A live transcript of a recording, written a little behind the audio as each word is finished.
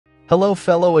Hello,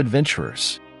 fellow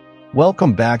adventurers.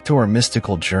 Welcome back to our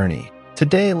mystical journey.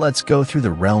 Today, let's go through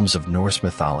the realms of Norse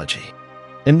mythology.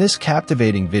 In this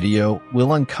captivating video,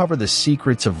 we'll uncover the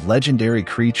secrets of legendary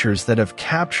creatures that have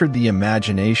captured the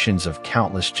imaginations of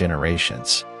countless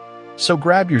generations. So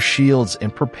grab your shields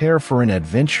and prepare for an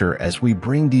adventure as we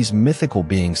bring these mythical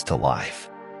beings to life.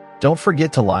 Don't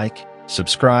forget to like,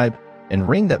 subscribe, and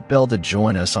ring that bell to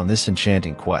join us on this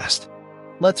enchanting quest.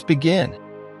 Let's begin.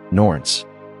 Norns.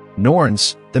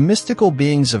 Norns, the mystical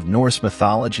beings of Norse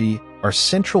mythology, are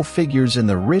central figures in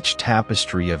the rich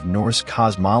tapestry of Norse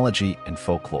cosmology and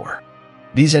folklore.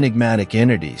 These enigmatic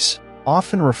entities,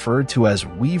 often referred to as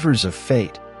weavers of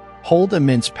fate, hold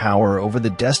immense power over the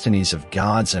destinies of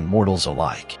gods and mortals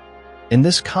alike. In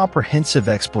this comprehensive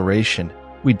exploration,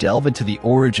 we delve into the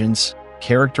origins,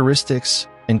 characteristics,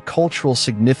 and cultural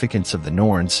significance of the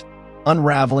Norns,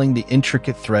 unraveling the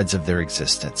intricate threads of their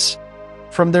existence.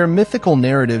 From their mythical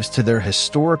narratives to their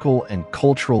historical and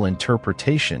cultural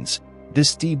interpretations,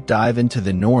 this deep dive into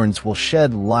the Norns will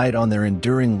shed light on their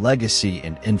enduring legacy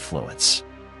and influence.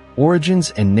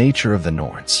 Origins and nature of the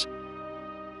Norns.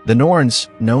 The Norns,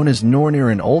 known as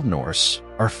Nornir in Old Norse,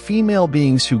 are female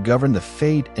beings who govern the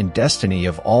fate and destiny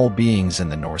of all beings in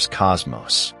the Norse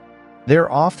cosmos. They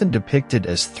are often depicted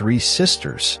as three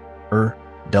sisters, Wyrd,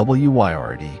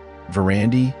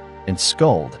 Verandi, and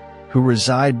Skuld, who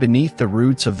reside beneath the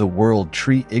roots of the world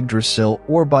tree Yggdrasil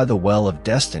or by the well of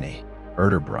destiny,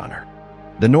 Urderbrunner.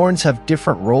 The Norns have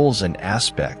different roles and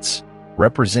aspects,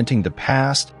 representing the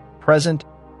past, present,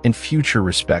 and future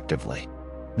respectively.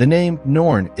 The name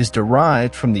Norn is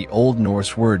derived from the Old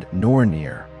Norse word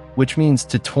Nornir, which means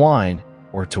to twine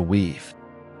or to weave.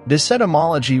 This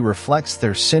etymology reflects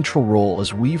their central role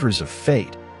as weavers of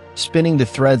fate, spinning the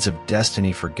threads of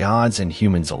destiny for gods and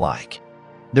humans alike.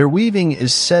 Their weaving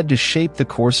is said to shape the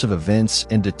course of events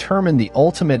and determine the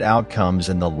ultimate outcomes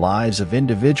in the lives of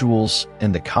individuals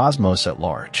and the cosmos at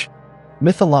large.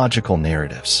 Mythological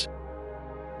narratives.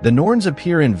 The Norns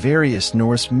appear in various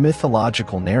Norse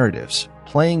mythological narratives,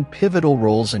 playing pivotal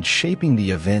roles in shaping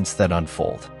the events that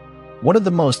unfold. One of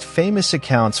the most famous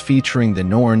accounts featuring the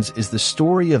Norns is the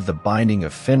story of the binding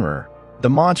of Fenrir, the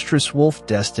monstrous wolf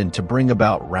destined to bring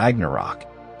about Ragnarok,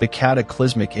 the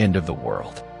cataclysmic end of the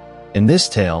world. In this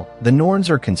tale, the Norns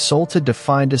are consulted to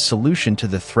find a solution to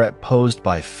the threat posed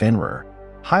by Fenrir,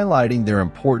 highlighting their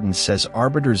importance as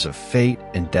arbiters of fate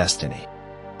and destiny.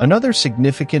 Another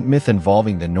significant myth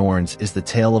involving the Norns is the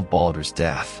tale of Baldur's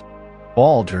death.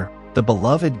 Baldur, the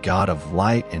beloved god of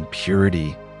light and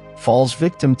purity, falls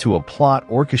victim to a plot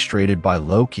orchestrated by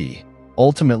Loki,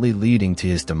 ultimately leading to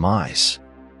his demise.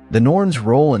 The Norns'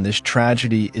 role in this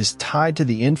tragedy is tied to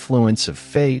the influence of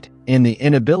fate and the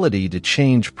inability to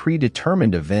change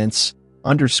predetermined events,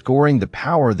 underscoring the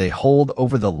power they hold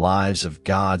over the lives of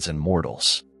gods and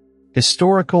mortals.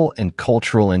 Historical and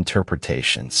cultural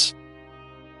interpretations.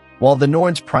 While the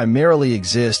Norns primarily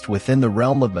exist within the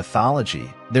realm of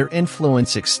mythology, their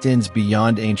influence extends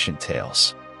beyond ancient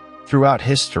tales. Throughout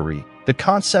history, the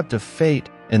concept of fate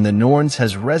in the Norns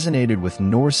has resonated with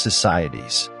Norse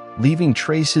societies, leaving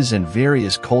traces in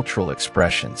various cultural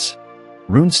expressions.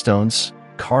 Runestones,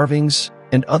 carvings,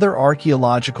 and other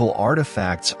archaeological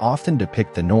artifacts often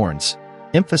depict the Norns,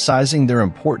 emphasizing their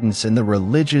importance in the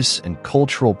religious and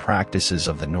cultural practices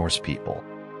of the Norse people.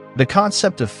 The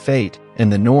concept of fate in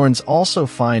the Norns also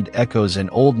find echoes in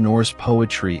Old Norse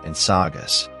poetry and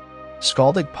sagas.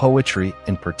 Skaldic poetry,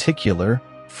 in particular,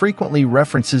 frequently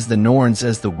references the Norns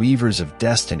as the weavers of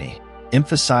destiny,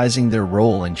 emphasizing their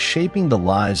role in shaping the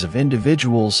lives of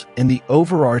individuals in the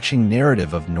overarching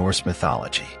narrative of Norse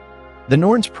mythology. The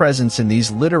Norns' presence in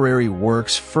these literary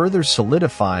works further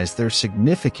solidifies their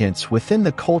significance within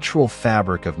the cultural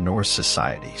fabric of Norse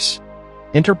societies.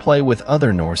 Interplay with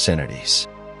other Norse entities.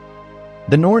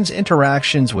 The Norns'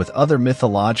 interactions with other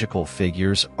mythological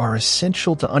figures are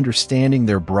essential to understanding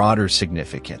their broader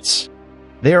significance.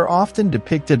 They are often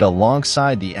depicted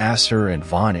alongside the Aesir and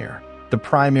Vanir, the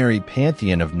primary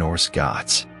pantheon of Norse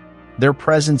gods. Their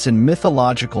presence in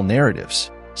mythological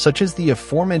narratives, such as the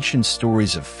aforementioned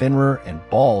stories of Fenrir and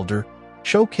Baldur,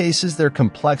 showcases their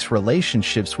complex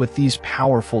relationships with these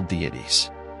powerful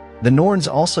deities. The Norns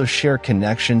also share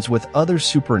connections with other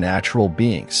supernatural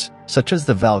beings, such as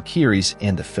the Valkyries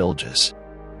and the Fylgjas.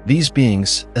 These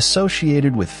beings,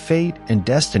 associated with fate and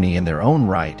destiny in their own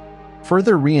right,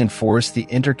 further reinforce the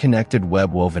interconnected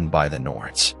web woven by the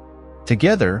Norns.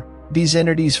 Together, these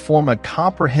entities form a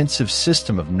comprehensive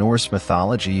system of Norse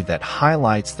mythology that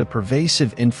highlights the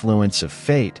pervasive influence of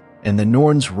fate and the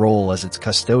Norns' role as its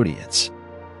custodians.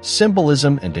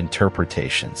 Symbolism and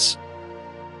interpretations.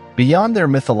 Beyond their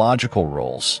mythological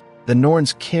roles, the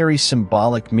Norns carry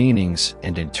symbolic meanings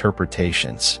and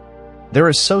interpretations. Their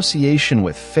association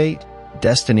with fate,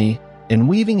 destiny, and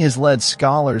weaving has led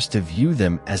scholars to view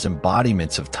them as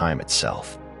embodiments of time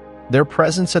itself. Their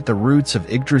presence at the roots of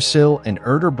Yggdrasil and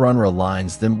Erderbrunn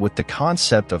aligns them with the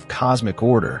concept of cosmic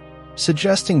order,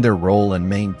 suggesting their role in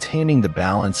maintaining the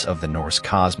balance of the Norse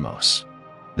cosmos.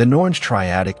 The Norns'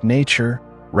 triadic nature,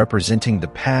 representing the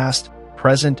past,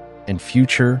 present, and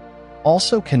future,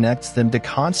 also connects them to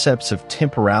concepts of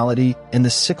temporality and the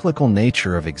cyclical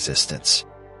nature of existence.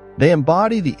 They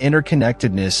embody the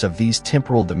interconnectedness of these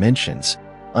temporal dimensions,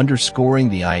 underscoring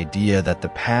the idea that the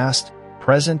past,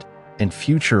 present, and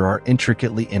future are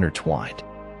intricately intertwined.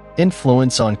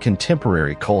 Influence on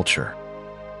contemporary culture.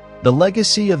 The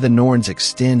legacy of the Norns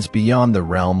extends beyond the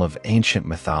realm of ancient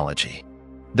mythology.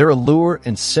 Their allure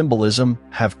and symbolism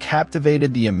have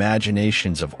captivated the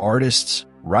imaginations of artists,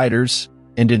 writers,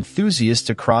 and enthusiasts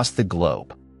across the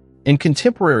globe. In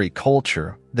contemporary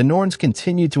culture, the Norns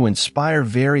continue to inspire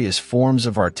various forms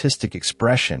of artistic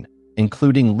expression,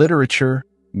 including literature,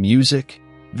 music,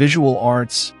 visual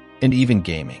arts, and even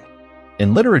gaming.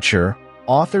 In literature,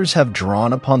 authors have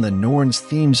drawn upon the Norns'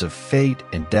 themes of fate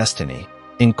and destiny,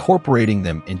 incorporating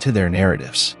them into their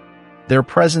narratives. Their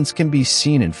presence can be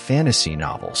seen in fantasy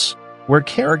novels, where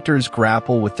characters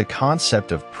grapple with the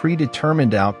concept of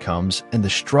predetermined outcomes and the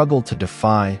struggle to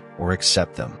defy or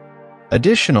accept them.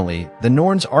 Additionally, the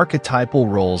Norns' archetypal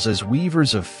roles as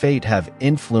weavers of fate have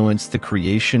influenced the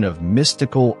creation of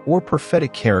mystical or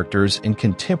prophetic characters in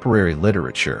contemporary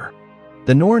literature.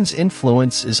 The Norns'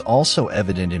 influence is also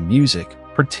evident in music,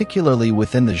 particularly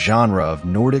within the genre of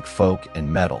Nordic folk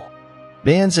and metal.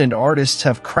 Bands and artists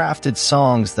have crafted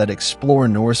songs that explore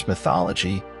Norse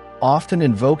mythology, often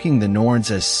invoking the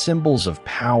Norns as symbols of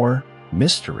power,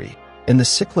 mystery, and the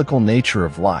cyclical nature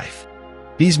of life.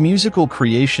 These musical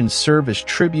creations serve as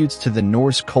tributes to the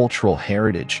Norse cultural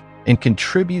heritage and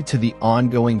contribute to the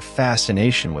ongoing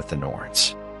fascination with the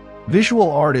Norns. Visual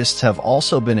artists have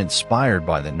also been inspired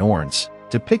by the Norns,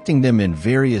 depicting them in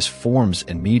various forms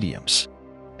and mediums.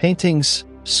 Paintings,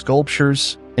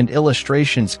 sculptures, and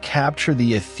illustrations capture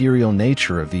the ethereal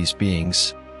nature of these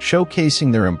beings,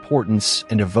 showcasing their importance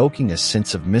and evoking a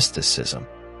sense of mysticism.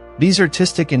 These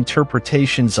artistic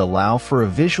interpretations allow for a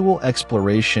visual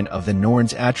exploration of the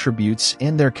Norns' attributes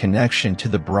and their connection to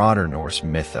the broader Norse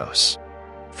mythos.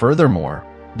 Furthermore,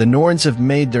 the Norns have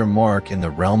made their mark in the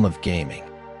realm of gaming.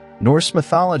 Norse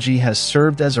mythology has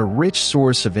served as a rich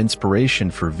source of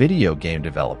inspiration for video game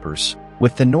developers,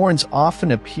 with the Norns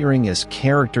often appearing as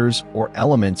characters or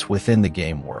elements within the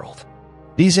game world.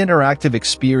 These interactive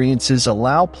experiences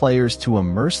allow players to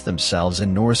immerse themselves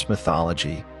in Norse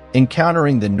mythology,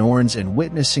 encountering the Norns and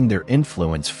witnessing their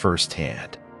influence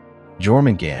firsthand.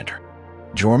 Jormungandr.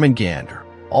 Jormungandr,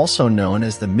 also known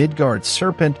as the Midgard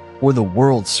serpent or the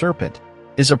world serpent,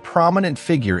 is a prominent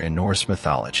figure in Norse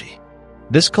mythology.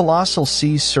 This colossal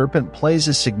sea serpent plays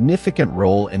a significant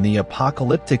role in the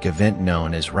apocalyptic event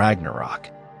known as Ragnarok.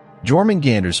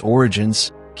 Jormungandr's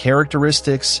origins,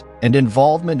 characteristics, and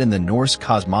involvement in the Norse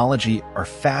cosmology are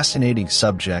fascinating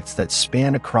subjects that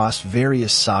span across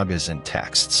various sagas and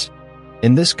texts.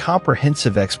 In this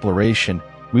comprehensive exploration,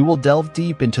 we will delve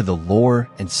deep into the lore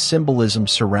and symbolism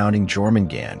surrounding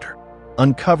Jormungandr,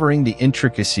 uncovering the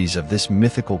intricacies of this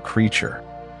mythical creature.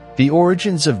 The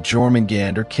origins of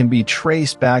Jormungandr can be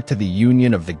traced back to the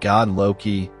union of the god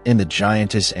Loki and the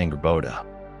giantess Angrboda.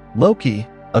 Loki,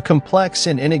 a complex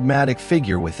and enigmatic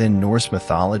figure within Norse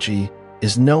mythology,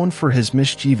 is known for his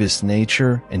mischievous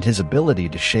nature and his ability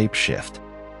to shapeshift.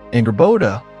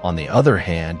 Angrboda, on the other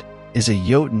hand, is a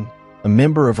Jotun, a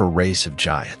member of a race of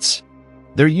giants.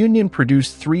 Their union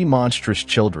produced three monstrous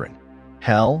children: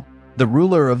 Hel, the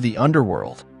ruler of the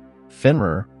underworld;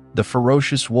 Fenrir, the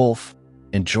ferocious wolf;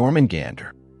 and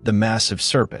Jormungandr, the massive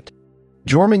serpent.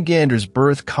 Jormungandr's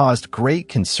birth caused great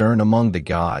concern among the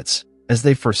gods, as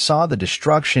they foresaw the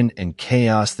destruction and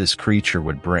chaos this creature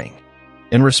would bring.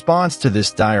 In response to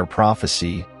this dire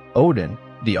prophecy, Odin,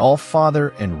 the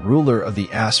All-Father and ruler of the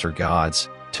Aesir gods,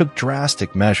 took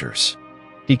drastic measures.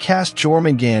 He cast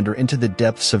Jormungandr into the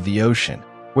depths of the ocean,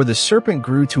 where the serpent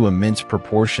grew to immense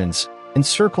proportions,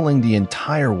 encircling the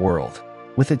entire world,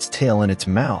 with its tail in its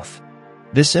mouth.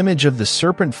 This image of the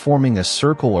serpent forming a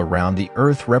circle around the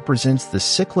earth represents the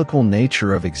cyclical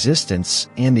nature of existence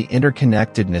and the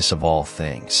interconnectedness of all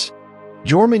things.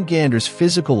 Jormungandr's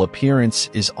physical appearance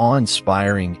is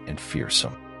awe-inspiring and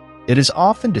fearsome. It is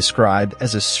often described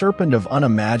as a serpent of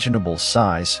unimaginable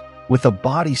size, with a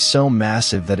body so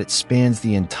massive that it spans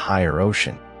the entire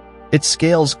ocean. Its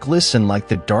scales glisten like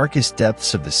the darkest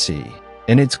depths of the sea,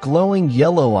 and its glowing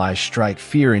yellow eyes strike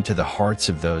fear into the hearts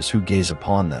of those who gaze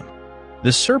upon them.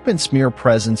 The serpent's mere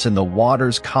presence in the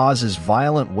waters causes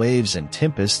violent waves and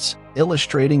tempests,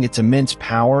 illustrating its immense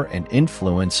power and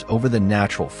influence over the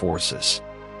natural forces.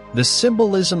 The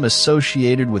symbolism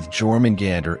associated with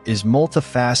Jormungandr is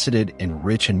multifaceted and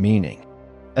rich in meaning.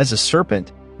 As a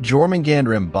serpent,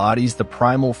 Jormungandr embodies the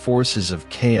primal forces of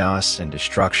chaos and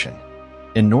destruction.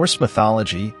 In Norse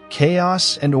mythology,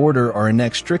 chaos and order are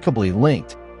inextricably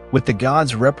linked, with the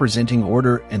gods representing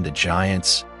order and the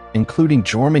giants, including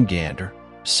Jormungandr,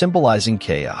 symbolizing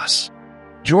chaos.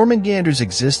 Jormungandr's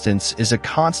existence is a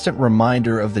constant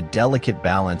reminder of the delicate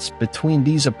balance between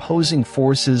these opposing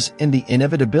forces and the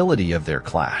inevitability of their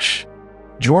clash.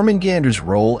 Jormungandr's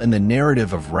role in the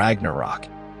narrative of Ragnarok,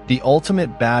 the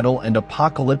ultimate battle and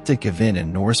apocalyptic event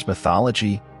in Norse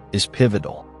mythology, is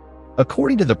pivotal.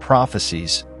 According to the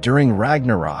prophecies, during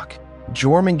Ragnarok,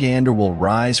 Jormungandr will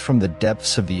rise from the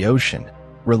depths of the ocean,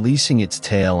 releasing its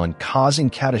tail and causing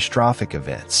catastrophic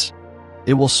events.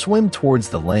 It will swim towards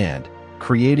the land,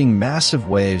 creating massive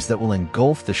waves that will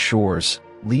engulf the shores,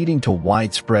 leading to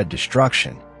widespread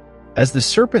destruction. As the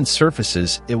serpent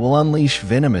surfaces, it will unleash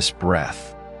venomous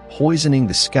breath, poisoning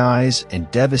the skies and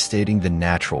devastating the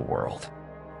natural world.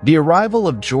 The arrival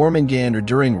of Jormungandr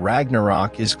during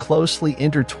Ragnarok is closely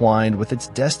intertwined with its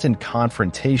destined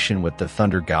confrontation with the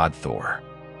thunder god Thor.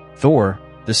 Thor,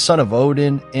 the son of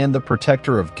Odin and the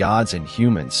protector of gods and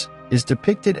humans, is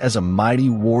depicted as a mighty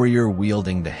warrior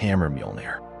wielding the hammer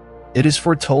Mjolnir. It is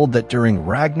foretold that during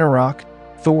Ragnarok,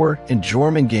 Thor and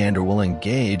Jormungandr will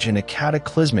engage in a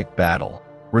cataclysmic battle,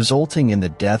 resulting in the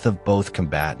death of both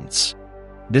combatants.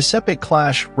 This epic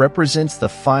clash represents the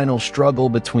final struggle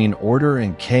between order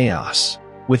and chaos,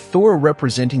 with Thor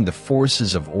representing the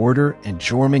forces of order and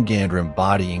Jormungandr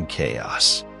embodying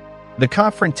chaos. The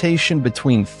confrontation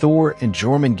between Thor and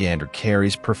Jormungandr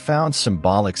carries profound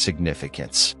symbolic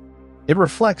significance. It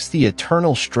reflects the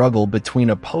eternal struggle between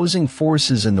opposing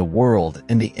forces in the world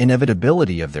and the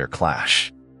inevitability of their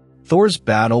clash. Thor's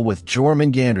battle with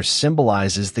Jormungandr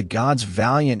symbolizes the god's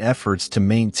valiant efforts to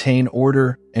maintain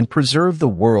order and preserve the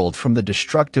world from the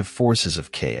destructive forces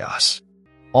of chaos.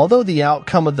 Although the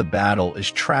outcome of the battle is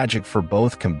tragic for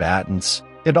both combatants,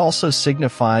 it also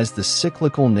signifies the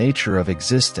cyclical nature of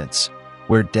existence,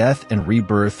 where death and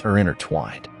rebirth are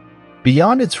intertwined.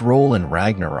 Beyond its role in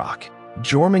Ragnarok,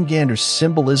 Jormungandr's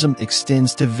symbolism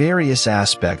extends to various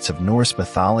aspects of Norse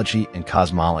mythology and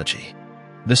cosmology.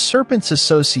 The serpent's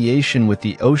association with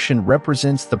the ocean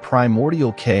represents the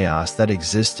primordial chaos that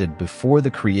existed before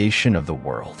the creation of the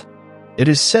world. It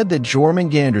is said that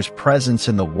Jormungandr's presence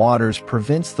in the waters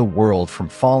prevents the world from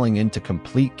falling into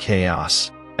complete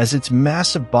chaos, as its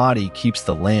massive body keeps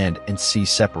the land and sea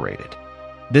separated.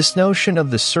 This notion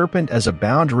of the serpent as a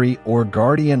boundary or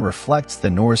guardian reflects the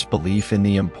Norse belief in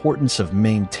the importance of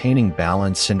maintaining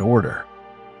balance and order.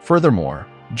 Furthermore,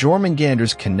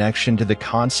 Jormungandr's connection to the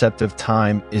concept of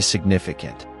time is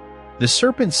significant. The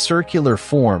serpent's circular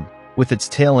form, with its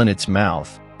tail in its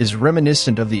mouth, is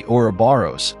reminiscent of the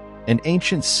Ouroboros, an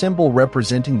ancient symbol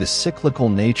representing the cyclical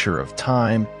nature of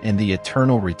time and the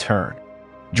eternal return.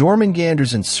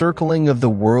 Jormungandr's encircling of the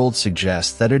world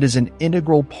suggests that it is an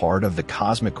integral part of the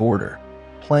cosmic order,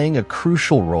 playing a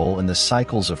crucial role in the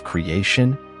cycles of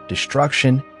creation,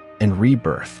 destruction, and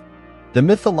rebirth. The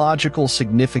mythological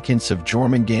significance of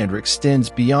Jormungandr extends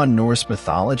beyond Norse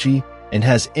mythology and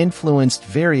has influenced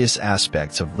various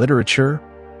aspects of literature,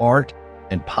 art,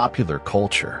 and popular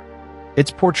culture.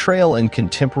 Its portrayal in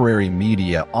contemporary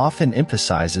media often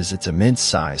emphasizes its immense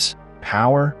size,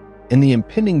 power, and the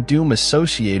impending doom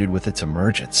associated with its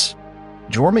emergence.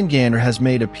 Jormungandr has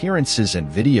made appearances in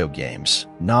video games,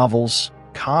 novels,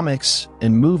 comics,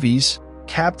 and movies,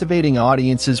 captivating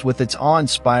audiences with its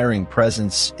awe-inspiring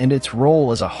presence and its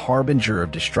role as a harbinger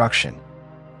of destruction.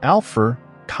 Alfur,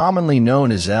 commonly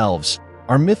known as elves,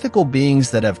 are mythical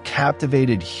beings that have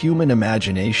captivated human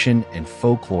imagination and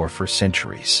folklore for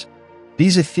centuries.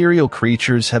 These ethereal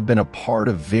creatures have been a part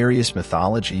of various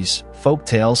mythologies,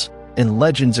 folktales, and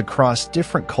legends across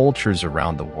different cultures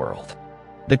around the world.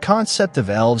 The concept of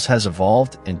elves has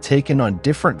evolved and taken on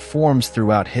different forms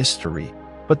throughout history,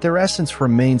 but their essence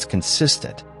remains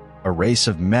consistent, a race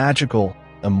of magical,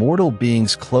 immortal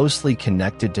beings closely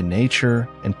connected to nature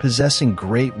and possessing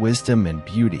great wisdom and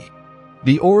beauty.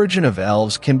 The origin of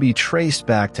elves can be traced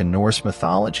back to Norse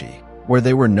mythology, where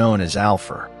they were known as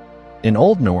Alfur. In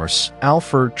Old Norse,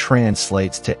 Alfur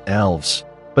translates to elves,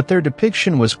 but their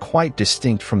depiction was quite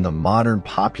distinct from the modern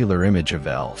popular image of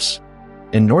elves.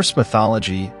 In Norse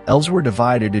mythology, elves were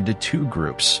divided into two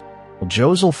groups,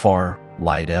 Josulfar,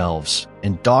 light elves,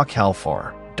 and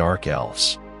Daghalfar, dark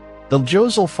elves. The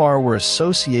Josulfar were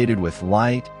associated with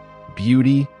light,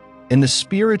 beauty, and the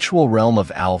spiritual realm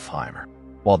of Alfheim,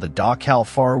 while the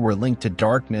Dokalfar were linked to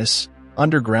darkness,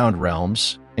 underground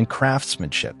realms, and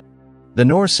craftsmanship. The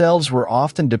Norse elves were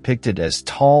often depicted as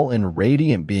tall and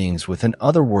radiant beings with an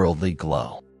otherworldly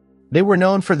glow. They were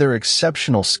known for their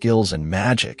exceptional skills in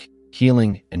magic,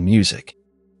 healing, and music.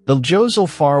 The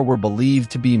Josulfar were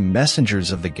believed to be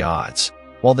messengers of the gods,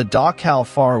 while the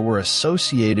Dokalfar were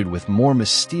associated with more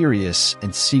mysterious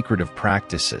and secretive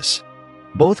practices.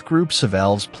 Both groups of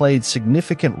elves played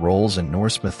significant roles in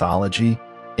Norse mythology,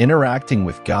 interacting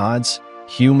with gods,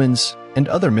 humans, and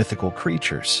other mythical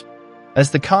creatures. As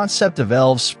the concept of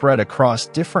elves spread across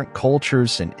different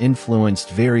cultures and influenced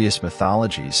various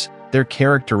mythologies, their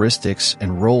characteristics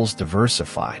and roles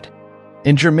diversified.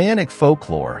 In Germanic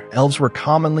folklore, elves were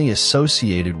commonly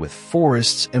associated with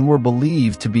forests and were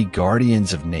believed to be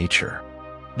guardians of nature.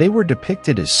 They were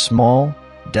depicted as small,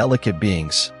 delicate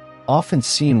beings, often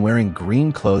seen wearing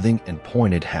green clothing and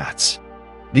pointed hats.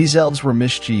 These elves were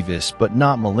mischievous but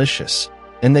not malicious,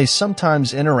 and they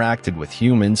sometimes interacted with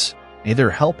humans, either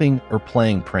helping or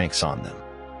playing pranks on them.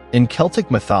 In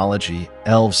Celtic mythology,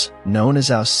 elves, known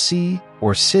as Ausi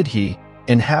or Sidhi,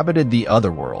 inhabited the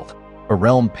Otherworld, a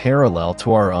realm parallel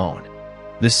to our own.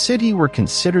 The Sidhi were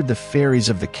considered the fairies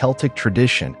of the Celtic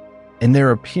tradition, and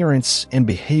their appearance and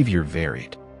behavior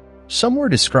varied. Some were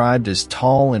described as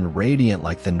tall and radiant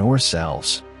like the Norse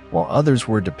elves, while others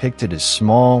were depicted as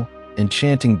small,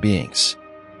 enchanting beings.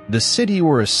 The Sidhi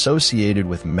were associated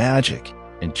with magic,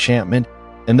 enchantment,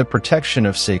 and the protection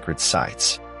of sacred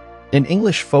sites. In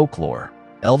English folklore,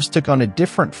 elves took on a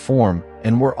different form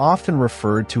and were often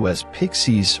referred to as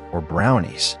pixies or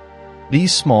brownies.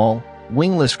 These small,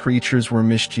 wingless creatures were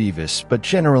mischievous but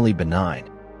generally benign.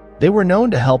 They were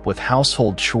known to help with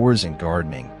household chores and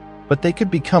gardening, but they could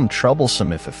become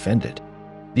troublesome if offended.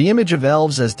 The image of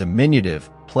elves as diminutive,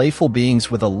 playful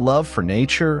beings with a love for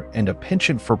nature and a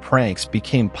penchant for pranks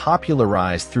became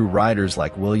popularized through writers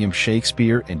like William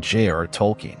Shakespeare and J.R.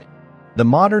 Tolkien. The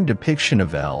modern depiction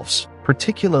of elves,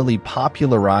 particularly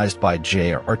popularized by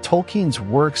J.R. Tolkien's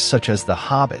works such as The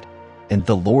Hobbit and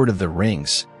The Lord of the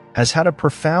Rings, has had a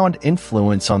profound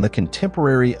influence on the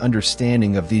contemporary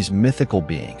understanding of these mythical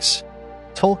beings.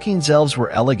 Tolkien's elves were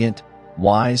elegant,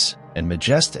 wise, and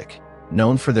majestic,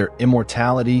 known for their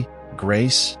immortality,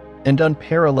 grace, and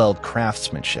unparalleled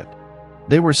craftsmanship.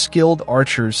 They were skilled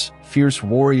archers, fierce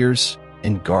warriors,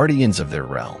 and guardians of their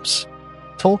realms.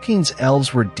 Tolkien's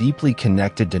elves were deeply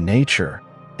connected to nature,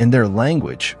 and their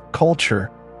language,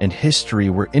 culture, and history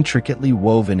were intricately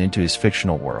woven into his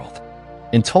fictional world.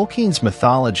 In Tolkien's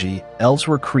mythology, elves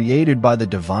were created by the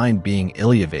divine being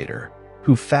Iluvatar,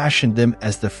 who fashioned them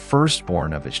as the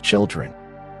firstborn of his children.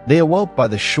 They awoke by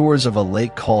the shores of a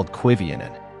lake called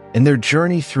Quivirain, and their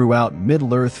journey throughout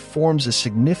Middle-earth forms a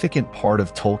significant part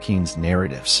of Tolkien's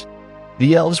narratives.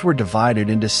 The elves were divided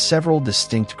into several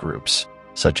distinct groups,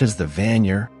 such as the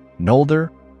Vanir, Noldor,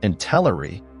 and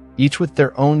Teleri, each with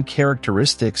their own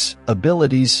characteristics,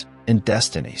 abilities, and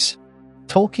destinies.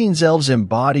 Tolkien's elves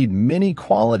embodied many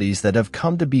qualities that have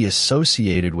come to be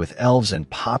associated with elves in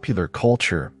popular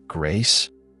culture: grace,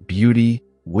 beauty,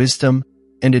 wisdom,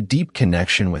 and a deep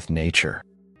connection with nature.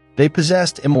 They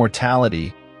possessed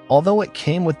immortality, although it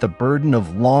came with the burden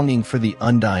of longing for the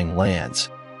undying lands,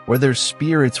 where their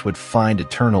spirits would find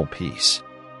eternal peace.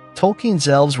 Tolkien's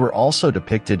elves were also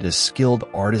depicted as skilled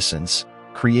artisans,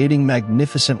 creating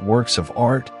magnificent works of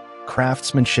art,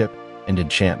 craftsmanship, and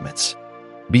enchantments.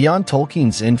 Beyond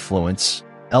Tolkien's influence,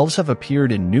 elves have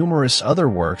appeared in numerous other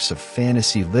works of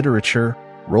fantasy literature,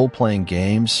 role-playing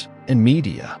games, and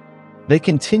media. They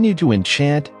continue to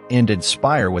enchant and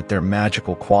inspire with their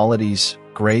magical qualities,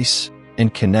 grace,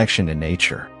 and connection to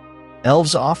nature.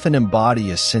 Elves often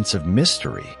embody a sense of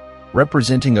mystery,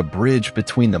 representing a bridge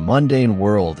between the mundane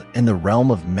world and the realm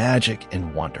of magic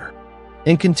and wonder.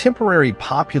 In contemporary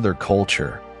popular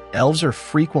culture, elves are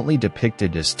frequently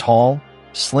depicted as tall,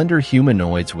 slender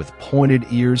humanoids with pointed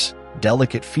ears,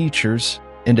 delicate features,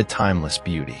 and a timeless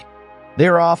beauty. They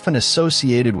are often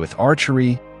associated with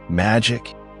archery,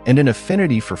 magic, and an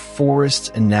affinity for forests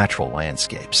and natural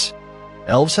landscapes.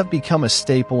 Elves have become a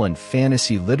staple in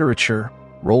fantasy literature,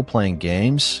 role-playing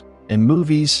games, and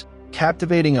movies,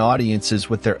 captivating audiences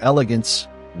with their elegance,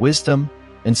 wisdom,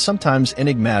 and sometimes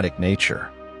enigmatic nature.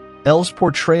 Elves'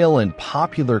 portrayal in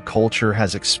popular culture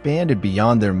has expanded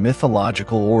beyond their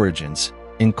mythological origins,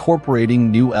 incorporating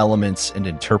new elements and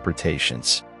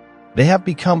interpretations. They have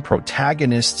become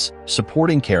protagonists,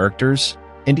 supporting characters,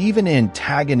 and even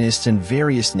antagonists in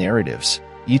various narratives,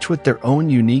 each with their own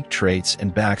unique traits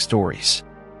and backstories.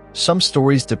 Some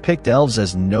stories depict elves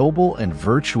as noble and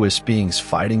virtuous beings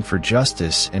fighting for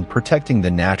justice and protecting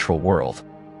the natural world,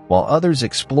 while others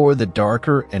explore the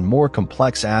darker and more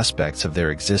complex aspects of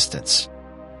their existence.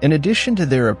 In addition to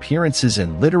their appearances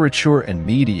in literature and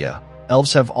media,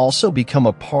 elves have also become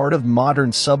a part of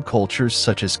modern subcultures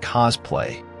such as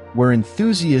cosplay, where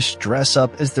enthusiasts dress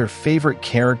up as their favorite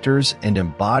characters and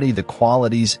embody the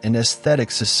qualities and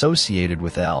aesthetics associated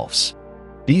with elves.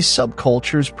 These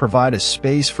subcultures provide a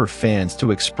space for fans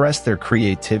to express their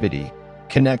creativity,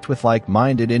 connect with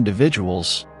like-minded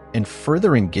individuals, and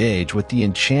further engage with the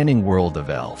enchanting world of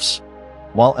elves.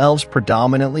 While elves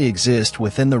predominantly exist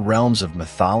within the realms of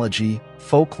mythology,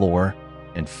 folklore,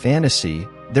 and fantasy,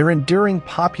 their enduring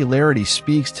popularity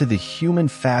speaks to the human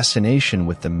fascination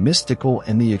with the mystical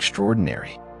and the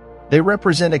extraordinary. They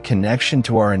represent a connection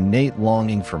to our innate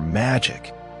longing for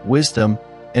magic, wisdom,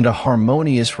 and a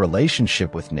harmonious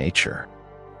relationship with nature.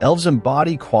 Elves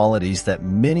embody qualities that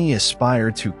many aspire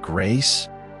to: grace,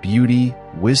 beauty,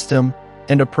 wisdom,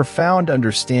 and a profound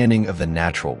understanding of the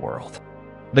natural world.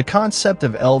 The concept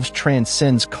of elves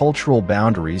transcends cultural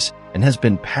boundaries and has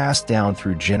been passed down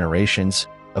through generations,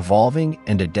 evolving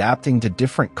and adapting to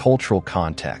different cultural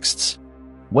contexts.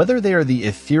 Whether they are the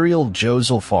ethereal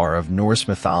Josulfar of Norse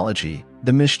mythology,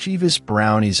 the mischievous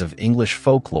brownies of English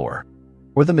folklore,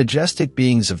 or the majestic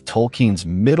beings of Tolkien's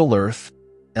Middle-earth,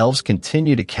 elves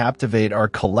continue to captivate our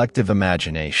collective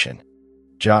imagination.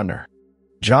 Jotnar.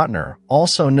 Jotnar,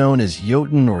 also known as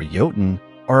Jotun or Jotun,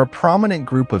 are a prominent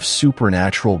group of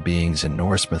supernatural beings in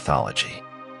Norse mythology.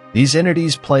 These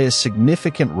entities play a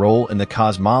significant role in the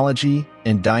cosmology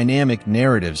and dynamic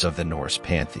narratives of the Norse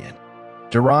pantheon.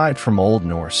 Derived from Old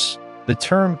Norse, the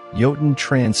term Jotun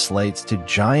translates to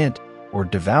giant or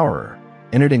devourer,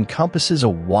 and it encompasses a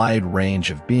wide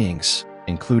range of beings,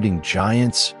 including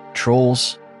giants,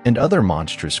 trolls, and other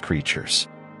monstrous creatures.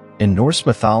 In Norse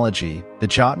mythology, the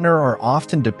Jotnar are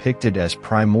often depicted as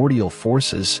primordial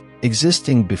forces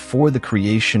existing before the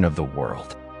creation of the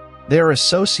world. They are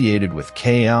associated with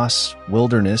chaos,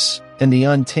 wilderness, and the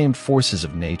untamed forces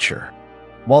of nature.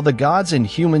 While the gods and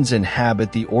humans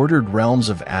inhabit the ordered realms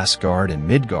of Asgard and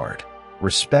Midgard,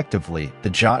 respectively, the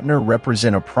Jotnar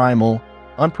represent a primal,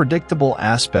 unpredictable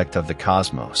aspect of the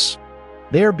cosmos.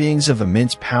 They are beings of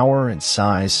immense power and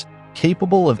size,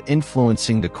 capable of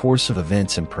influencing the course of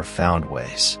events in profound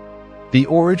ways. The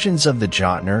origins of the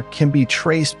Jotnar can be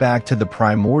traced back to the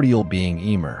primordial being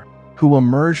Ymir, who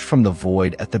emerged from the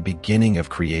void at the beginning of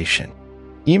creation.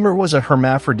 Ymir was a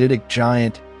hermaphroditic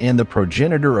giant and the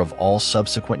progenitor of all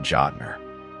subsequent Jotnar.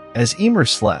 As Ymir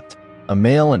slept, a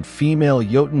male and female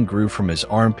Jotun grew from his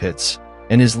armpits,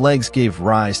 and his legs gave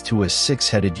rise to a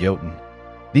six-headed Jotun.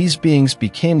 These beings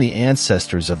became the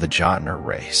ancestors of the Jotnar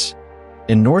race.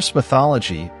 In Norse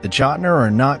mythology, the Jotnar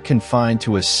are not confined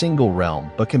to a single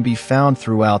realm but can be found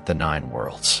throughout the 9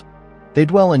 worlds. They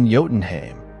dwell in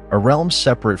Jotunheim, a realm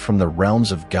separate from the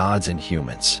realms of gods and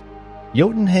humans.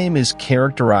 Jotunheim is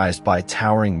characterized by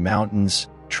towering mountains,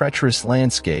 treacherous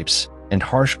landscapes, and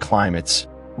harsh climates,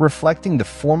 reflecting the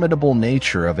formidable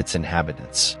nature of its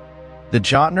inhabitants. The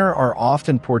Jotnar are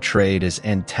often portrayed as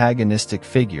antagonistic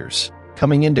figures,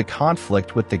 coming into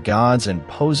conflict with the gods and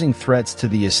posing threats to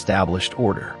the established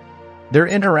order. Their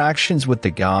interactions with the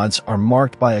gods are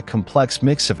marked by a complex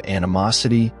mix of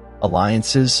animosity,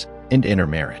 alliances, and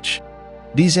intermarriage.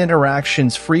 These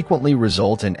interactions frequently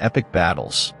result in epic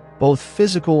battles, both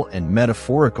physical and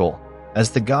metaphorical, as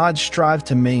the gods strive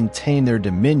to maintain their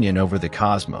dominion over the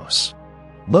cosmos.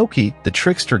 Loki, the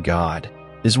trickster god,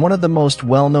 is one of the most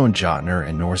well-known Jotnar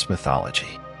in Norse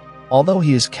mythology. Although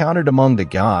he is counted among the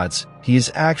gods, he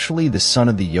is actually the son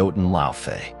of the Jotun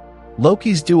Laufey.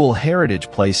 Loki's dual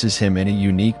heritage places him in a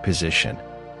unique position,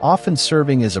 often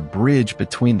serving as a bridge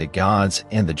between the gods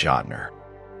and the Jotnar.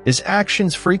 His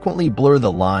actions frequently blur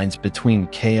the lines between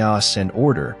chaos and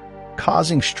order,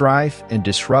 causing strife and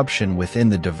disruption within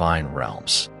the divine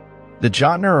realms. The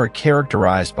Jotnar are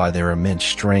characterized by their immense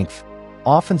strength,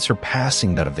 often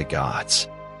surpassing that of the gods.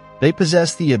 They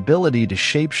possess the ability to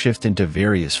shapeshift into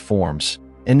various forms,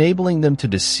 enabling them to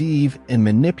deceive and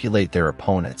manipulate their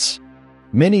opponents.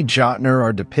 Many Jotnar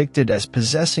are depicted as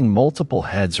possessing multiple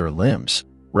heads or limbs,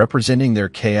 representing their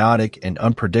chaotic and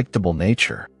unpredictable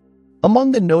nature.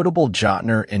 Among the notable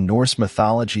Jotnar in Norse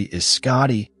mythology is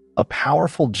Skadi, a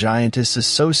powerful giantess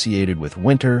associated with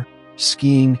winter,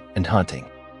 skiing, and hunting.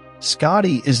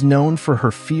 Skadi is known for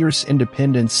her fierce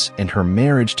independence and her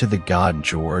marriage to the god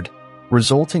Jord,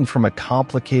 resulting from a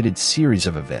complicated series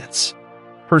of events.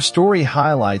 Her story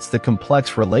highlights the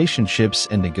complex relationships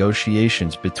and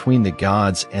negotiations between the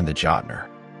gods and the Jotnar.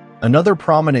 Another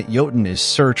prominent Jotun is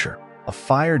Surtur, a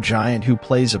fire giant who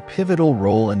plays a pivotal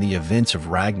role in the events of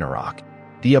Ragnarok,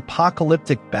 the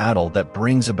apocalyptic battle that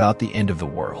brings about the end of the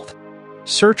world.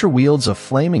 Surtur wields a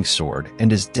flaming sword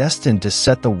and is destined to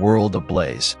set the world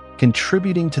ablaze,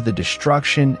 contributing to the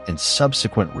destruction and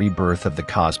subsequent rebirth of the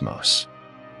cosmos.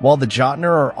 While the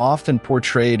Jotnar are often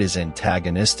portrayed as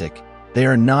antagonistic, they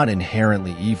are not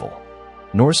inherently evil.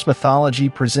 Norse mythology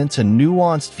presents a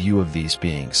nuanced view of these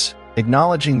beings,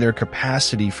 acknowledging their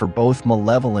capacity for both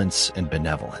malevolence and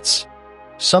benevolence.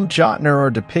 Some Jotnar are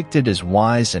depicted as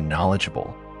wise and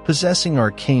knowledgeable, possessing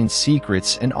arcane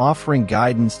secrets and offering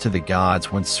guidance to the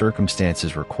gods when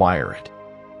circumstances require it.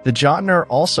 The Jotnar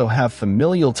also have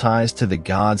familial ties to the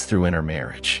gods through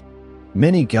intermarriage.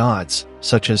 Many gods,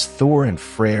 such as Thor and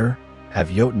Freyr,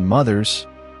 have Jotun mothers,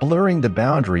 blurring the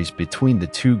boundaries between the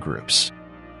two groups.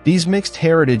 These mixed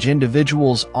heritage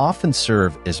individuals often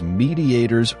serve as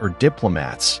mediators or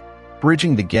diplomats,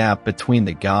 bridging the gap between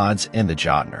the gods and the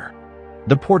Jotnar.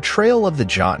 The portrayal of the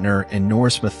Jotnar in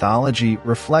Norse mythology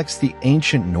reflects the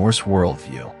ancient Norse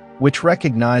worldview, which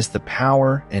recognized the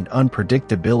power and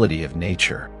unpredictability of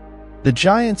nature. The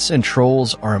giants and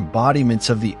trolls are embodiments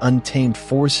of the untamed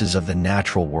forces of the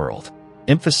natural world,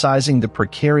 emphasizing the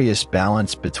precarious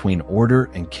balance between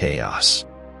order and chaos.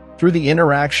 Through the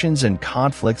interactions and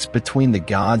conflicts between the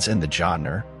gods and the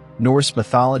Jotnar, Norse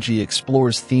mythology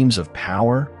explores themes of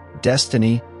power,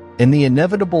 destiny, and the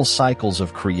inevitable cycles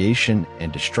of creation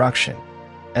and destruction.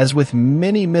 As with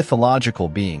many mythological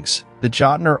beings, the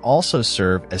Jotnar also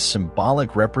serve as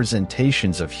symbolic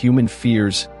representations of human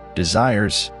fears,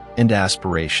 desires, and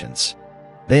aspirations.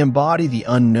 They embody the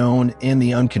unknown and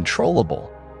the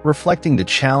uncontrollable, reflecting the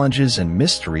challenges and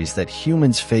mysteries that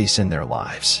humans face in their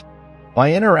lives.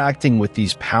 By interacting with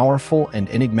these powerful and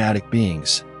enigmatic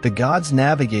beings, the gods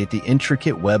navigate the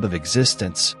intricate web of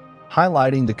existence,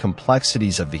 highlighting the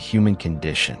complexities of the human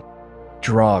condition.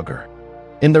 Draugr.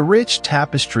 In the rich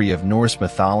tapestry of Norse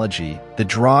mythology, the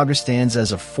Draugr stands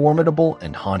as a formidable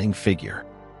and haunting figure.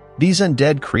 These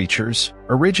undead creatures,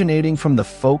 originating from the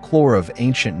folklore of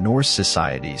ancient Norse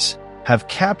societies, have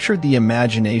captured the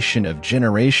imagination of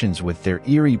generations with their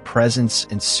eerie presence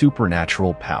and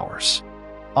supernatural powers.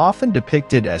 Often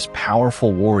depicted as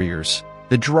powerful warriors,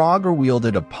 the Draugr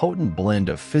wielded a potent blend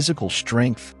of physical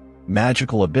strength,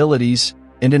 magical abilities,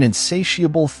 and an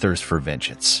insatiable thirst for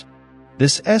vengeance.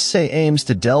 This essay aims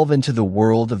to delve into the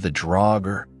world of the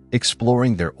Draugr,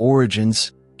 exploring their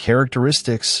origins,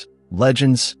 characteristics,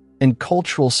 legends, and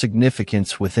cultural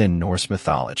significance within Norse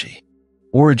mythology.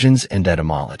 Origins and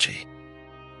etymology.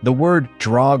 The word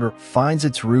Draugr finds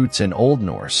its roots in Old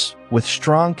Norse, with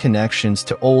strong connections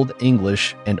to Old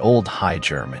English and Old High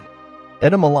German.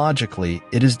 Etymologically,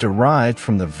 it is derived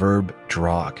from the verb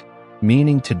drag,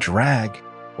 meaning to drag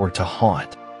or to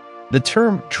haunt. The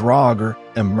term Draugr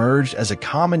emerged as a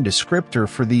common descriptor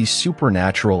for these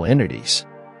supernatural entities,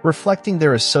 reflecting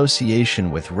their association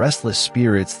with restless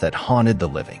spirits that haunted the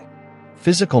living.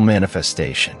 Physical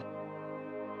manifestation.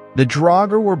 The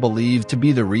Draugr were believed to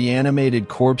be the reanimated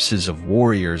corpses of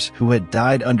warriors who had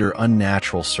died under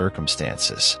unnatural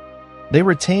circumstances. They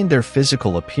retained their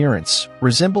physical appearance,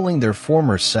 resembling their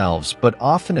former selves but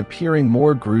often appearing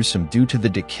more gruesome due to the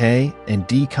decay and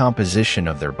decomposition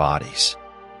of their bodies.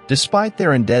 Despite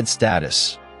their undead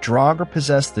status, Draugr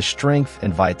possessed the strength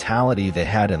and vitality they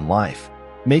had in life,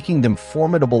 making them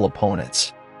formidable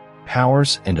opponents.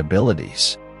 Powers and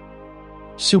abilities.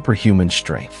 Superhuman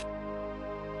strength.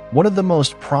 One of the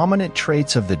most prominent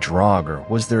traits of the Draugr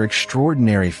was their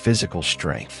extraordinary physical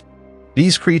strength.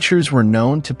 These creatures were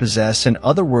known to possess an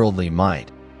otherworldly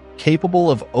might,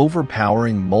 capable of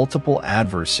overpowering multiple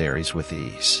adversaries with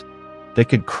ease. They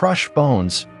could crush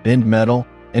bones, bend metal,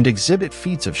 and exhibit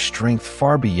feats of strength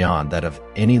far beyond that of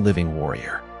any living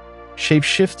warrior.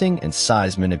 Shape-shifting and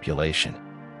size manipulation.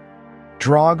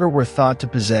 Draugr were thought to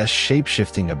possess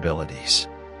shape-shifting abilities.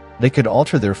 They could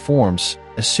alter their forms,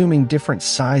 assuming different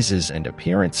sizes and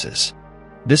appearances.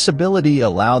 This ability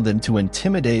allowed them to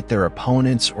intimidate their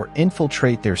opponents or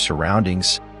infiltrate their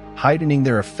surroundings, heightening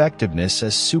their effectiveness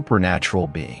as supernatural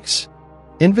beings.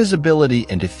 Invisibility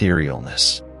and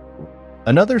etherealness.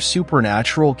 Another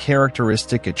supernatural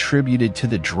characteristic attributed to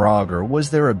the Draugr was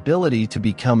their ability to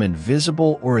become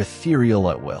invisible or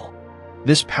ethereal at will.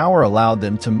 This power allowed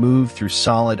them to move through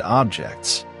solid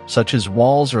objects, such as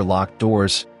walls or locked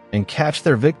doors, and catch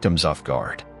their victims off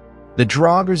guard. The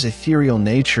Draugr's ethereal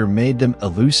nature made them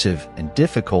elusive and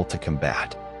difficult to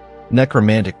combat.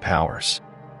 Necromantic powers.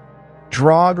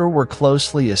 Draugr were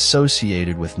closely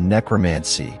associated with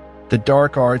necromancy, the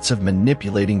dark arts of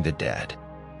manipulating the dead.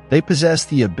 They possess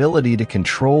the ability to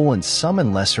control and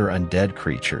summon lesser undead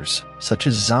creatures, such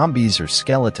as zombies or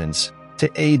skeletons, to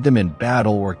aid them in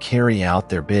battle or carry out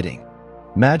their bidding.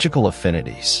 Magical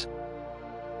affinities.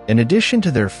 In addition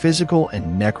to their physical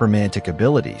and necromantic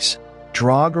abilities,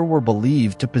 Draugr were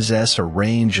believed to possess a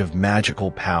range of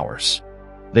magical powers.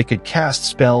 They could cast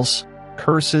spells,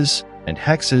 curses, and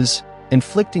hexes,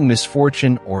 inflicting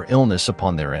misfortune or illness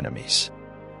upon their enemies.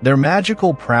 Their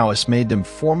magical prowess made them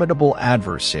formidable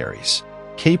adversaries,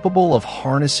 capable of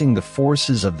harnessing the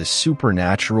forces of the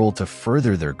supernatural to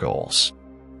further their goals.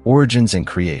 Origins and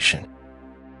creation.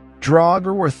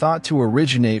 Draugr were thought to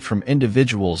originate from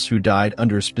individuals who died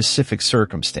under specific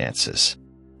circumstances.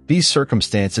 These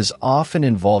circumstances often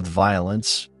involved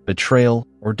violence, betrayal,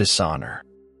 or dishonor.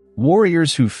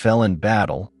 Warriors who fell in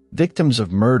battle, victims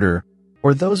of murder,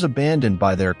 or those abandoned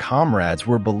by their comrades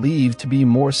were believed to be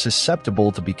more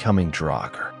susceptible to becoming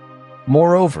Draugr.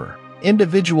 Moreover,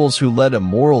 individuals who led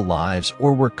immoral lives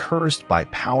or were cursed by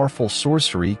powerful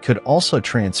sorcery could also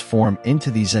transform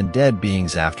into these undead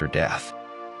beings after death.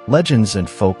 Legends and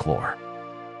folklore.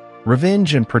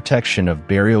 Revenge and protection of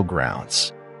burial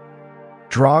grounds.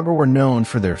 Draugr were known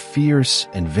for their fierce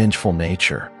and vengeful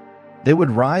nature. They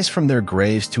would rise from their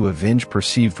graves to avenge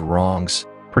perceived wrongs,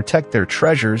 protect their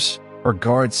treasures, or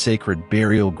guard sacred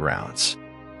burial grounds.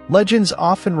 Legends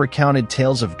often recounted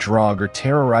tales of Draugr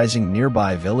terrorizing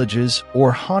nearby villages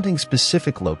or haunting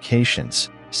specific locations,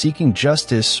 seeking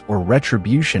justice or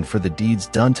retribution for the deeds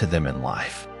done to them in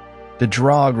life. The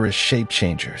Draugr as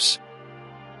shape-changers.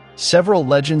 Several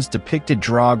legends depicted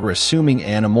Draugr assuming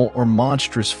animal or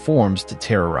monstrous forms to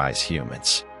terrorize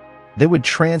humans. They would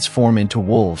transform into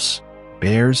wolves,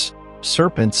 bears,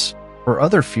 serpents, or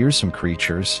other fearsome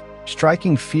creatures,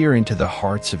 striking fear into the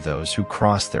hearts of those who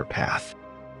crossed their path.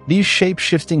 These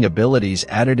shape-shifting abilities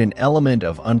added an element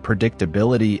of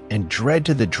unpredictability and dread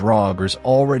to the Draugr's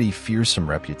already fearsome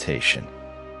reputation.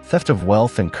 Theft of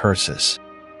wealth and curses.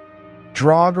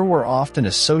 Draugr were often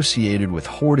associated with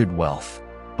hoarded wealth,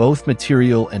 both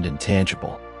material and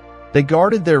intangible. They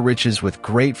guarded their riches with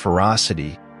great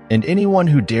ferocity, and anyone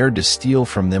who dared to steal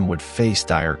from them would face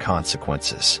dire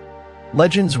consequences.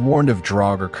 Legends warned of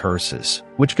Draugr curses,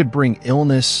 which could bring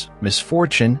illness,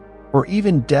 misfortune, or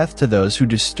even death to those who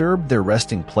disturbed their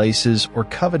resting places or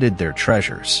coveted their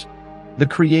treasures. The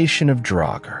creation of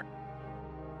Draugr.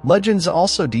 Legends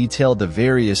also detailed the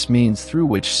various means through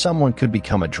which someone could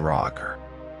become a Draugr.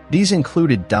 These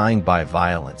included dying by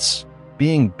violence,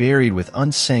 being buried with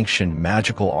unsanctioned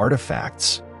magical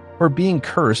artifacts, or being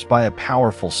cursed by a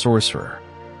powerful sorcerer.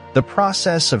 The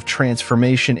process of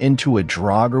transformation into a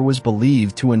Draugr was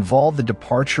believed to involve the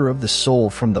departure of the soul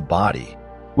from the body,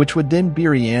 which would then be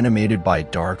reanimated by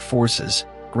dark forces,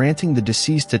 granting the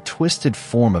deceased a twisted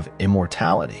form of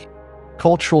immortality.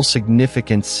 Cultural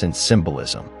significance and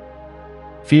symbolism.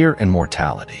 Fear and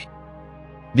mortality.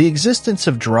 The existence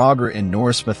of Draugr in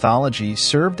Norse mythology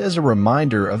served as a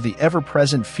reminder of the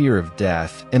ever-present fear of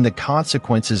death and the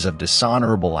consequences of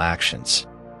dishonorable actions.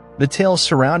 The tales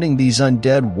surrounding these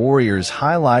undead warriors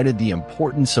highlighted the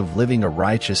importance of living a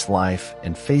righteous life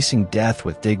and facing death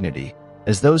with dignity,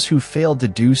 as those who failed to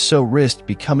do so risked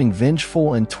becoming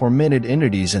vengeful and tormented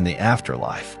entities in the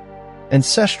afterlife.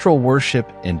 Ancestral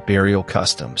worship and burial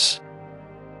customs.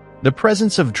 The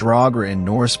presence of Draugr in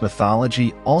Norse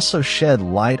mythology also shed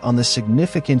light on the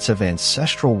significance of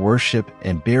ancestral worship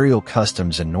and burial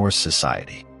customs in Norse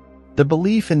society. The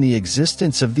belief in the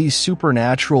existence of these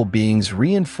supernatural beings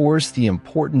reinforced the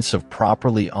importance of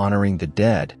properly honoring the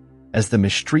dead, as the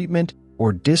mistreatment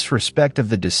or disrespect of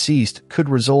the deceased could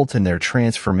result in their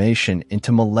transformation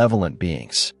into malevolent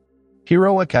beings.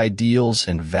 Heroic ideals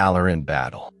and valor in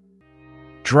battle.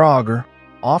 Draugr,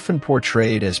 often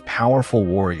portrayed as powerful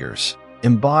warriors,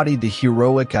 embodied the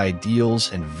heroic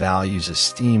ideals and values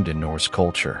esteemed in Norse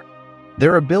culture.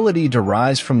 Their ability to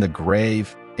rise from the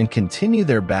grave and continue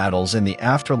their battles in the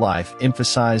afterlife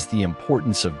emphasized the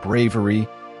importance of bravery,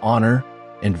 honor,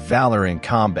 and valor in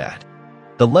combat.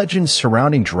 The legends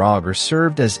surrounding Draugr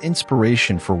served as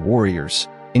inspiration for warriors,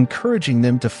 encouraging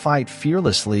them to fight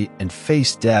fearlessly and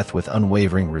face death with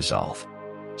unwavering resolve.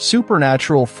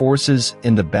 Supernatural forces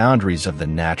in the boundaries of the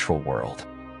natural world.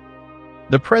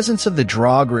 The presence of the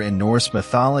Draugr in Norse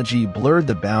mythology blurred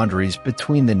the boundaries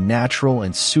between the natural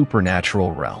and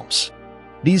supernatural realms.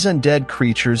 These undead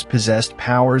creatures possessed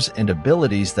powers and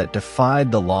abilities that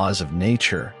defied the laws of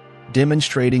nature,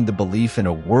 demonstrating the belief in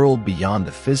a world beyond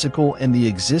the physical and the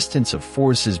existence of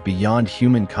forces beyond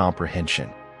human comprehension.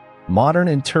 Modern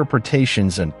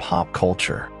interpretations and pop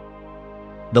culture.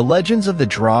 The legends of the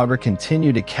Draugr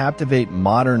continue to captivate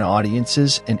modern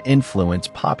audiences and influence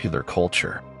popular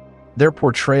culture. Their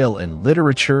portrayal in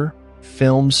literature,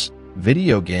 films,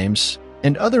 video games,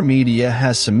 and other media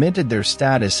has cemented their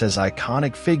status as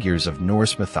iconic figures of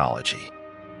Norse mythology.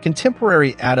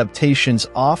 Contemporary adaptations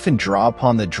often draw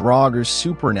upon the Draugrs'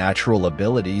 supernatural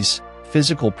abilities,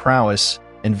 physical prowess,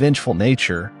 and vengeful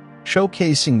nature,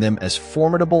 showcasing them as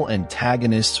formidable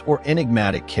antagonists or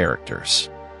enigmatic characters.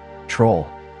 Troll.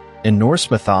 In Norse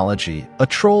mythology, a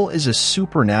troll is a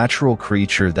supernatural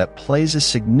creature that plays a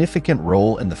significant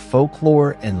role in the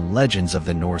folklore and legends of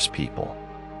the Norse people.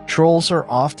 Trolls are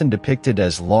often depicted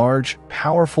as large,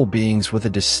 powerful beings with a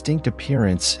distinct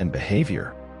appearance and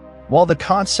behavior. While the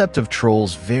concept of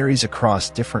trolls varies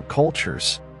across different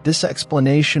cultures, this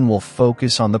explanation will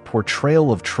focus on the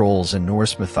portrayal of trolls in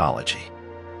Norse mythology.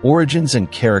 Origins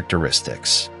and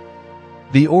characteristics.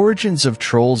 The origins of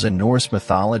trolls in Norse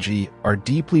mythology are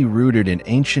deeply rooted in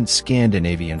ancient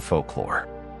Scandinavian folklore.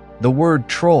 The word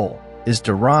troll is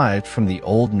derived from the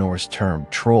Old Norse term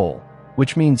troll,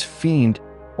 which means fiend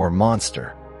or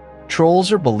monster.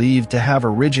 Trolls are believed to have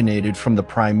originated from the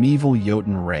primeval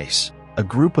Jotun race, a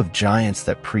group of giants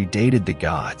that predated the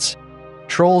gods.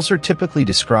 Trolls are typically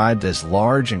described as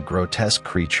large and grotesque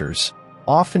creatures,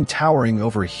 often towering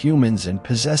over humans and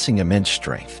possessing immense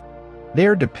strength. They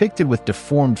are depicted with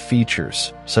deformed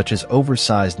features, such as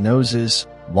oversized noses,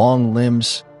 long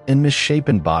limbs, and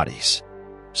misshapen bodies.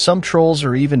 Some trolls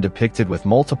are even depicted with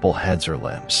multiple heads or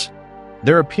limbs.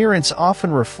 Their appearance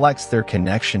often reflects their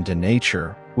connection to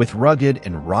nature, with rugged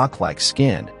and rock-like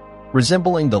skin,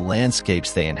 resembling the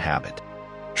landscapes they inhabit.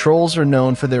 Trolls are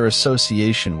known for their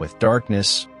association with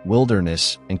darkness,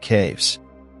 wilderness, and caves.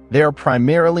 They are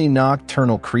primarily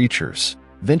nocturnal creatures,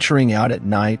 venturing out at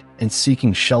night and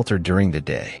seeking shelter during the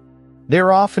day. They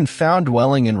are often found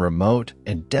dwelling in remote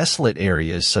and desolate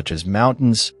areas such as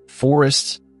mountains,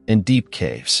 forests, and deep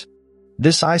caves.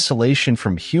 This isolation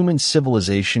from human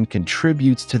civilization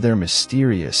contributes to their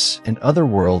mysterious and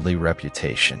otherworldly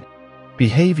reputation,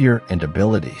 behavior, and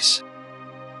abilities.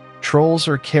 Trolls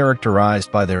are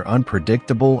characterized by their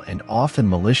unpredictable and often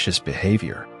malicious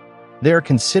behavior. They are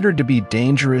considered to be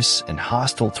dangerous and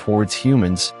hostile towards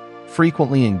humans,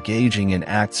 frequently engaging in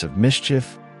acts of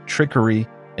mischief, trickery,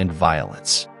 and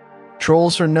violence.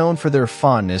 Trolls are known for their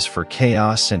fondness for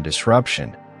chaos and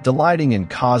disruption, delighting in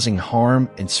causing harm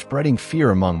and spreading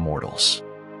fear among mortals.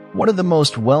 One of the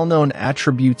most well-known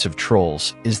attributes of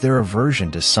trolls is their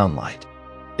aversion to sunlight.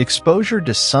 Exposure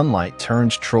to sunlight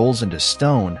turns trolls into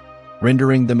stone,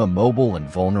 rendering them immobile and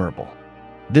vulnerable.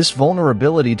 This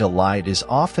vulnerability to light is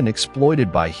often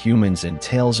exploited by humans in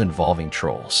tales involving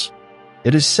trolls.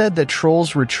 It is said that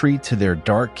trolls retreat to their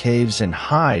dark caves and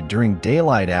hide during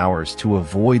daylight hours to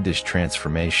avoid this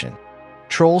transformation.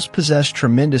 Trolls possess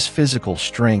tremendous physical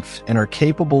strength and are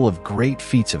capable of great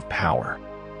feats of power.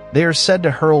 They are said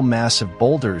to hurl massive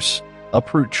boulders,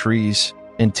 uproot trees,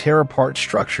 and tear apart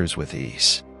structures with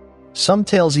ease. Some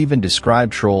tales even describe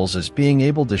trolls as being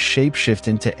able to shapeshift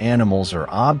into animals or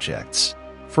objects,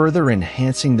 further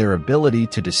enhancing their ability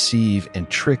to deceive and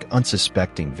trick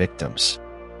unsuspecting victims.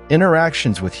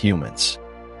 Interactions with humans.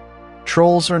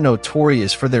 Trolls are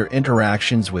notorious for their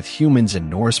interactions with humans in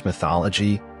Norse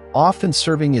mythology, often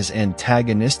serving as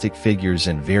antagonistic figures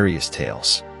in various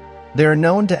tales. They are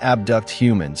known to abduct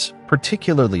humans,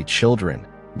 particularly children,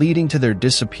 leading to their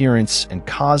disappearance and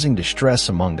causing distress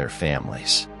among their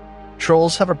families.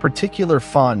 Trolls have a particular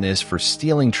fondness for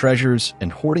stealing treasures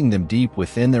and hoarding them deep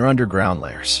within their underground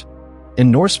lairs. In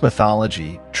Norse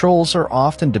mythology, trolls are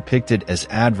often depicted as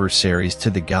adversaries to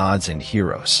the gods and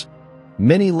heroes.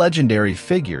 Many legendary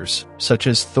figures, such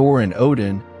as Thor and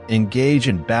Odin, engage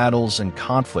in battles and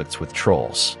conflicts with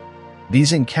trolls.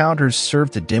 These encounters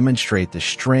serve to demonstrate the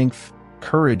strength,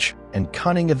 courage, and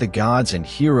cunning of the gods and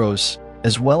heroes,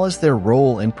 as well as their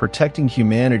role in protecting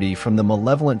humanity from the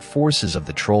malevolent forces of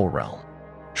the troll realm.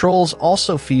 Trolls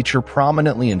also feature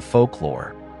prominently in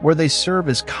folklore, where they serve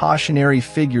as cautionary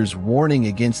figures warning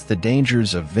against the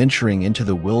dangers of venturing into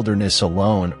the wilderness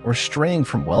alone or straying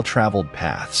from well-traveled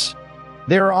paths.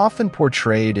 They are often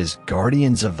portrayed as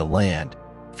guardians of the land,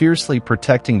 fiercely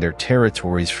protecting their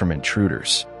territories from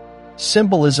intruders.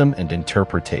 Symbolism and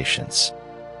interpretations.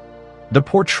 The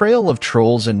portrayal of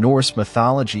trolls in Norse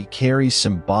mythology carries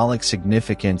symbolic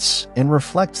significance and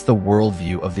reflects the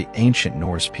worldview of the ancient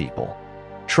Norse people.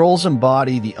 Trolls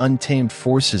embody the untamed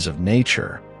forces of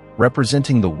nature,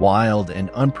 representing the wild and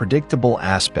unpredictable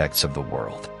aspects of the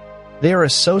world. They are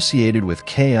associated with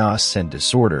chaos and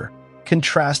disorder,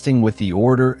 contrasting with the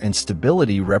order and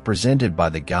stability represented by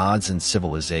the gods and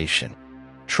civilization.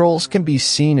 Trolls can be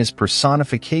seen as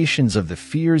personifications of the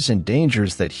fears and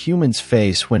dangers that humans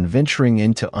face when venturing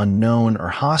into unknown or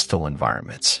hostile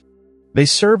environments. They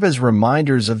serve as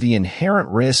reminders of the inherent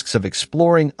risks of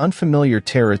exploring unfamiliar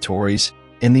territories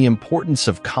and the importance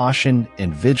of caution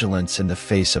and vigilance in the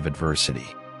face of adversity.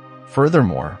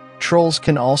 Furthermore, trolls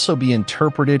can also be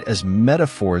interpreted as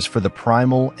metaphors for the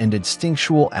primal and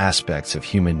instinctual aspects of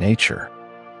human nature.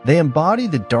 They embody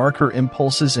the darker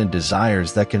impulses and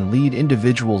desires that can lead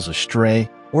individuals astray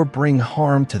or bring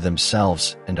harm to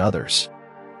themselves and others.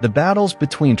 The battles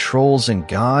between trolls and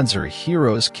gods or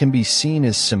heroes can be seen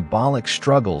as symbolic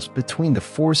struggles between the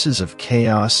forces of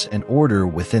chaos and order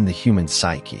within the human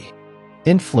psyche.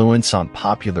 Influence on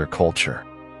popular culture.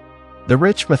 The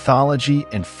rich mythology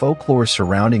and folklore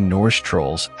surrounding Norse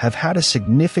trolls have had a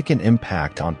significant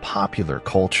impact on popular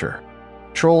culture.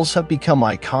 Trolls have become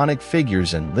iconic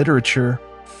figures in literature,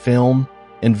 film,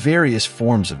 and various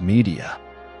forms of media.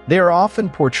 They are often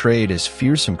portrayed as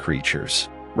fearsome creatures,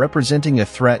 representing a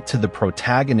threat to the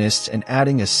protagonists and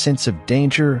adding a sense of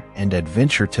danger and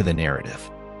adventure to the narrative.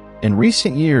 In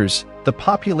recent years, the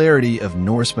popularity of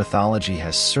Norse mythology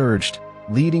has surged,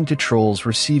 leading to trolls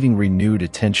receiving renewed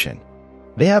attention.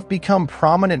 They have become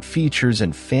prominent features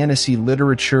in fantasy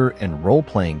literature and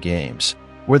role-playing games,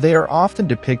 where they are often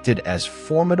depicted as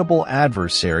formidable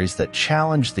adversaries that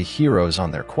challenge the heroes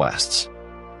on their quests.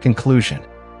 Conclusion.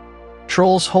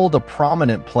 Trolls hold a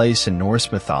prominent place in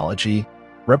Norse mythology,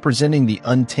 representing the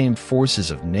untamed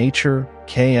forces of nature,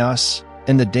 chaos,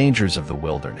 and the dangers of the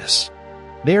wilderness.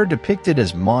 They are depicted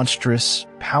as monstrous,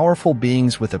 powerful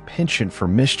beings with a penchant for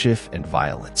mischief and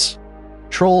violence.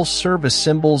 Trolls serve as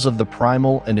symbols of the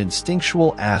primal and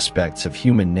instinctual aspects of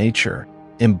human nature,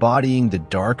 embodying the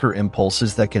darker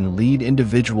impulses that can lead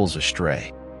individuals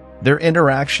astray. Their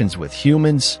interactions with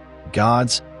humans,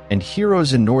 gods, and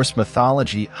heroes in Norse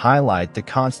mythology highlight the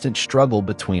constant struggle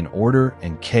between order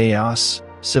and chaos,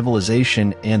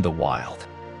 civilization, and the wild.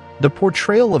 The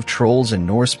portrayal of trolls in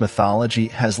Norse mythology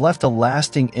has left a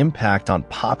lasting impact on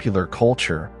popular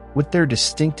culture, with their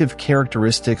distinctive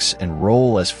characteristics and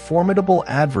role as formidable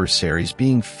adversaries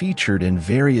being featured in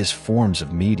various forms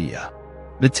of media.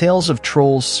 The tales of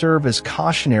trolls serve as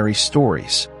cautionary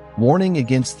stories, warning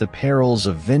against the perils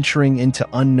of venturing into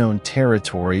unknown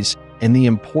territories and the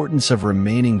importance of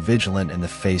remaining vigilant in the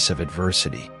face of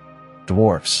adversity.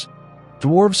 Dwarves.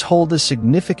 Dwarves hold a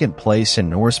significant place in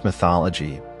Norse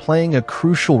mythology, playing a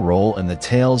crucial role in the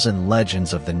tales and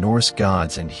legends of the Norse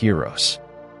gods and heroes.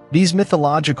 These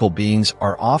mythological beings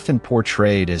are often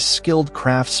portrayed as skilled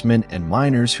craftsmen and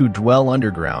miners who dwell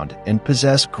underground and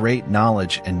possess great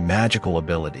knowledge and magical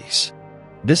abilities.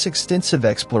 This extensive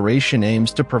exploration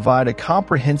aims to provide a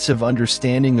comprehensive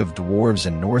understanding of dwarves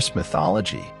in Norse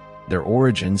mythology, their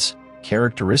origins,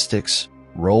 characteristics,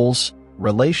 roles,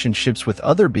 relationships with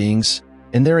other beings,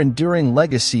 and their enduring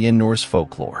legacy in Norse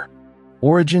folklore.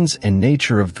 Origins and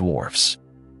nature of dwarves.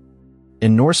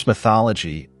 In Norse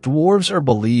mythology, dwarves are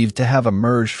believed to have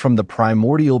emerged from the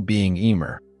primordial being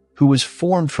Ymir, who was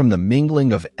formed from the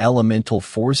mingling of elemental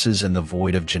forces in the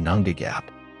void of Ginnungagap.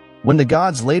 When the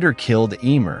gods later killed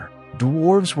Ymir,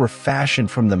 dwarves were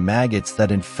fashioned from the maggots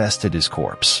that infested his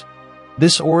corpse.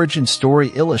 This origin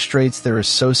story illustrates their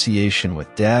association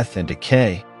with death and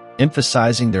decay,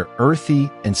 emphasizing their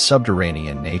earthy and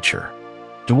subterranean nature.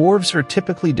 Dwarves are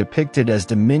typically depicted as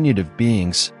diminutive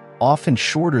beings, often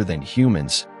shorter than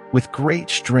humans, with great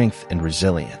strength and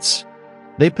resilience.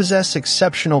 They possess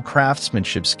exceptional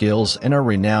craftsmanship skills and are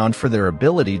renowned for their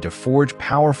ability to forge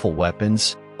powerful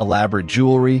weapons, elaborate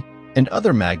jewelry, and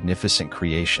other magnificent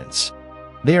creations.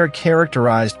 They are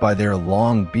characterized by their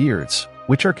long beards,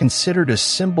 which are considered a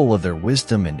symbol of their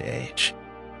wisdom and age.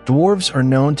 Dwarves are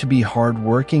known to be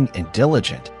hardworking and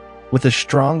diligent, with a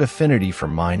strong affinity for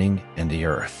mining and the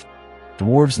earth.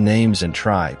 Dwarves' names and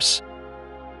tribes.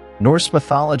 Norse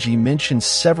mythology mentions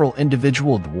several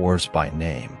individual dwarves by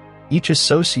name, each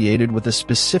associated with a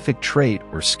specific trait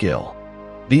or skill.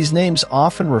 These names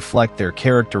often reflect their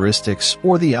characteristics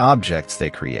or the objects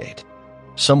they create.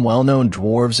 Some well-known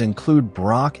dwarves include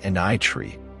Brock and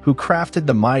Eitri, who crafted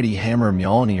the mighty hammer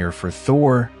Mjolnir for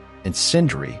Thor, and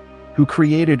Sindri, who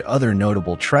created other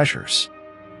notable treasures.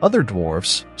 Other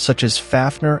dwarves, such as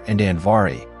Fafnir and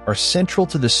Andvari, are central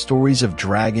to the stories of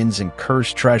dragons and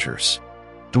cursed treasures.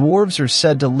 Dwarves are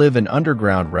said to live in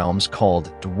underground realms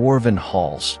called dwarven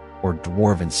halls, or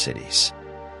dwarven cities.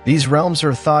 These realms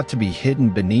are thought to be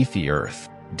hidden beneath the earth,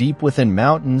 deep within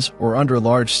mountains or under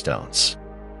large stones.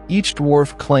 Each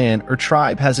dwarf clan or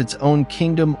tribe has its own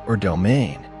kingdom or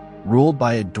domain, ruled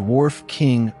by a dwarf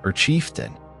king or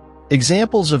chieftain.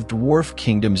 Examples of dwarf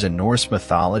kingdoms in Norse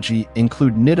mythology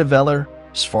include Nidavellir,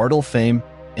 Svartalfheim,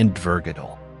 and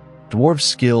Dvergedal. Dwarf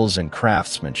skills and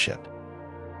craftsmanship.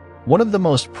 One of the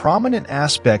most prominent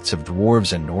aspects of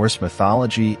dwarves in Norse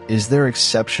mythology is their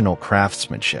exceptional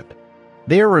craftsmanship.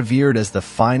 They are revered as the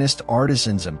finest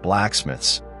artisans and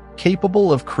blacksmiths,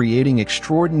 capable of creating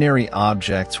extraordinary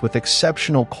objects with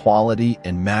exceptional quality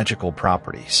and magical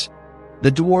properties.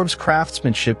 The dwarves'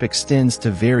 craftsmanship extends to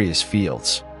various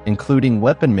fields, including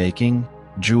weapon making,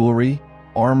 jewelry,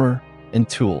 armor, and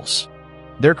tools.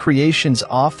 Their creations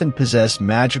often possess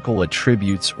magical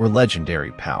attributes or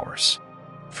legendary powers.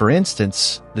 For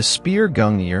instance, the spear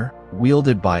Gungnir,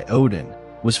 wielded by Odin,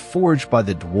 was forged by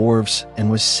the dwarves and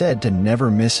was said to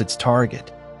never miss its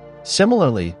target.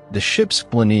 Similarly, the ship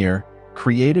Sklanir,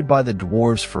 created by the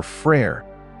dwarves for Freyr,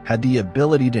 had the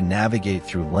ability to navigate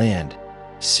through land,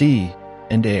 sea,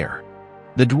 and air.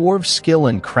 The dwarves' skill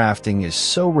in crafting is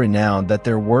so renowned that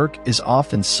their work is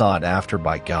often sought after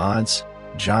by gods,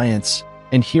 giants,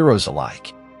 and heroes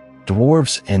alike.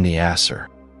 Dwarves and the Aesir.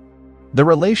 The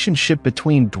relationship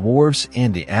between dwarves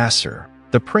and the Aesir,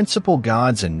 the principal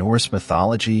gods in Norse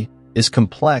mythology, is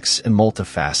complex and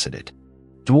multifaceted.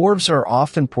 Dwarves are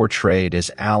often portrayed as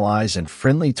allies and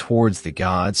friendly towards the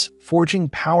gods, forging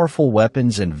powerful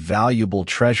weapons and valuable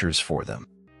treasures for them.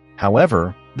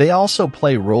 However, they also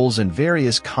play roles in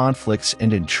various conflicts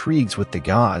and intrigues with the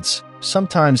gods,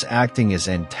 sometimes acting as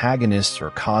antagonists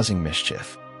or causing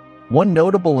mischief. One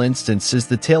notable instance is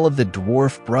the tale of the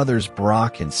dwarf brothers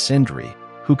Brock and Sindri,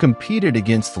 who competed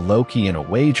against Loki in a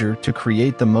wager to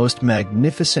create the most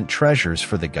magnificent treasures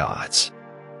for the gods.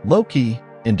 Loki,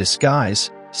 in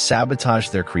disguise,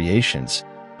 sabotaged their creations,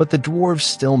 but the dwarves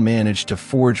still managed to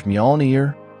forge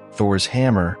Mjolnir, Thor's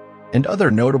hammer, and other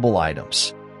notable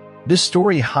items. This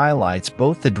story highlights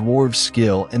both the dwarves'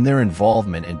 skill and their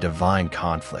involvement in divine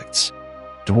conflicts.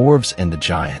 Dwarves and the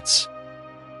giants.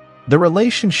 The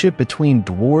relationship between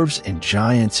dwarves and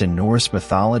giants in Norse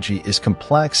mythology is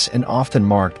complex and often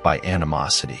marked by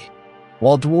animosity.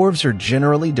 While dwarves are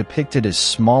generally depicted as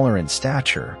smaller in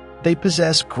stature, they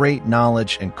possess great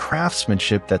knowledge and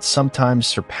craftsmanship that sometimes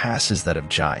surpasses that of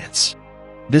giants.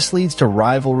 This leads to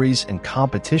rivalries and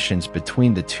competitions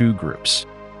between the two groups.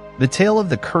 The tale of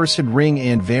the Cursed Ring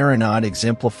and Varanod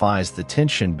exemplifies the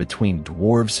tension between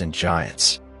dwarves and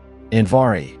giants.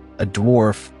 Andvari, a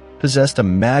dwarf, possessed a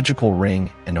magical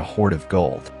ring and a hoard of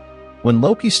gold. When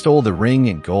Loki stole the ring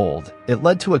and gold, it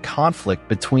led to a conflict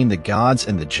between the gods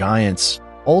and the giants,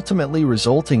 ultimately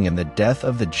resulting in the death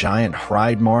of the giant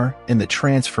Hreidmar and the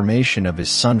transformation of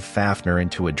his son Fafnir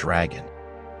into a dragon.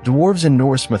 Dwarves in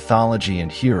Norse mythology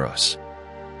and heroes.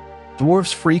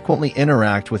 Dwarves frequently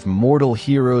interact with mortal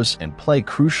heroes and play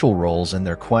crucial roles in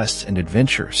their quests and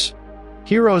adventures.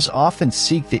 Heroes often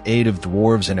seek the aid of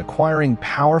dwarves in acquiring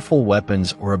powerful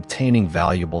weapons or obtaining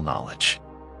valuable knowledge.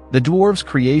 The dwarves'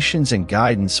 creations and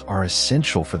guidance are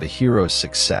essential for the hero's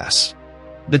success.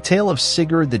 The tale of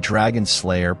Sigurd the Dragon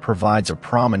Slayer provides a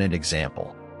prominent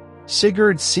example.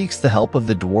 Sigurd seeks the help of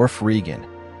the dwarf Regan,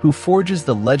 who forges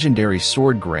the legendary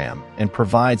sword Gram and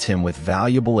provides him with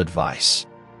valuable advice.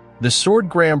 The sword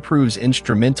Gram proves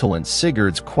instrumental in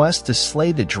Sigurd's quest to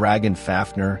slay the dragon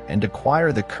Fafnir and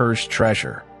acquire the cursed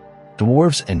treasure.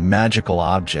 Dwarves and magical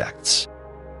objects.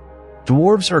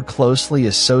 Dwarves are closely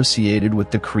associated with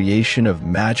the creation of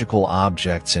magical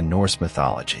objects in Norse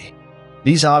mythology.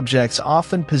 These objects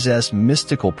often possess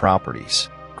mystical properties,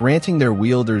 granting their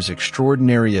wielders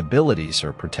extraordinary abilities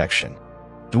or protection.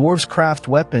 Dwarves craft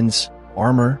weapons,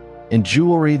 armor, and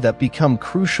jewelry that become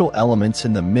crucial elements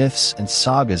in the myths and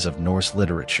sagas of Norse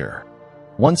literature.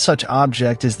 One such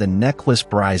object is the necklace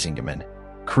Brisingamen,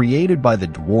 created by the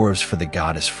dwarves for the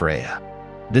goddess Freya.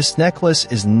 This necklace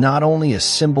is not only a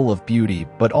symbol of beauty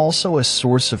but also a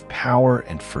source of power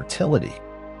and fertility.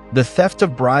 The theft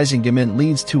of Brisingamen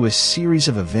leads to a series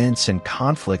of events and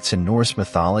conflicts in Norse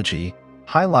mythology,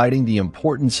 highlighting the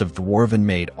importance of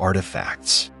dwarven-made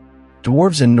artifacts.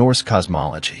 Dwarves in Norse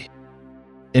cosmology.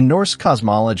 In Norse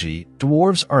cosmology,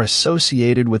 dwarves are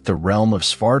associated with the realm of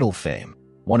Svartalfheim,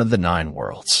 one of the 9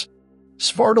 worlds.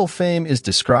 Svartalfheim is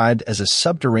described as a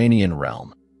subterranean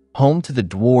realm, home to the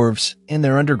dwarves and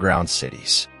their underground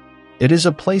cities. It is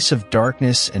a place of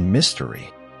darkness and mystery,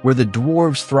 where the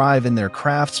dwarves thrive in their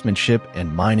craftsmanship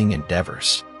and mining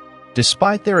endeavors.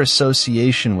 Despite their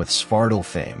association with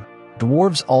Svartalfheim,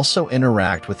 dwarves also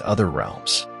interact with other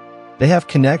realms. They have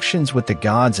connections with the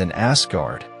gods in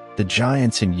Asgard, the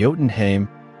giants in Jotunheim,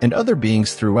 and other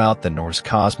beings throughout the Norse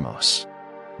cosmos.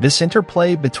 This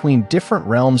interplay between different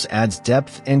realms adds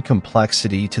depth and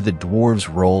complexity to the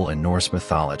dwarves' role in Norse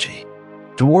mythology.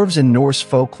 Dwarves in Norse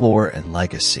folklore and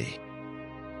legacy.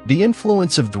 The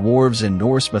influence of dwarves in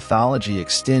Norse mythology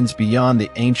extends beyond the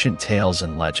ancient tales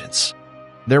and legends.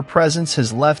 Their presence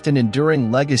has left an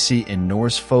enduring legacy in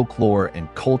Norse folklore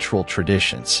and cultural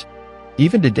traditions.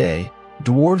 Even today,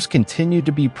 dwarves continue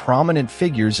to be prominent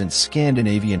figures in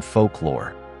Scandinavian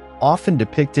folklore, often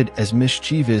depicted as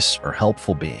mischievous or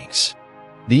helpful beings.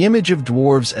 The image of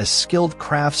dwarves as skilled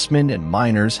craftsmen and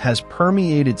miners has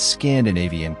permeated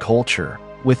Scandinavian culture,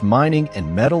 with mining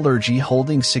and metallurgy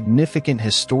holding significant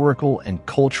historical and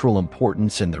cultural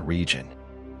importance in the region.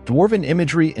 Dwarven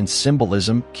imagery and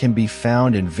symbolism can be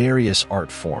found in various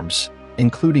art forms,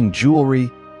 including jewelry,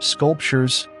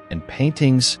 sculptures, and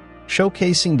paintings,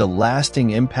 showcasing the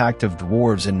lasting impact of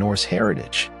dwarves in Norse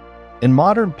heritage. In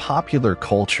modern popular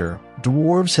culture,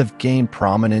 dwarves have gained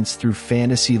prominence through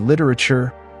fantasy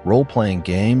literature, role-playing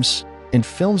games, and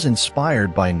films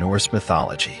inspired by Norse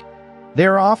mythology. They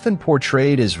are often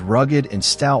portrayed as rugged and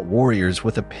stout warriors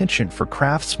with a penchant for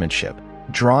craftsmanship,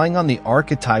 drawing on the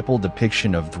archetypal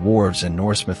depiction of dwarves in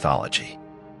Norse mythology.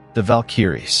 The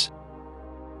Valkyries.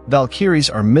 Valkyries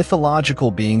are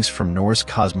mythological beings from Norse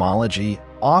cosmology,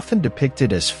 often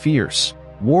depicted as fierce,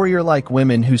 warrior-like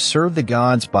women who serve the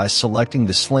gods by selecting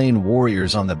the slain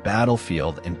warriors on the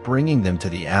battlefield and bringing them to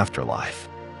the afterlife.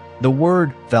 The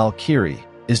word Valkyrie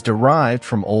is derived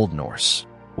from Old Norse,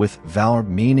 with Val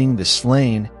meaning the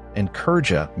slain and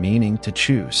Kurja meaning to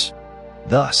choose.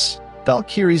 Thus,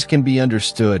 Valkyries can be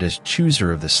understood as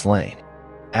chooser of the slain.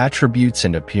 Attributes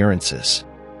and appearances.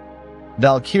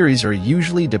 Valkyries are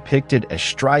usually depicted as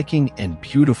striking and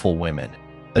beautiful women,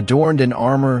 adorned in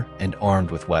armor and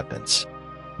armed with weapons.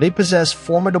 They possess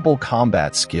formidable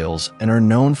combat skills and are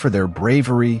known for their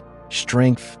bravery,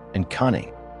 strength, and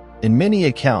cunning. In many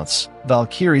accounts,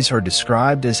 Valkyries are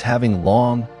described as having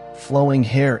long, flowing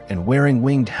hair and wearing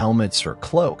winged helmets or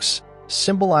cloaks,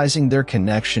 symbolizing their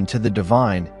connection to the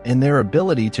divine and their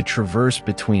ability to traverse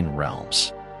between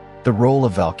realms. The role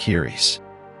of Valkyries.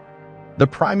 The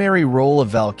primary role of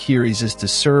Valkyries is to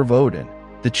serve Odin,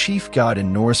 the chief god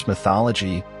in Norse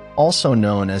mythology, also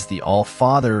known as the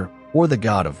All-Father or the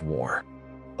god of war.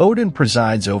 Odin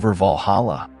presides over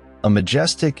Valhalla, a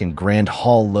majestic and grand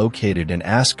hall located in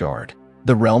Asgard,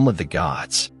 the realm of the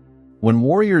gods. When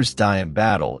warriors die in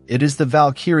battle, it is the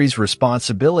Valkyries'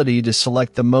 responsibility to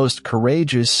select the most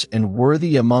courageous and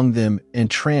worthy among them and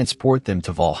transport them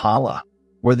to Valhalla,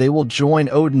 where they will join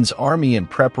Odin's army in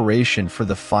preparation for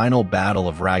the final battle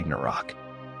of Ragnarok.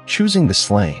 Choosing the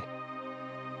slain.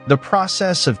 The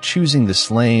process of choosing the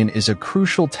slain is a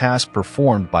crucial task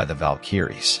performed by the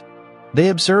Valkyries. They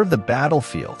observe the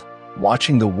battlefield,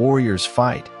 watching the warriors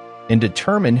fight, and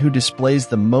determine who displays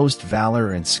the most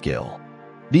valor and skill.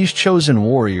 These chosen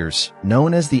warriors,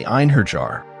 known as the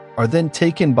Einherjar, are then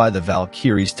taken by the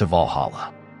Valkyries to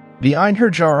Valhalla. The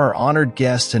Einherjar are honored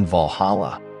guests in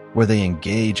Valhalla, where they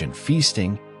engage in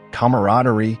feasting,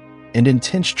 camaraderie, and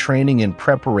intense training in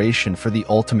preparation for the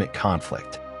ultimate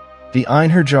conflict. The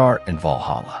Einherjar in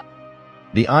Valhalla.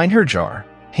 The Einherjar,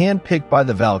 handpicked by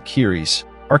the Valkyries,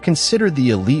 are considered the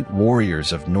elite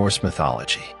warriors of Norse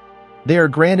mythology. They are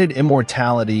granted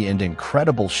immortality and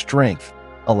incredible strength,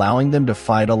 allowing them to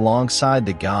fight alongside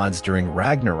the gods during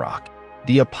Ragnarok,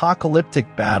 the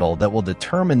apocalyptic battle that will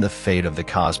determine the fate of the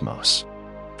cosmos.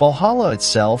 Valhalla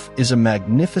itself is a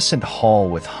magnificent hall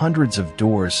with hundreds of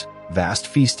doors, vast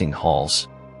feasting halls,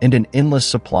 and an endless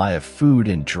supply of food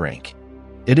and drink.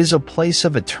 It is a place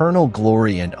of eternal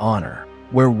glory and honor,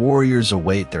 where warriors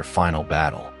await their final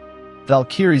battle.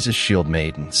 Valkyries as shield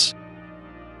maidens.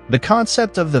 The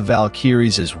concept of the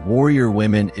Valkyries as warrior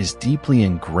women is deeply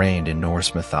ingrained in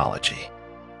Norse mythology.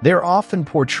 They are often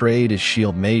portrayed as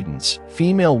shield maidens,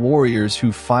 female warriors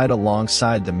who fight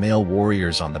alongside the male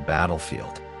warriors on the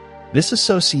battlefield. This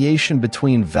association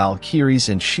between Valkyries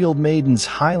and shield maidens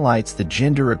highlights the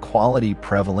gender equality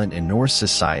prevalent in Norse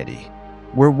society,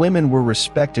 where women were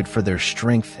respected for their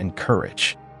strength and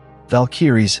courage.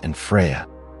 Valkyries and Freya.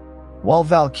 While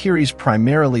Valkyries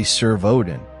primarily serve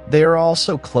Odin, they are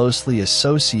also closely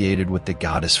associated with the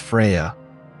goddess Freya,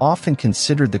 often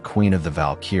considered the queen of the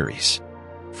Valkyries.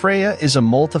 Freya is a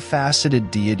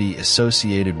multifaceted deity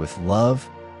associated with love,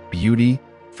 beauty,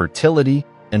 fertility,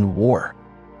 and war.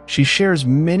 She shares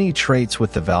many traits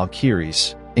with the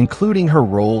Valkyries, including her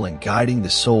role in guiding the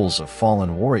souls of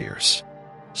fallen warriors.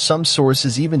 Some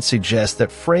sources even suggest that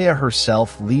Freya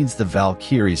herself leads the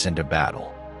Valkyries into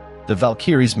battle. The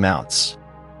Valkyries' mounts.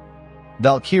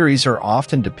 Valkyries are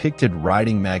often depicted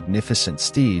riding magnificent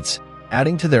steeds,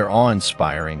 adding to their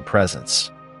awe-inspiring presence.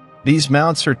 These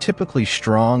mounts are typically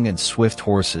strong and swift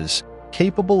horses,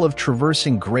 capable of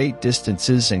traversing great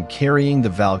distances and carrying the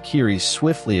Valkyries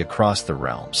swiftly across the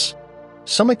realms.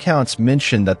 Some accounts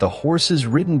mention that the horses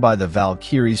ridden by the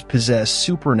Valkyries possess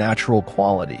supernatural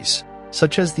qualities,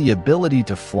 such as the ability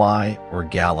to fly or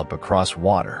gallop across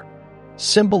water.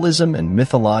 Symbolism and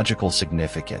mythological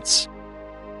significance.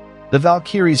 The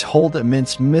Valkyries hold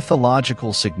immense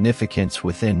mythological significance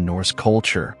within Norse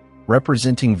culture,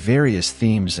 representing various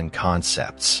themes and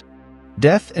concepts.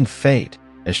 Death and fate.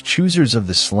 As choosers of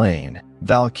the slain,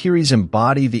 Valkyries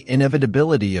embody the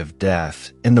inevitability of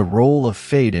death and the role of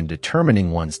fate in determining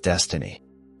one's destiny.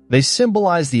 They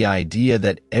symbolize the idea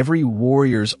that every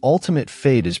warrior's ultimate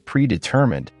fate is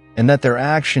predetermined and that their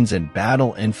actions in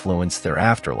battle influence their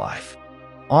afterlife.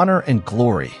 Honor and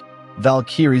glory.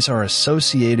 Valkyries are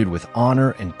associated with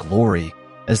honor and glory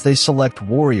as they select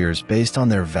warriors based on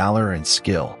their valor and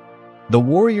skill. The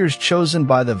warriors chosen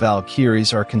by the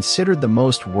Valkyries are considered the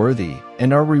most worthy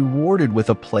and are rewarded with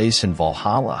a place in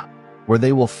Valhalla, where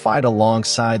they will fight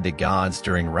alongside the gods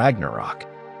during Ragnarok.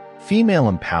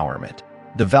 Female empowerment.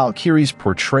 The Valkyries'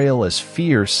 portrayal as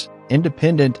fierce,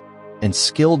 independent, and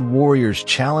skilled warriors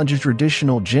challenges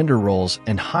traditional gender roles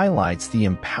and highlights the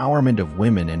empowerment of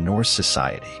women in Norse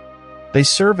society. They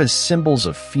serve as symbols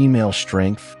of female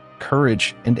strength,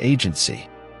 courage, and agency.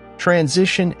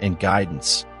 Transition and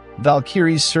guidance.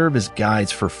 Valkyries serve as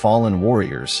guides for fallen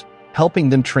warriors, helping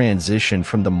them transition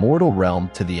from the mortal realm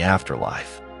to the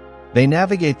afterlife. They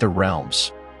navigate the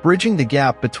realms, bridging the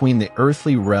gap between the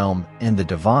earthly realm and the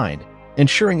divine,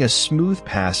 ensuring a smooth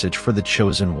passage for the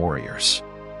chosen warriors.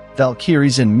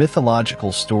 Valkyries in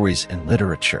mythological stories and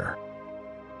literature.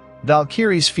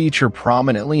 Valkyries feature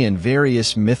prominently in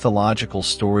various mythological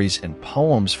stories and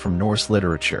poems from Norse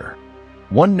literature.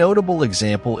 One notable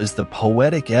example is the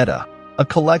Poetic Edda, a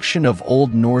collection of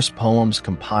Old Norse poems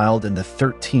compiled in the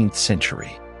 13th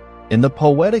century. In the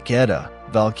Poetic Edda,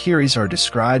 Valkyries are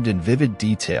described in vivid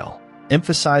detail,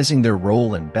 emphasizing their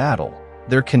role in battle,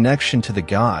 their connection to the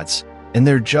gods, and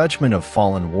their judgment of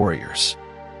fallen warriors.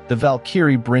 The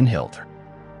Valkyrie Brynhildr.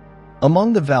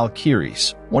 Among the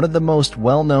Valkyries, one of the most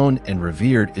well-known and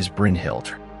revered is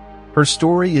Brynhildr. Her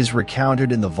story is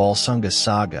recounted in the Volsunga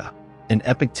Saga, an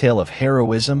epic tale of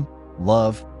heroism,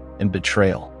 love, and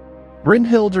betrayal.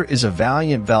 Brynhildr is a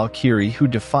valiant Valkyrie who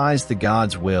defies the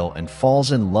gods' will and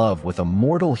falls in love with a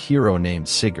mortal hero named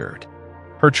Sigurd.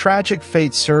 Her tragic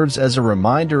fate serves as a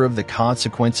reminder of the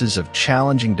consequences of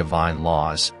challenging divine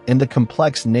laws and the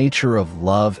complex nature of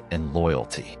love and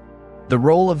loyalty. The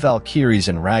role of Valkyries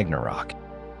in Ragnarok.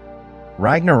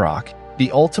 Ragnarok,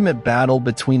 the ultimate battle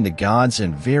between the gods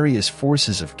and various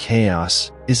forces of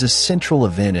chaos, is a central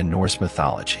event in Norse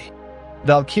mythology.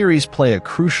 Valkyries play a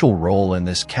crucial role in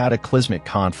this cataclysmic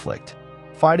conflict,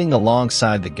 fighting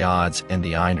alongside the gods and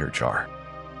the Einherjar.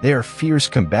 They are fierce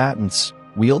combatants,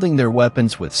 wielding their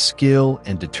weapons with skill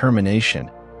and determination,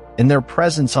 and their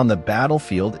presence on the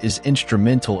battlefield is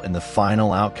instrumental in the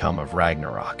final outcome of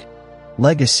Ragnarok.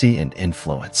 Legacy and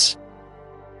influence.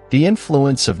 The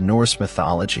influence of Norse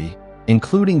mythology,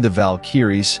 including the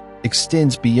Valkyries,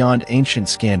 extends beyond ancient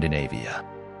Scandinavia.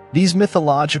 These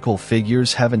mythological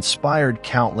figures have inspired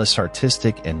countless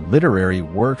artistic and literary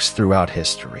works throughout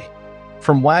history.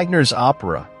 From Wagner's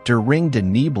opera Der Ring der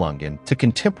Nibelungen to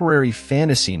contemporary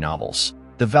fantasy novels,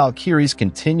 the Valkyries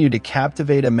continue to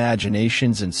captivate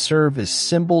imaginations and serve as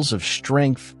symbols of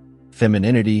strength,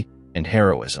 femininity, and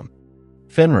heroism.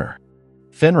 Fenrir.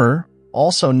 Fenrir,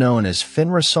 also known as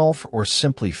Fenrisulf or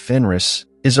simply Fenris,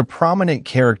 is a prominent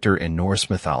character in Norse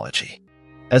mythology.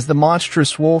 As the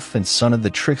monstrous wolf and son of the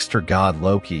trickster god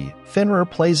Loki, Fenrir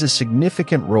plays a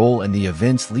significant role in the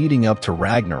events leading up to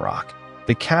Ragnarok,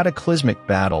 the cataclysmic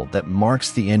battle that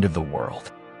marks the end of the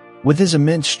world. With his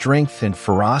immense strength and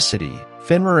ferocity,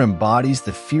 Fenrir embodies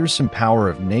the fearsome power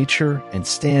of nature and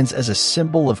stands as a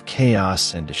symbol of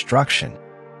chaos and destruction.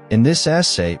 In this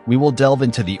essay, we will delve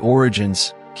into the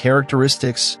origins,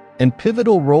 characteristics, and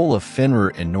pivotal role of Fenrir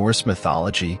in Norse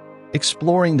mythology,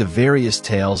 exploring the various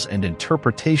tales and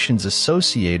interpretations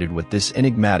associated with this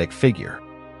enigmatic figure.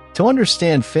 To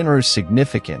understand Fenrir's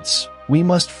significance, we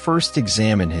must first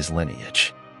examine his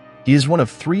lineage. He is one of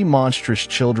three monstrous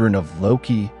children of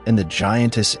Loki and the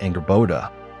giantess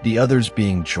Angerboda, the others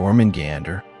being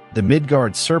Jormungandr, the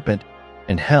Midgard serpent,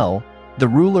 and Hel, the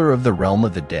ruler of the realm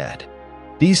of the dead.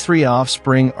 These three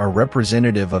offspring are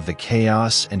representative of the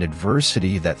chaos and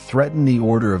adversity that threaten the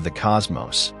order of the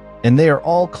cosmos, and they are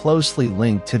all closely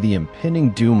linked to the impending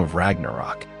doom of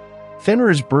Ragnarok.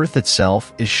 Fenrir's birth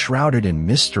itself is shrouded in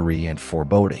mystery and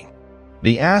foreboding.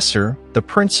 The Aesir, the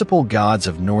principal gods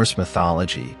of Norse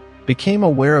mythology, became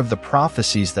aware of the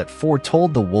prophecies that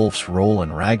foretold the wolf's role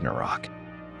in Ragnarok.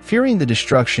 Fearing the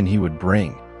destruction he would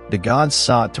bring, the gods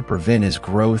sought to prevent his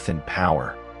growth and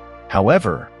power.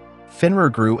 However, Fenrir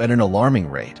grew at an alarming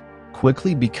rate,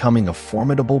 quickly becoming a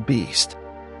formidable beast.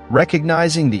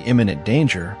 Recognizing the imminent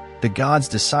danger, the gods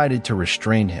decided to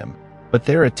restrain him, but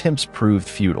their attempts proved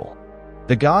futile.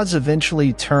 The gods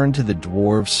eventually turned to the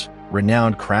dwarves,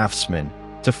 renowned craftsmen,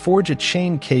 to forge a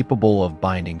chain capable of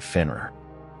binding Fenrir.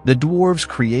 The dwarves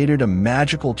created a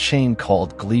magical chain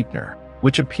called Gleipnir,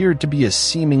 which appeared to be a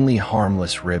seemingly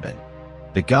harmless ribbon.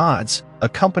 The gods,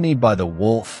 accompanied by the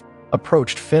wolf,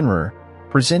 approached Fenrir,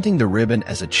 presenting the ribbon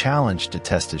as a challenge to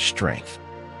test his strength.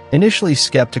 Initially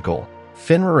skeptical,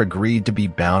 Fenrir agreed to be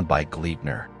bound by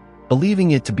Gleipnir,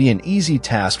 believing it to be an easy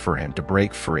task for him to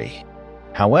break free.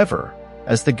 However,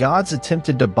 as the gods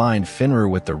attempted to bind Fenrir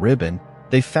with the ribbon,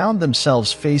 they found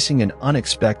themselves facing an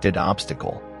unexpected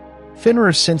obstacle.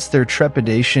 Fenrir sensed their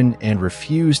trepidation and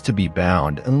refused to be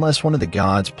bound unless one of the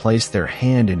gods placed their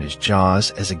hand in his jaws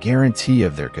as a guarantee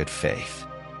of their good faith.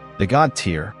 The god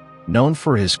Tyr, known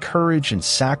for his courage and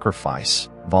sacrifice,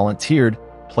 volunteered,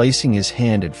 placing his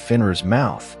hand in Fenrir's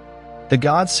mouth. The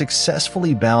gods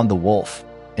successfully bound the wolf,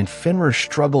 and Fenrir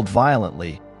struggled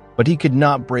violently, but he could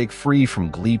not break free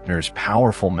from Gleipnir's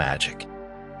powerful magic.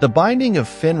 The binding of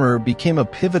Fenrir became a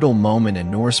pivotal moment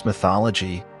in Norse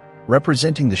mythology,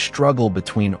 representing the struggle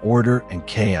between order and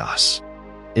chaos.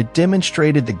 It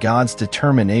demonstrated the gods'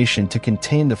 determination to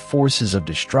contain the forces of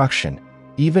destruction,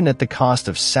 even at the cost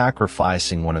of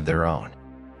sacrificing one of their own.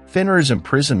 Fenrir's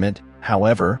imprisonment,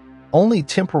 however, only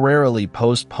temporarily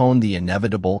postponed the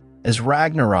inevitable as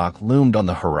Ragnarok loomed on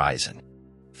the horizon.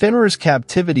 Fenrir's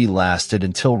captivity lasted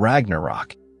until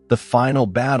Ragnarok, the final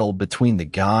battle between the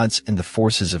gods and the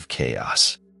forces of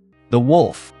chaos. The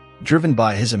wolf, driven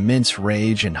by his immense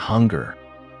rage and hunger,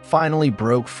 finally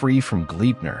broke free from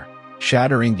Gleipnir,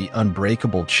 shattering the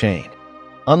unbreakable chain.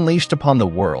 Unleashed upon the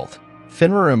world,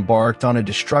 Fenrir embarked on a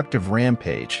destructive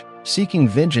rampage, seeking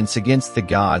vengeance against the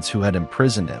gods who had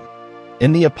imprisoned him.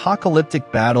 In the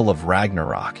apocalyptic battle of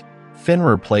Ragnarok,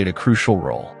 Fenrir played a crucial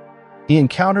role. He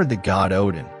encountered the god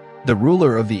Odin, the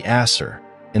ruler of the Aesir,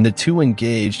 and the two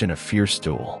engaged in a fierce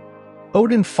duel.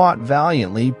 Odin fought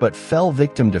valiantly but fell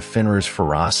victim to Fenrir's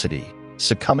ferocity,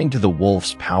 succumbing to the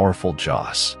wolf's powerful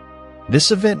jaws. This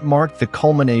event marked the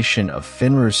culmination of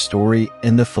Fenrir's story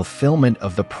and the fulfillment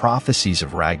of the prophecies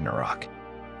of Ragnarok.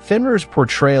 Fenrir's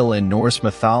portrayal in Norse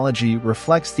mythology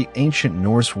reflects the ancient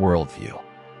Norse worldview,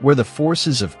 where the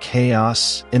forces of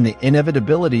chaos and the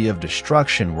inevitability of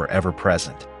destruction were ever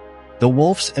present. The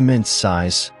wolf's immense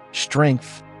size,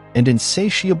 strength, and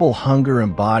insatiable hunger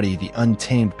embody the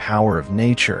untamed power of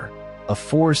nature, a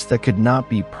force that could not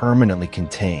be permanently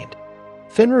contained.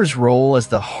 Fenrir's role as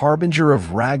the harbinger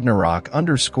of Ragnarok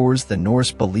underscores the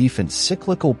Norse belief in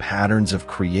cyclical patterns of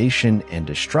creation and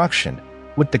destruction,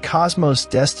 with the cosmos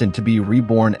destined to be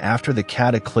reborn after the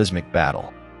cataclysmic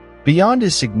battle. Beyond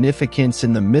his significance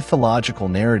in the mythological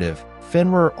narrative,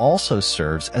 Fenrir also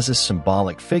serves as a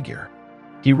symbolic figure.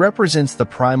 He represents the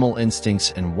primal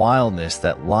instincts and wildness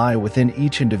that lie within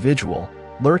each individual,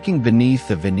 lurking beneath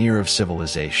the veneer of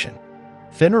civilization.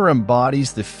 Fenrir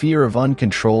embodies the fear of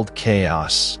uncontrolled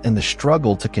chaos and the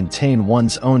struggle to contain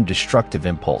one's own destructive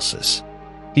impulses.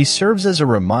 He serves as a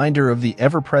reminder of the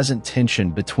ever-present tension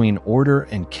between order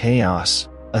and chaos,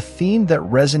 a theme that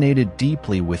resonated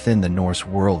deeply within the Norse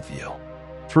worldview.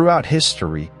 Throughout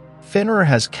history, Fenrir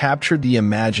has captured the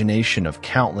imagination of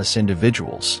countless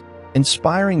individuals,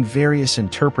 inspiring various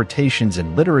interpretations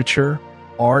in literature,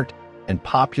 art, and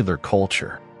popular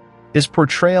culture. His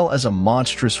portrayal as a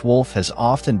monstrous wolf has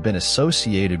often been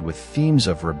associated with themes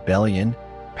of rebellion,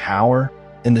 power,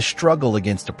 and the struggle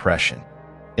against oppression.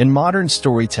 In modern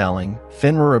storytelling,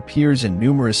 Fenrir appears in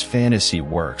numerous fantasy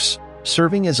works,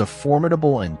 serving as a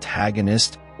formidable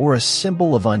antagonist or a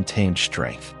symbol of untamed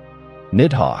strength.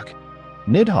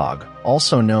 Nidhogg,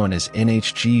 also known as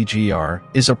Nhggr,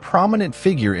 is a prominent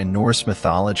figure in Norse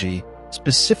mythology,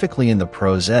 specifically in the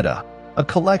Prose Edda, a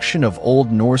collection of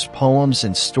Old Norse poems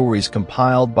and stories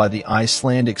compiled by the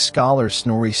Icelandic scholar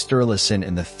Snorri Sturluson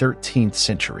in the 13th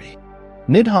century.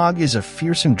 Nidhogg is a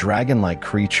fearsome dragon-like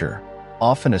creature,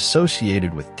 often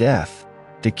associated with death,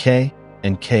 decay,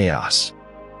 and chaos.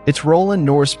 Its role in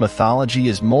Norse mythology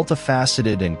is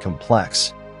multifaceted and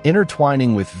complex,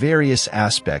 intertwining with various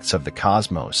aspects of the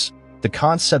cosmos, the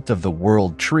concept of the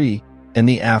world tree, and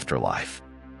the afterlife.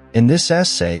 In this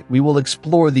essay, we will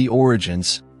explore the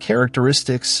origins,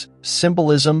 characteristics,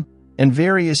 symbolism, and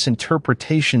various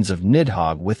interpretations of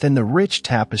Nidhogg within the rich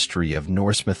tapestry of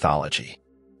Norse mythology.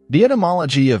 The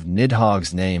etymology of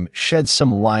Nidhogg's name sheds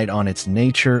some light on its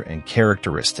nature and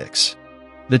characteristics.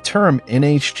 The term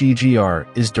Nhggr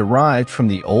is derived from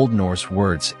the Old Norse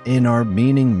words inar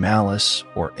meaning malice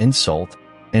or insult,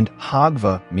 and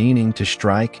hogva meaning to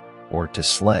strike or to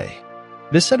slay.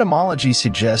 This etymology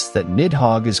suggests that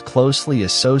Nidhogg is closely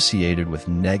associated with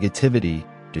negativity,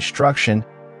 destruction,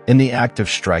 and the act of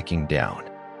striking down.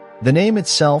 The name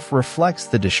itself reflects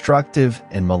the destructive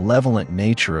and malevolent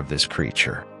nature of this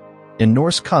creature. In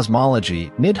Norse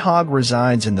cosmology, Nidhogg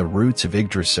resides in the roots of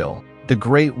Yggdrasil, the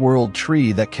great world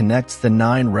tree that connects the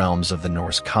 9 realms of the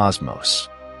Norse cosmos.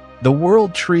 The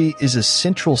world tree is a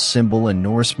central symbol in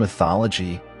Norse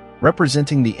mythology,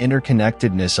 representing the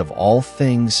interconnectedness of all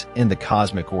things in the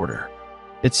cosmic order.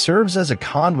 It serves as a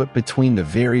conduit between the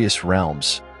various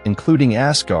realms, including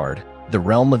Asgard, the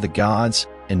realm of the gods,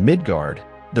 and Midgard,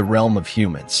 the realm of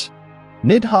humans.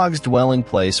 Nidhogg's dwelling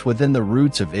place within the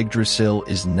roots of Yggdrasil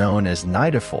is known as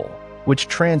Mythical, which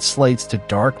translates to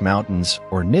Dark Mountains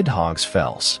or Nidhogg's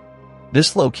Fells.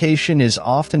 This location is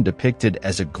often depicted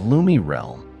as a gloomy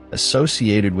realm,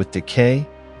 associated with decay,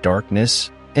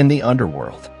 darkness, and the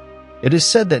underworld. It is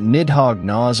said that Nidhogg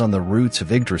gnaws on the roots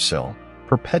of Yggdrasil,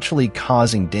 perpetually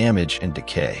causing damage and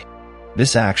decay.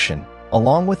 This action,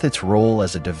 along with its role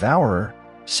as a devourer,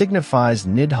 signifies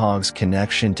Nidhogg's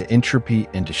connection to entropy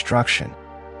and destruction.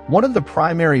 One of the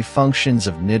primary functions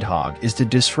of Nidhogg is to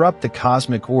disrupt the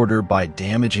cosmic order by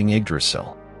damaging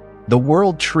Yggdrasil. The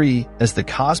world tree, as the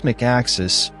cosmic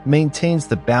axis, maintains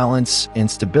the balance and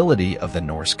stability of the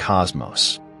Norse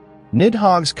cosmos.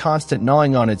 Nidhogg's constant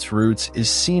gnawing on its roots is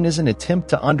seen as an attempt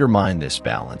to undermine this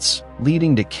balance,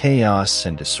 leading to chaos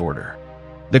and disorder.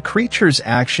 The creature's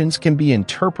actions can be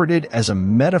interpreted as a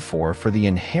metaphor for the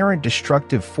inherent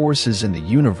destructive forces in the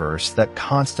universe that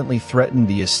constantly threaten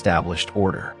the established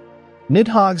order.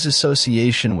 Nidhogg's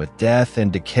association with death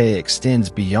and decay extends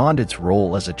beyond its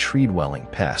role as a tree-dwelling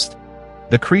pest.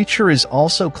 The creature is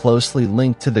also closely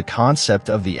linked to the concept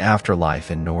of the afterlife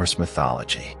in Norse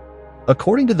mythology.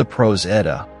 According to the Prose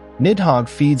Edda, Nidhogg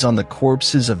feeds on the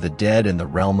corpses of the dead in the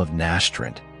realm of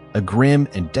Nastrand, a grim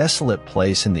and desolate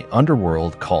place in the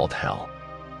underworld called Hell.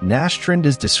 Nastrand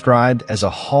is described as a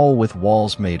hall with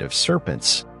walls made of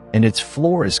serpents, and its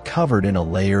floor is covered in a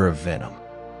layer of venom.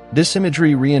 This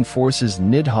imagery reinforces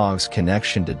Nidhogg's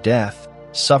connection to death,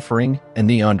 suffering, and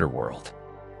the underworld.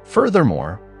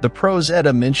 Furthermore, the Prose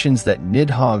Edda mentions that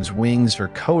Nidhogg's wings are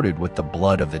coated with the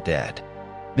blood of the dead.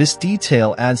 This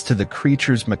detail adds to the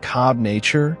creature's macabre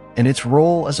nature and its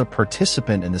role as a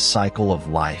participant in the cycle of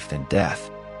life and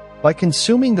death. By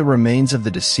consuming the remains of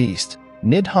the deceased,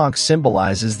 Nidhogg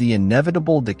symbolizes the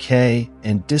inevitable decay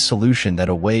and dissolution that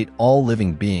await all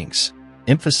living beings,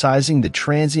 emphasizing the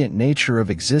transient nature of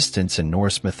existence in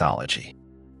Norse mythology.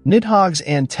 Nidhogg's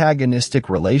antagonistic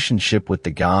relationship with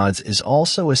the gods is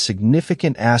also a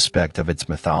significant aspect of its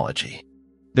mythology.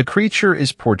 The creature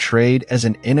is portrayed as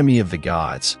an enemy of the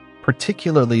gods,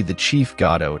 particularly the chief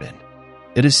god Odin.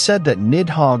 It is said that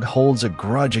Nidhogg holds a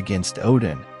grudge against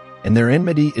Odin, and their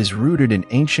enmity is rooted in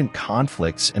ancient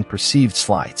conflicts and perceived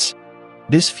slights.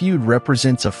 This feud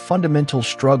represents a fundamental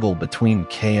struggle between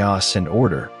chaos and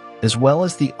order, as well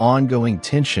as the ongoing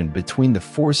tension between the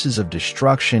forces of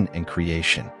destruction and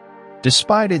creation.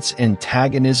 Despite its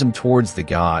antagonism towards the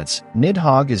gods,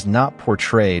 Nidhogg is not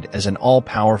portrayed as an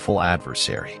all-powerful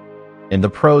adversary. In the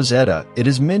Prose Edda, it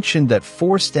is mentioned that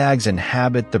 4 stags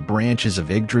inhabit the branches of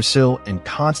Yggdrasil and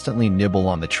constantly nibble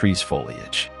on the tree's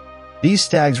foliage. These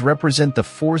stags represent the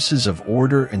forces of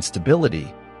order and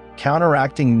stability,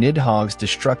 counteracting Nidhogg's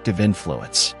destructive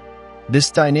influence.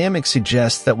 This dynamic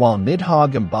suggests that while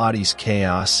Nidhogg embodies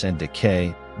chaos and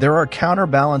decay, there are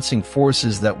counterbalancing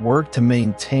forces that work to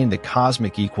maintain the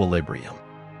cosmic equilibrium.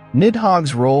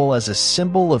 Nidhogg's role as a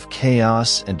symbol of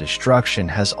chaos and destruction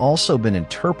has also been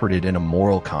interpreted in a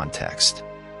moral context.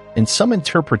 In some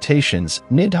interpretations,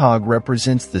 Nidhogg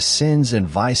represents the sins and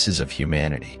vices of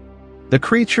humanity. The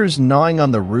creatures gnawing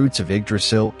on the roots of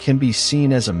Yggdrasil can be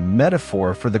seen as a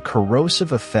metaphor for the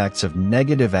corrosive effects of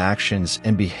negative actions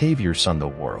and behaviors on the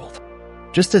world.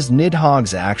 Just as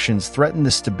Nidhogg's actions threaten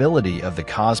the stability of the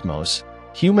cosmos,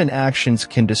 human actions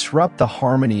can disrupt the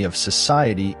harmony of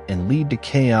society and lead to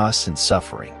chaos and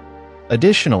suffering.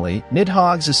 Additionally,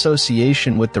 Nidhogg's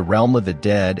association with the realm of the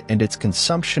dead and its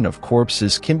consumption of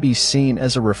corpses can be seen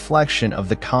as a reflection of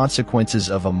the consequences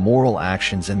of immoral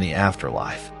actions in the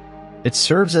afterlife. It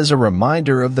serves as a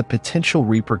reminder of the potential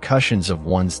repercussions of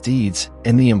one's deeds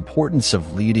and the importance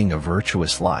of leading a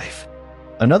virtuous life.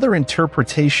 Another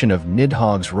interpretation of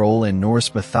Nidhogg's role in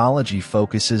Norse mythology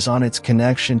focuses on its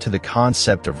connection to the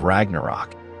concept of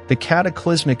Ragnarok, the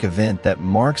cataclysmic event that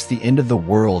marks the end of the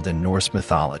world in Norse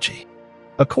mythology.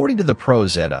 According to the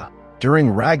Prose Edda,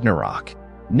 during Ragnarok,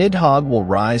 Nidhogg will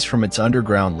rise from its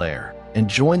underground lair and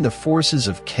join the forces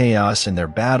of chaos in their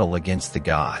battle against the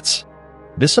gods.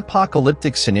 This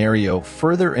apocalyptic scenario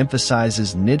further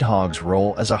emphasizes Nidhogg's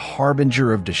role as a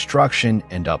harbinger of destruction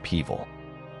and upheaval.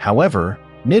 However,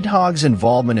 Nidhogg's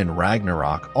involvement in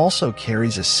Ragnarok also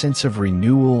carries a sense of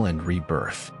renewal and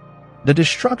rebirth. The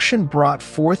destruction brought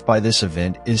forth by this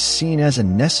event is seen as a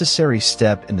necessary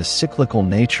step in the cyclical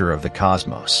nature of the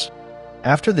cosmos.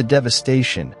 After the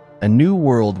devastation, a new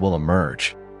world will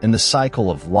emerge, and the cycle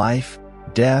of life,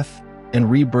 death, and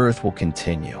rebirth will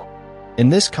continue. In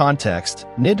this context,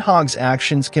 Nidhogg's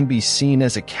actions can be seen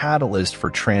as a catalyst for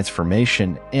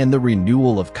transformation and the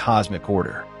renewal of cosmic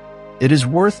order. It is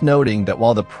worth noting that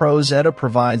while the Prose Edda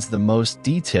provides the most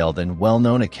detailed and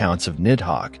well-known accounts of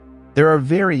Nidhogg, there are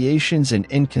variations and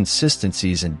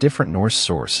inconsistencies in different Norse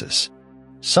sources.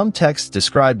 Some texts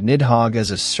describe Nidhogg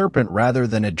as a serpent rather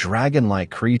than a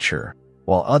dragon-like creature,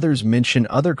 while others mention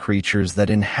other creatures that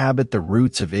inhabit the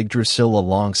roots of Yggdrasil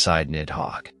alongside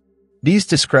Nidhogg. These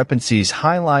discrepancies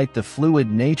highlight the fluid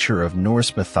nature of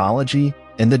Norse mythology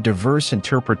and the diverse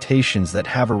interpretations that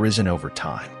have arisen over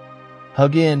time.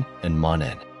 Hugin and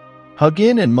Munin.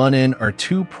 Hugin and Munin are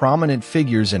two prominent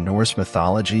figures in Norse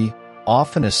mythology,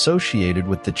 often associated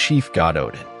with the chief god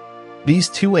Odin. These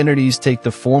two entities take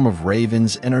the form of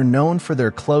ravens and are known for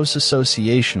their close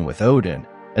association with Odin,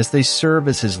 as they serve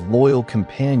as his loyal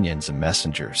companions and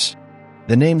messengers.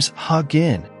 The names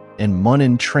Hugin and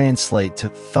Munin translate to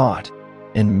thought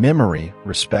and memory,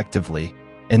 respectively,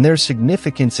 and their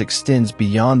significance extends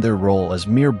beyond their role as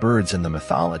mere birds in the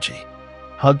mythology.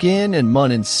 Hugin and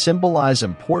Munin symbolize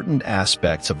important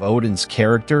aspects of Odin's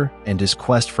character and his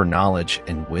quest for knowledge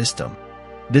and wisdom.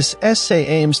 This essay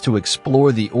aims to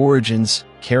explore the origins,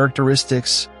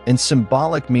 characteristics, and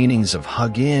symbolic meanings of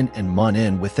Hugin and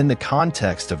Munin within the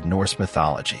context of Norse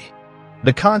mythology.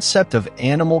 The concept of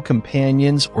animal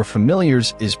companions or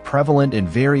familiars is prevalent in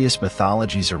various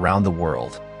mythologies around the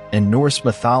world, and Norse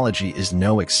mythology is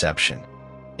no exception.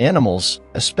 Animals,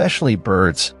 especially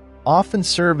birds, often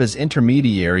serve as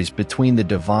intermediaries between the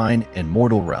divine and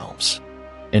mortal realms.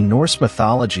 In Norse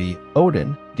mythology,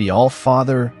 Odin, the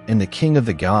All-Father and the King of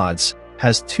the Gods,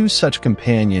 has two such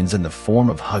companions in the form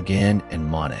of Hugin and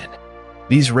Munin.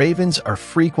 These ravens are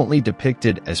frequently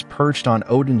depicted as perched on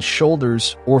Odin's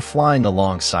shoulders or flying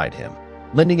alongside him,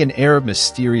 lending an air of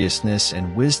mysteriousness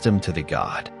and wisdom to the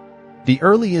god. The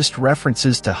earliest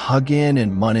references to Hugin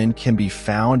and Munin can be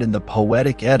found in the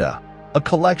Poetic Edda, a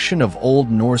collection of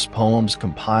Old Norse poems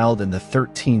compiled in the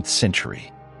 13th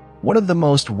century. One of the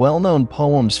most well-known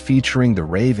poems featuring the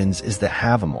ravens is the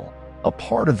Havamal, a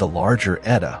part of the larger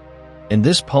Edda. In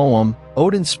this poem,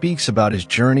 Odin speaks about his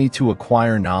journey to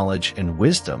acquire knowledge and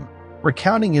wisdom,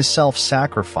 recounting his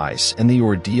self-sacrifice and the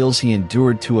ordeals he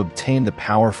endured to obtain the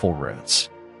powerful runes.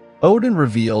 Odin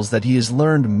reveals that he has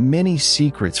learned many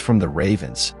secrets from the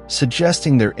ravens,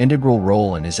 suggesting their integral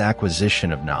role in his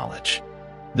acquisition of knowledge.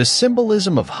 The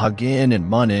symbolism of Hugin and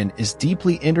Munin is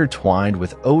deeply intertwined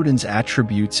with Odin's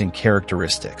attributes and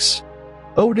characteristics.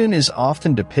 Odin is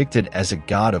often depicted as a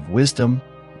god of wisdom,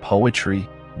 poetry,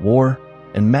 war,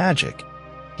 and magic.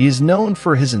 He is known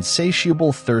for his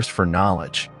insatiable thirst for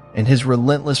knowledge and his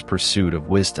relentless pursuit of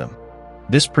wisdom.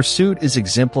 This pursuit is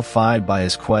exemplified by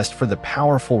his quest for the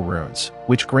powerful runes,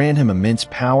 which grant him immense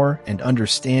power and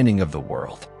understanding of the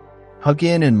world.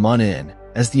 Hugin and Munin,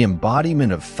 as the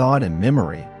embodiment of thought and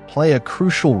memory, play a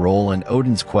crucial role in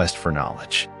Odin's quest for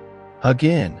knowledge.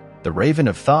 Hugin, the Raven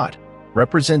of Thought,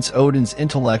 represents Odin's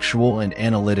intellectual and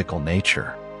analytical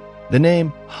nature. The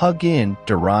name Hugin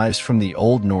derives from the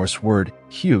Old Norse word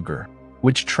hugr,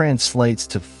 which translates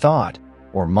to thought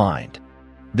or mind.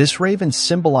 This raven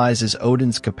symbolizes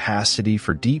Odin's capacity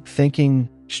for deep thinking,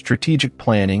 strategic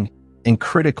planning, and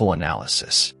critical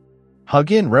analysis.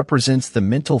 Hugin represents the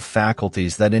mental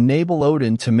faculties that enable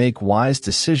Odin to make wise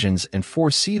decisions and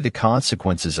foresee the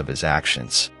consequences of his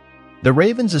actions. The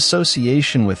raven's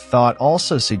association with thought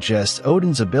also suggests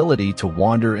Odin's ability to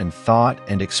wander in thought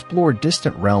and explore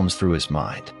distant realms through his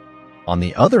mind. On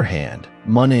the other hand,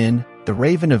 Munin, the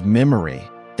raven of memory,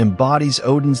 embodies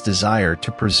Odin's desire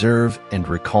to preserve and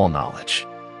recall knowledge.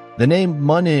 The name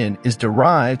Munin is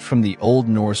derived from the Old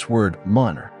Norse word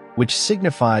munr, which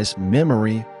signifies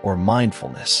memory or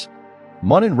mindfulness.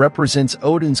 Munin represents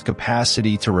Odin's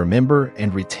capacity to remember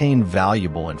and retain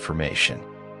valuable information.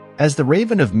 As the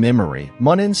Raven of Memory,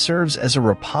 Munin serves as a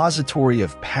repository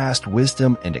of past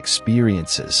wisdom and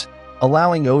experiences,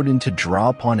 allowing Odin to draw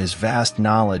upon his vast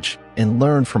knowledge and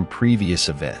learn from previous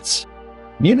events.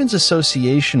 Munin's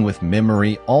association with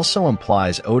memory also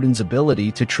implies Odin's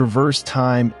ability to traverse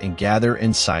time and gather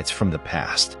insights from the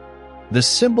past. The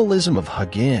symbolism of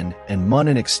Hugin and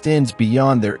Munin extends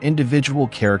beyond their individual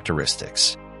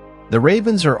characteristics. The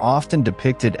ravens are often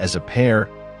depicted as a pair,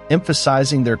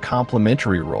 emphasizing their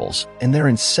complementary roles and their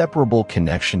inseparable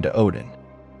connection to Odin.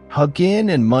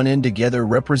 Hugin and Munin together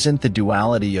represent the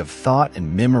duality of thought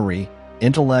and memory,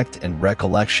 intellect and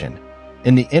recollection,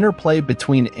 and the interplay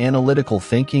between analytical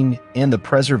thinking and the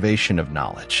preservation of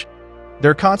knowledge.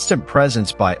 Their constant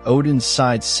presence by Odin's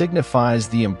side signifies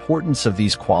the importance of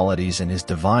these qualities in his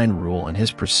divine rule and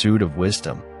his pursuit of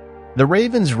wisdom. The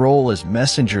ravens' role as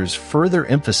messengers further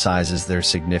emphasizes their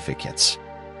significance.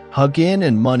 Hugin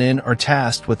and Munin are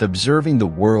tasked with observing the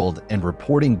world and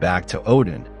reporting back to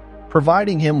Odin,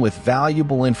 providing him with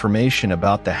valuable information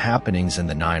about the happenings in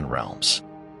the Nine Realms.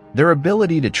 Their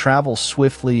ability to travel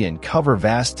swiftly and cover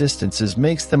vast distances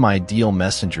makes them ideal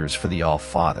messengers for the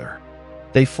All-Father.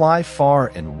 They fly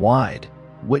far and wide,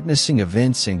 witnessing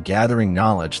events and gathering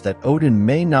knowledge that Odin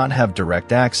may not have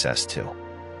direct access to.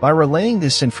 By relaying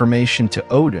this information to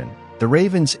Odin, the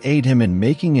ravens aid him in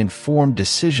making informed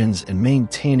decisions and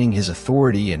maintaining his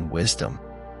authority and wisdom.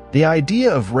 The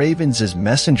idea of ravens as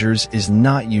messengers is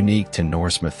not unique to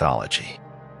Norse mythology.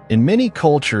 In many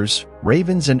cultures,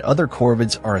 ravens and other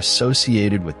corvids are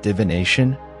associated with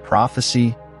divination,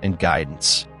 prophecy, and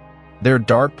guidance. Their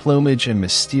dark plumage and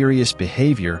mysterious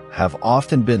behavior have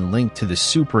often been linked to the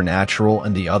supernatural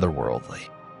and the otherworldly.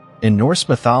 In Norse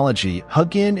mythology,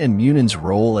 Hugin and Munin's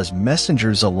role as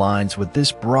messengers aligns with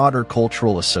this broader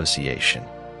cultural association.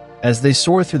 As they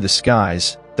soar through the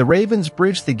skies, the ravens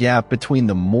bridge the gap between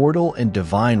the mortal and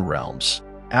divine realms,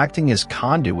 acting as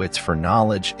conduits for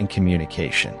knowledge and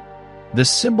communication. The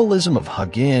symbolism of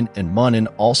Hugin and Munin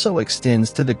also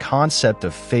extends to the concept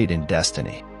of fate and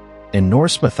destiny. In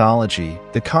Norse mythology,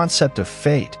 the concept of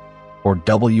fate, or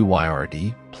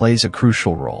Wyrd, plays a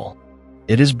crucial role.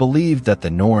 It is believed that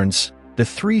the Norns, the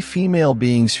three female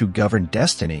beings who govern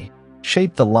destiny,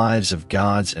 shape the lives of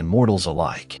gods and mortals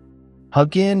alike.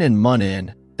 Hugin and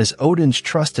Munin, as Odin's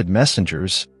trusted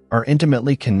messengers, are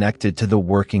intimately connected to the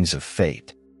workings of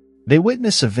fate. They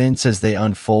witness events as they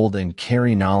unfold and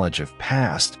carry knowledge of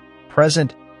past,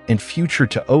 present, and future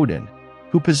to Odin,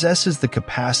 who possesses the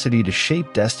capacity to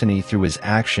shape destiny through his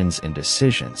actions and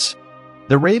decisions.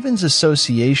 The raven's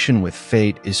association with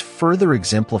fate is further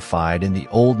exemplified in the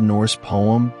Old Norse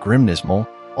poem Grimnismal,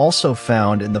 also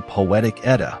found in the Poetic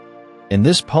Edda. In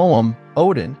this poem,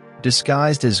 Odin,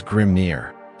 disguised as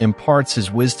Grimnir, imparts his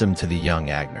wisdom to the young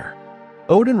Agnar.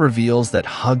 Odin reveals that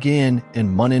Hugin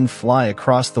and Munin fly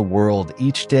across the world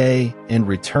each day and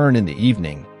return in the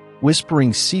evening,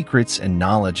 whispering secrets and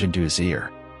knowledge into his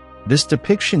ear. This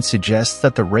depiction suggests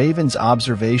that the raven's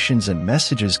observations and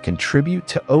messages contribute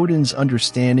to Odin's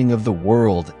understanding of the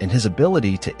world and his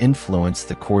ability to influence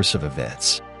the course of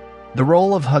events. The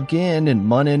role of Hugin and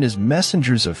Munin as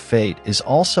messengers of fate is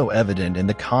also evident in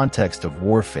the context of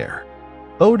warfare.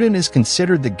 Odin is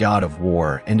considered the god of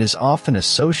war and is often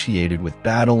associated with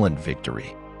battle and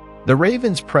victory. The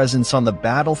raven's presence on the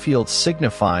battlefield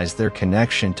signifies their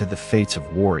connection to the fates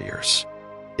of warriors.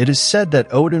 It is said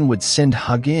that Odin would send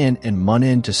Hugin and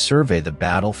Munin to survey the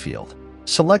battlefield,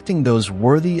 selecting those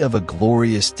worthy of a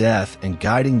glorious death and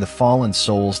guiding the fallen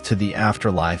souls to the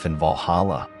afterlife in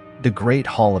Valhalla, the great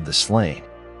hall of the slain.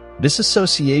 This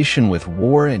association with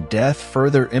war and death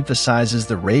further emphasizes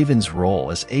the raven's role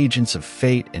as agents of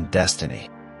fate and destiny.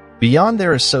 Beyond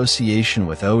their association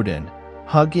with Odin,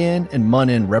 Hugin and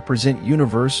Munin represent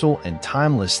universal and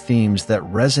timeless themes that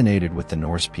resonated with the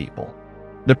Norse people.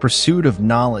 The pursuit of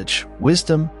knowledge,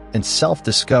 wisdom, and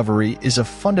self-discovery is a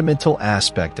fundamental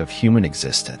aspect of human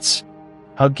existence.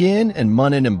 Hugin and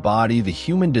Munin embody the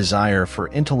human desire for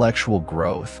intellectual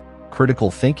growth,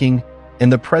 critical thinking,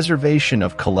 and the preservation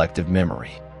of collective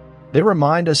memory. They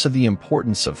remind us of the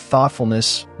importance of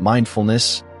thoughtfulness,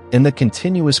 mindfulness, and the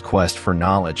continuous quest for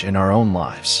knowledge in our own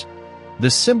lives. The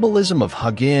symbolism of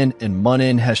Hugin and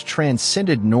Munin has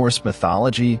transcended Norse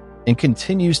mythology and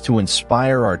continues to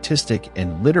inspire artistic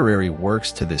and literary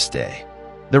works to this day.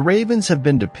 The ravens have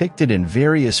been depicted in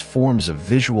various forms of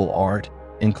visual art,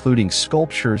 including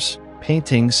sculptures,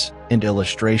 paintings, and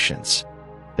illustrations.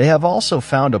 They have also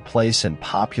found a place in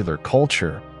popular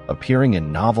culture, appearing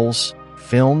in novels,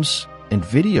 films, and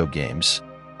video games,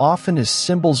 often as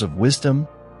symbols of wisdom,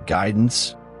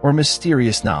 guidance, or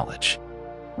mysterious knowledge.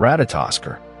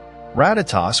 Ratatoskr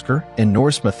in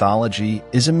Norse mythology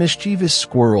is a mischievous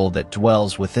squirrel that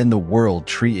dwells within the world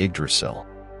tree Yggdrasil.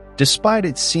 Despite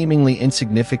its seemingly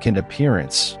insignificant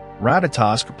appearance,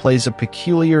 Ratatoskr plays a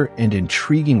peculiar and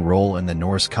intriguing role in the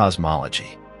Norse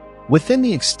cosmology. Within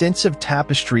the extensive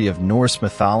tapestry of Norse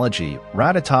mythology,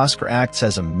 Ratatoskr acts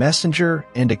as a messenger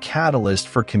and a catalyst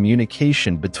for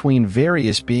communication between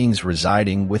various beings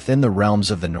residing within the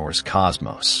realms of the Norse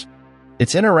cosmos.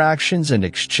 Its interactions and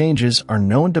exchanges are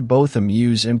known to both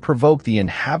amuse and provoke the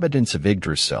inhabitants of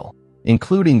Yggdrasil,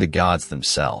 including the gods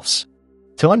themselves.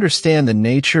 To understand the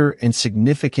nature and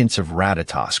significance of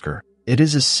Ratatoskr, it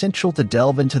is essential to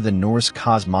delve into the Norse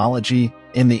cosmology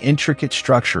and the intricate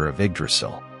structure of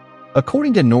Yggdrasil.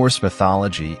 According to Norse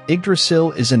mythology,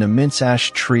 Yggdrasil is an immense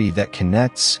ash tree that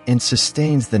connects and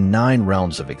sustains the 9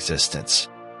 realms of existence.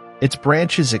 Its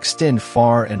branches extend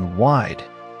far and wide,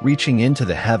 reaching into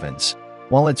the heavens,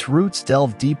 while its roots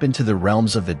delve deep into the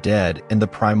realms of the dead and the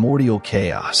primordial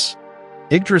chaos.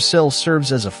 Yggdrasil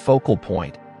serves as a focal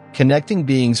point, connecting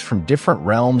beings from different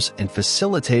realms and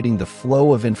facilitating the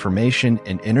flow of information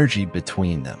and energy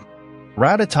between them.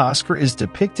 Ratatoskr is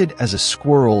depicted as a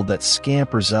squirrel that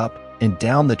scampers up and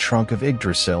down the trunk of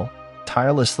Yggdrasil,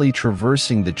 tirelessly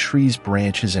traversing the tree's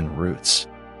branches and roots.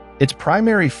 Its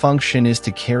primary function is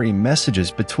to carry messages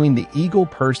between the eagle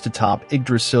perched atop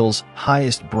Yggdrasil's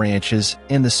highest branches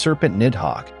and the serpent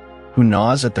Nidhogg, who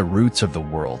gnaws at the roots of the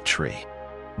world tree.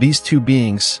 These two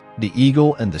beings, the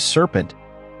eagle and the serpent,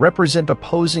 represent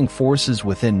opposing forces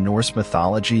within Norse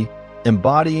mythology,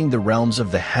 embodying the realms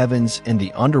of the heavens and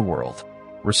the underworld,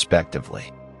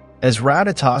 respectively. As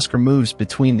Ratatoskr moves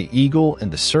between the eagle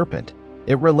and the serpent,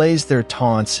 it relays their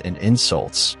taunts and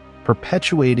insults,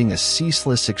 perpetuating a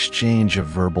ceaseless exchange of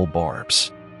verbal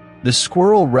barbs. The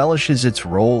squirrel relishes its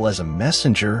role as a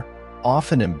messenger,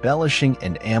 often embellishing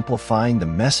and amplifying the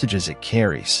messages it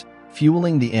carries,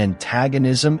 fueling the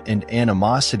antagonism and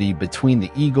animosity between the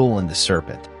eagle and the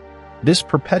serpent. This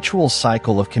perpetual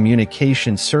cycle of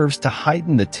communication serves to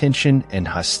heighten the tension and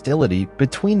hostility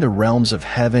between the realms of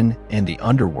heaven and the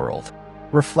underworld,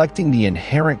 reflecting the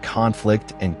inherent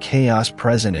conflict and chaos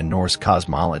present in Norse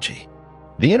cosmology.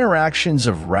 The interactions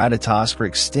of Ratatoskr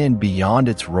extend beyond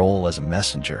its role as a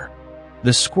messenger.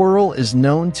 The squirrel is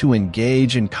known to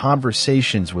engage in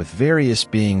conversations with various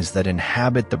beings that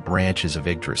inhabit the branches of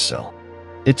Yggdrasil.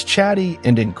 Its chatty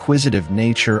and inquisitive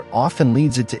nature often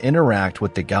leads it to interact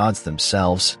with the gods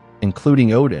themselves,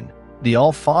 including Odin, the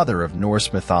All-Father of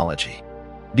Norse mythology.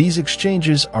 These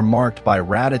exchanges are marked by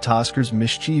Ratatoskr's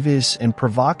mischievous and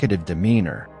provocative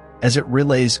demeanor, as it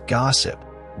relays gossip,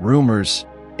 rumors,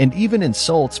 and even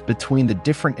insults between the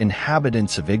different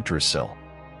inhabitants of Yggdrasil.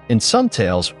 In some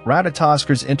tales,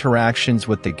 Ratatoskr's interactions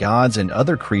with the gods and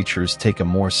other creatures take a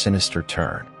more sinister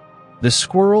turn. The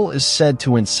squirrel is said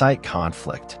to incite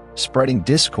conflict, spreading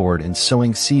discord and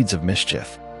sowing seeds of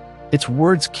mischief. Its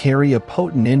words carry a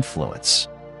potent influence,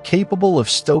 capable of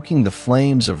stoking the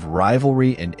flames of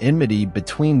rivalry and enmity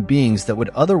between beings that would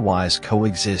otherwise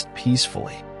coexist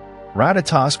peacefully.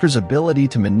 Ratatoskr's ability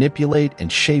to manipulate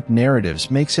and shape narratives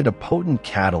makes it a potent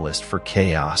catalyst for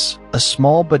chaos, a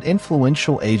small but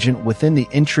influential agent within the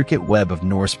intricate web of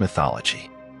Norse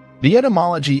mythology. The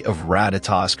etymology of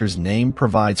Ratatoskr's name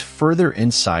provides further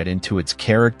insight into its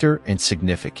character and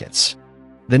significance.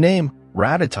 The name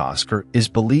Ratatoskr is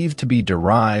believed to be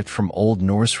derived from Old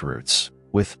Norse roots,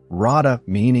 with rata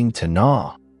meaning to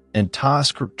gnaw, and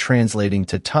toskr translating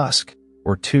to tusk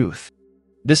or tooth.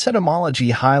 This etymology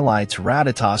highlights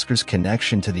Ratatoskr's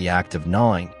connection to the act of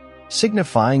gnawing,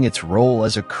 signifying its role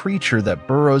as a creature that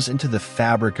burrows into the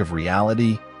fabric of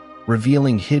reality,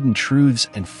 revealing hidden truths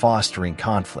and fostering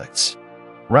conflicts.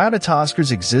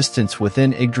 Ratatoskr's existence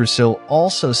within Yggdrasil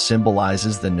also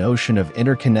symbolizes the notion of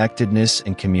interconnectedness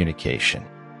and communication.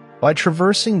 By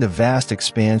traversing the vast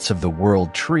expanse of the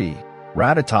world tree,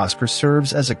 Ratatoskr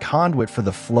serves as a conduit for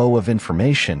the flow of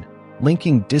information,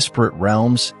 linking disparate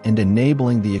realms and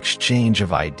enabling the exchange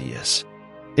of ideas.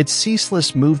 Its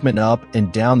ceaseless movement up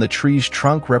and down the tree's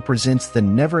trunk represents the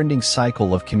never-ending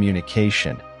cycle of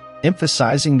communication,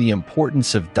 emphasizing the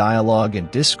importance of dialogue and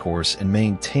discourse in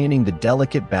maintaining the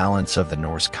delicate balance of the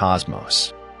Norse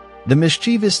cosmos. The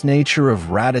mischievous nature of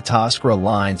Ratatoskr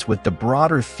aligns with the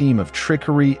broader theme of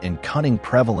trickery and cunning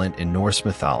prevalent in Norse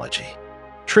mythology.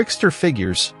 Trickster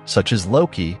figures, such as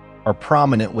Loki, are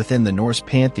prominent within the Norse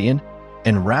pantheon,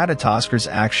 and Ratatoskr's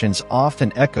actions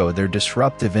often echo their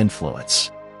disruptive influence.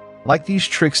 Like these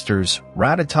tricksters,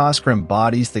 Ratatoskr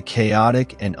embodies the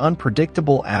chaotic and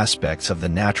unpredictable aspects of the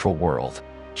natural world,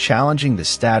 challenging the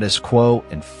status quo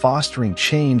and fostering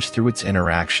change through its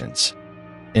interactions.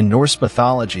 In Norse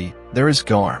mythology, there is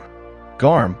Garm.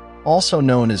 Garm, also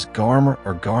known as Garmr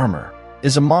or Garmr,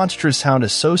 is a monstrous hound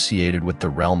associated with the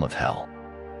realm of hell.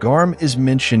 Garm is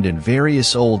mentioned in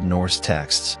various Old Norse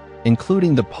texts,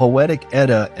 including the Poetic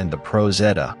Edda and the Prose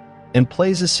Edda, and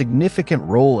plays a significant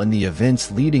role in the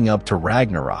events leading up to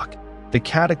Ragnarok, the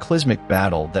cataclysmic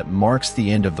battle that marks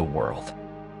the end of the world.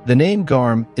 The name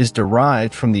Garm is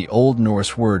derived from the Old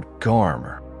Norse word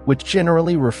Garmr, which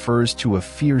generally refers to a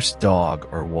fierce dog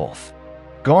or wolf.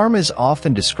 Garm is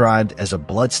often described as a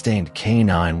blood-stained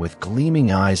canine with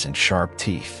gleaming eyes and sharp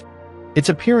teeth. Its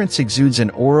appearance exudes an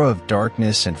aura of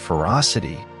darkness and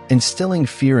ferocity, instilling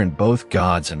fear in both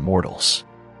gods and mortals.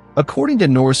 According to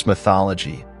Norse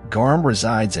mythology, Garm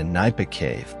resides in Nipa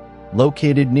Cave,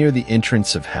 located near the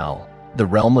entrance of Hell, the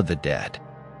realm of the dead.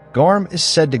 Garm is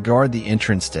said to guard the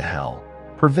entrance to Hell,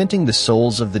 preventing the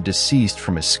souls of the deceased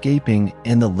from escaping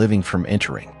and the living from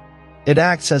entering. It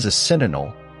acts as a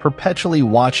sentinel, perpetually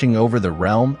watching over the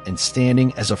realm and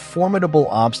standing as a formidable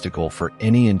obstacle for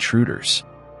any intruders.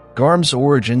 Garm's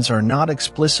origins are not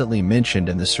explicitly mentioned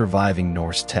in the surviving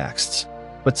Norse texts,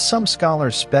 but some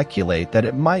scholars speculate that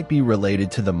it might be related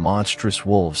to the monstrous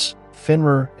wolves,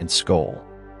 Fenrir and Skoll.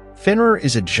 Fenrir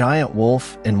is a giant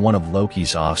wolf and one of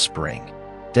Loki's offspring,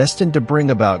 destined to bring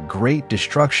about great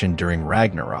destruction during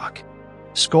Ragnarok.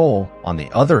 Skoll, on the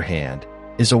other hand,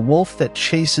 is a wolf that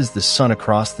chases the sun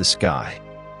across the sky,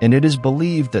 and it is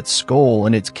believed that Skoll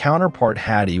and its counterpart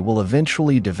Hati will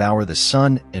eventually devour the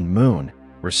sun and moon,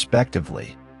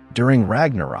 respectively, during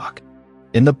Ragnarok.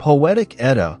 In the Poetic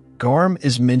Edda, Garm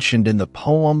is mentioned in the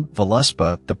poem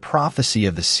Völuspá, the prophecy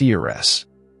of the seeress,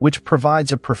 which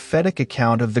provides a prophetic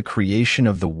account of the creation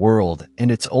of the world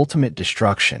and its ultimate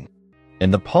destruction. In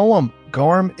the poem,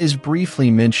 Garm is briefly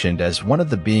mentioned as one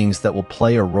of the beings that will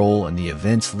play a role in the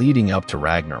events leading up to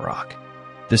Ragnarok.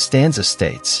 The stanza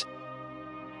states,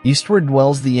 "Eastward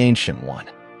dwells the Ancient One,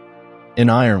 in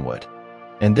Ironwood,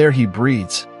 and there he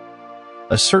breeds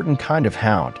a certain kind of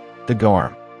hound, the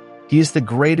Garm. He is the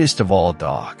greatest of all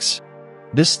dogs."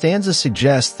 This stanza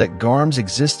suggests that Garm's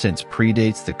existence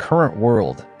predates the current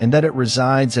world and that it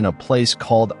resides in a place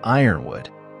called Ironwood,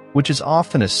 which is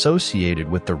often associated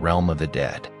with the realm of the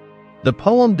dead. The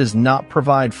poem does not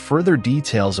provide further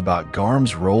details about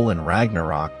Garm's role in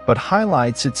Ragnarok, but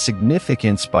highlights its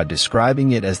significance by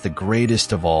describing it as the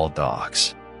greatest of all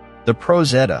dogs. The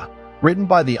Prose Edda, written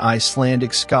by the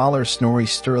Icelandic scholar Snorri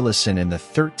Sturluson in the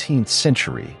 13th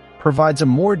century, provides a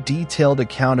more detailed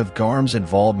account of Garm's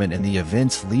involvement in the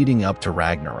events leading up to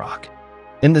Ragnarok.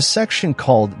 In the section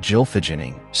called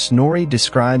Gylfaginning, Snorri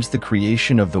describes the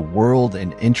creation of the world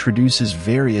and introduces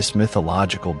various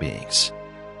mythological beings.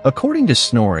 According to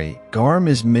Snorri, Garm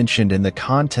is mentioned in the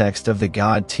context of the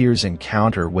god Tyr's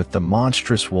encounter with the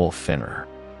monstrous wolf Fenrir.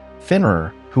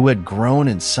 Fenrir, who had grown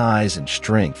in size and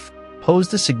strength,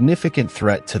 posed a significant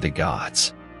threat to the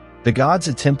gods. The gods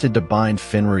attempted to bind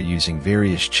Fenrir using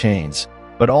various chains,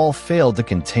 but all failed to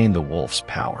contain the wolf's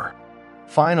power.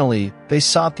 Finally, they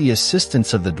sought the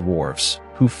assistance of the dwarves,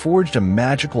 who forged a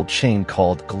magical chain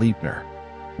called Gleipnir.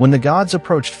 When the gods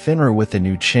approached Fenrir with a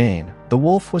new chain, the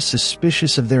wolf was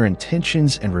suspicious of their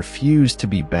intentions and refused to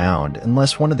be bound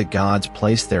unless one of the gods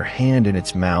placed their hand in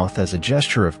its mouth as a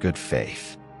gesture of good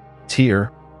faith.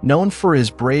 Tyr, known for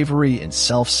his bravery and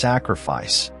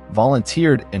self-sacrifice,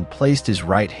 volunteered and placed his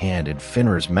right hand in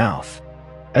Fenrir's mouth.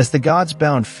 As the gods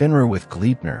bound Fenrir with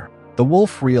Gleipnir, the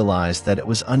wolf realized that it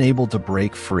was unable to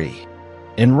break free.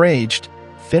 Enraged,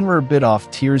 Fenrir bit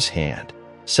off Tyr's hand,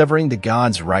 severing the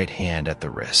god's right hand at the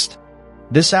wrist.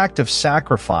 This act of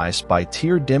sacrifice by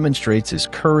Tyr demonstrates his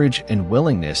courage and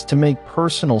willingness to make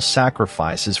personal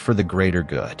sacrifices for the greater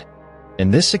good.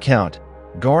 In this account,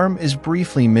 Garm is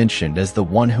briefly mentioned as the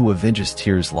one who avenges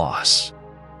Tyr's loss.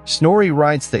 Snorri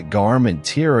writes that Garm and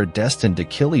Tyr are destined to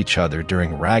kill each other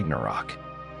during Ragnarok.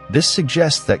 This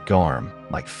suggests that Garm,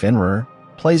 like Fenrir,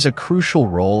 plays a crucial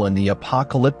role in the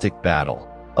apocalyptic battle,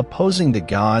 opposing the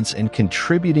gods and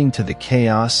contributing to the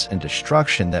chaos and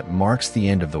destruction that marks the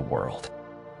end of the world.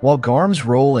 While Garm's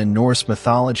role in Norse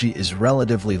mythology is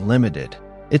relatively limited,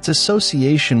 its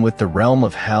association with the realm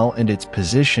of Hell and its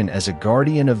position as a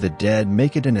guardian of the dead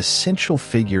make it an essential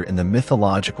figure in the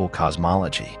mythological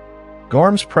cosmology.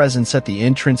 Garm's presence at the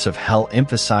entrance of Hell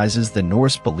emphasizes the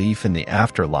Norse belief in the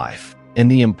afterlife and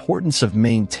the importance of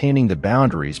maintaining the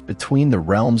boundaries between the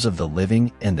realms of the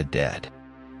living and the dead.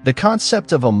 The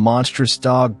concept of a monstrous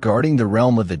dog guarding the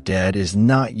realm of the dead is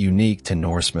not unique to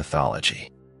Norse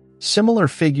mythology. Similar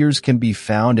figures can be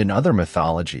found in other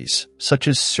mythologies, such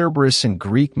as Cerberus in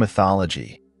Greek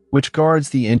mythology, which guards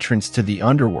the entrance to the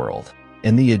underworld,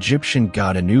 and the Egyptian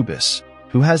god Anubis,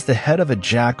 who has the head of a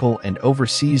jackal and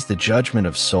oversees the judgment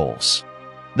of souls.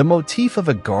 The motif of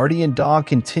a guardian dog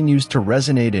continues to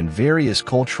resonate in various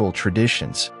cultural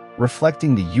traditions,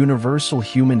 reflecting the universal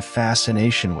human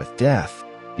fascination with death,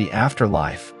 the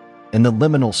afterlife, and the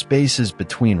liminal spaces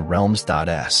between realms.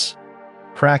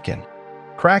 Kraken.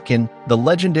 Kraken, the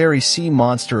legendary sea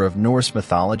monster of Norse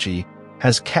mythology,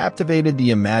 has captivated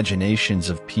the imaginations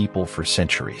of people for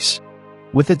centuries.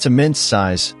 With its immense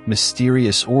size,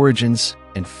 mysterious origins,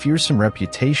 and fearsome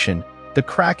reputation, the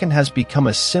kraken has become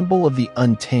a symbol of the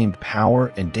untamed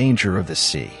power and danger of the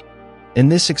sea. In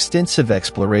this extensive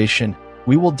exploration,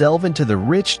 we will delve into the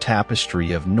rich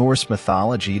tapestry of Norse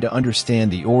mythology to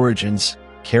understand the origins,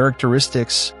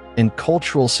 characteristics, and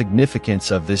cultural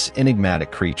significance of this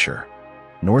enigmatic creature.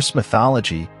 Norse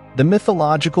mythology, the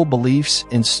mythological beliefs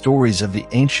and stories of the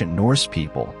ancient Norse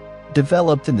people,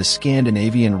 developed in the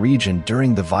Scandinavian region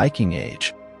during the Viking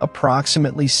Age,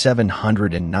 approximately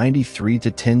 793 to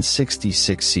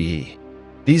 1066 CE.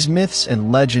 These myths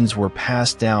and legends were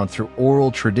passed down through oral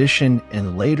tradition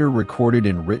and later recorded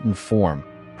in written form,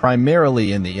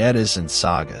 primarily in the Eddas and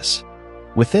sagas.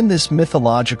 Within this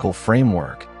mythological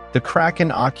framework, the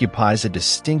kraken occupies a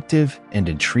distinctive and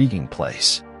intriguing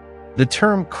place. The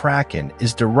term kraken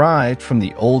is derived from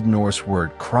the Old Norse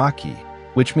word kraki,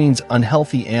 which means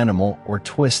unhealthy animal or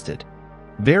twisted.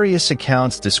 Various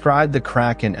accounts describe the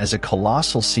kraken as a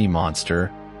colossal sea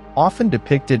monster, often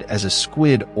depicted as a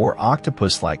squid or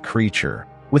octopus-like creature,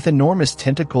 with enormous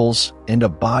tentacles and a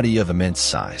body of immense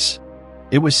size.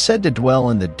 It was said to dwell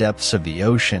in the depths of the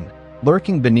ocean,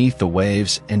 lurking beneath the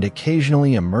waves and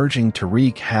occasionally emerging to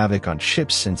wreak havoc on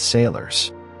ships and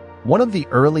sailors. One of the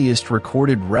earliest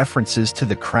recorded references to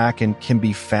the kraken can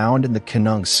be found in the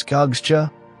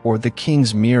Konungsskuggsja, or the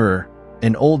King's Mirror,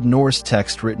 an Old Norse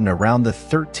text written around the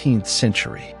 13th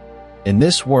century. In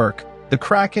this work, the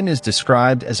kraken is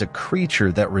described as a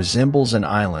creature that resembles an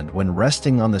island when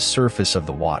resting on the surface of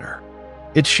the water.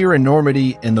 Its sheer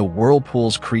enormity and the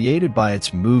whirlpools created by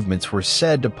its movements were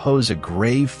said to pose a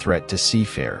grave threat to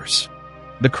seafarers.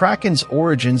 The kraken's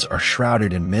origins are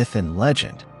shrouded in myth and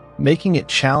legend, making it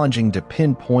challenging to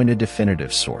pinpoint a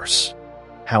definitive source.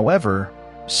 However,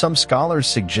 some scholars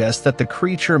suggest that the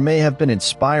creature may have been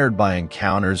inspired by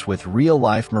encounters with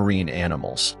real-life marine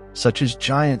animals, such as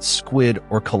giant squid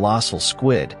or colossal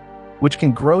squid, which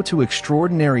can grow to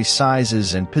extraordinary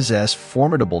sizes and possess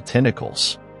formidable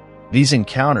tentacles. These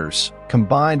encounters,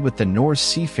 combined with the Norse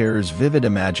seafarers' vivid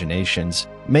imaginations,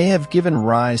 may have given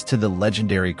rise to the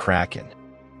legendary kraken.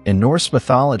 In Norse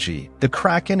mythology, the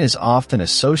kraken is often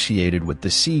associated with the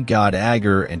sea god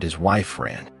Aegir and his wife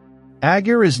Ran.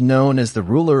 Aegir is known as the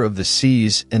ruler of the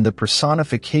seas and the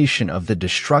personification of the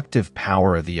destructive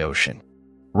power of the ocean.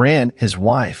 Ran, his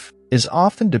wife, is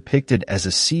often depicted as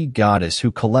a sea goddess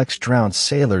who collects drowned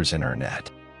sailors in her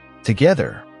net.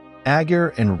 Together,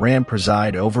 Aegir and Ran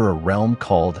preside over a realm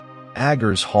called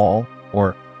Aegir's Hall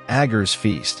or Aegir's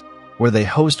Feast, where they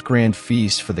host grand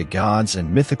feasts for the gods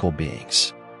and mythical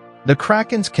beings. The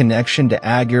kraken's connection to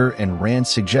Aegir and Ran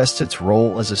suggests its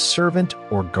role as a servant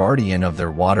or guardian of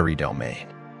their watery domain.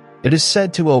 It is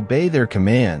said to obey their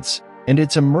commands, and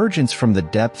its emergence from the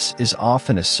depths is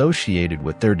often associated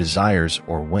with their desires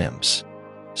or whims.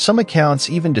 Some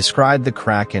accounts even describe the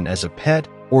kraken as a pet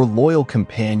or loyal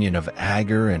companion of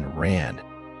Aegir and Ran,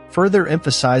 further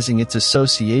emphasizing its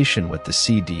association with the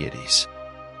sea deities.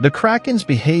 The kraken's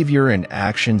behavior and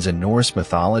actions in Norse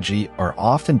mythology are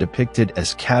often depicted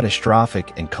as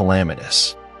catastrophic and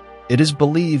calamitous. It is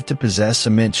believed to possess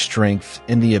immense strength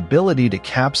and the ability to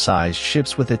capsize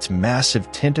ships with its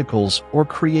massive tentacles or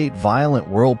create violent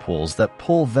whirlpools that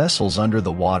pull vessels under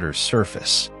the water's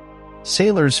surface.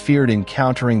 Sailors feared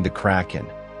encountering the kraken,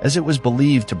 as it was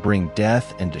believed to bring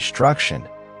death and destruction,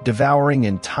 devouring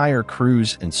entire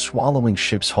crews and swallowing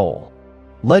ships whole.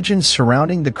 Legends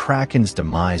surrounding the kraken's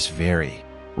demise vary,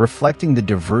 reflecting the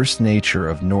diverse nature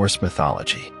of Norse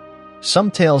mythology. Some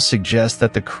tales suggest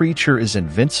that the creature is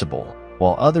invincible,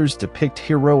 while others depict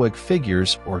heroic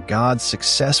figures or gods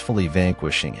successfully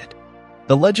vanquishing it.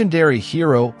 The legendary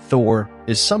hero, Thor,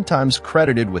 is sometimes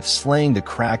credited with slaying the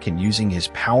kraken using his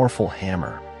powerful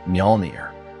hammer,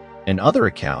 Mjolnir. In other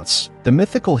accounts, the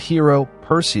mythical hero,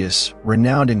 Perseus,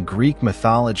 renowned in Greek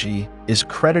mythology, is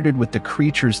credited with the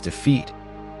creature's defeat,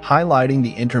 highlighting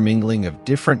the intermingling of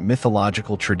different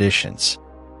mythological traditions.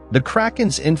 The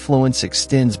kraken's influence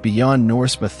extends beyond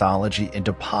Norse mythology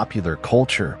into popular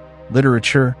culture,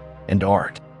 literature, and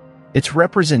art. Its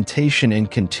representation in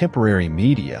contemporary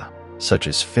media, such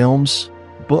as films,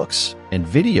 books, and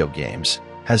video games,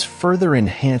 has further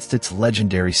enhanced its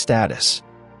legendary status.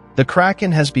 The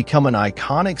kraken has become an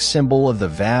iconic symbol of the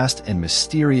vast and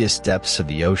mysterious depths of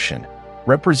the ocean,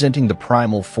 representing the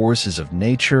primal forces of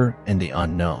nature and the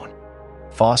unknown.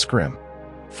 Fosgrim.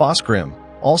 Fosgrim,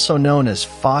 also known as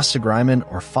Fossagrimen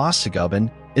or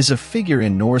Fossagubben, is a figure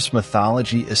in Norse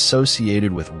mythology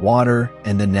associated with water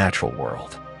and the natural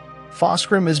world.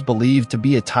 Fosgrim is believed to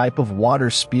be a type of water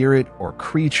spirit or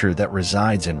creature that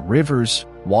resides in rivers,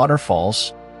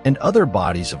 waterfalls, and other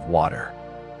bodies of water.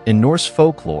 In Norse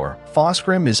folklore,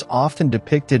 Fosgrim is often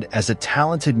depicted as a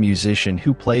talented musician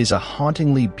who plays a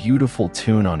hauntingly beautiful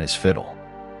tune on his fiddle.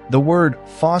 The word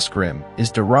Fosgrim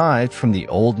is derived from the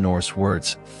Old Norse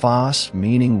words fos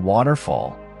meaning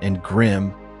waterfall and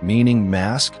grim meaning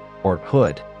mask or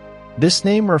hood. This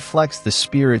name reflects the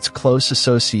spirit's close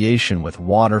association with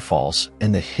waterfalls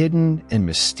and the hidden and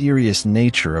mysterious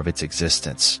nature of its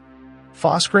existence.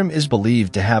 Fosgrim is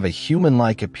believed to have a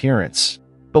human-like appearance,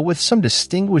 but with some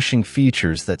distinguishing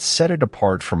features that set it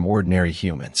apart from ordinary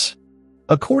humans.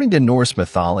 According to Norse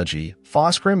mythology,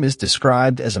 Fosgrim is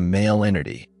described as a male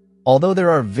entity, although there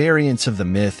are variants of the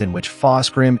myth in which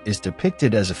Fosgrim is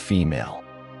depicted as a female.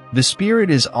 The spirit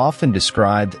is often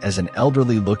described as an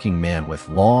elderly-looking man with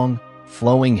long,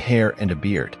 flowing hair and a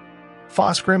beard.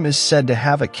 Fosgrim is said to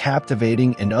have a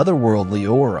captivating and otherworldly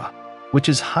aura, which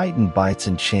is heightened by its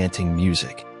enchanting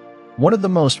music. One of the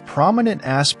most prominent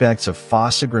aspects of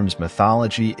Fosgrim's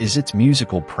mythology is its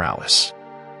musical prowess.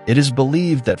 It is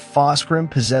believed that Fosgrim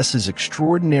possesses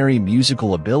extraordinary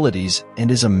musical abilities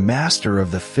and is a master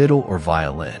of the fiddle or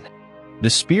violin. The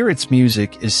spirit's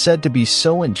music is said to be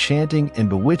so enchanting and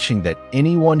bewitching that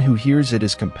anyone who hears it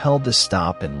is compelled to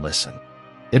stop and listen.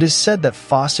 It is said that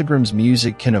Fosgrim's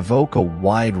music can evoke a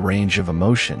wide range of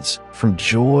emotions, from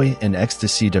joy and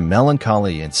ecstasy to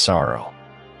melancholy and sorrow.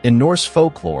 In Norse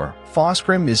folklore,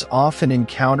 Fosgrim is often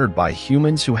encountered by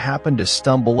humans who happen to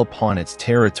stumble upon its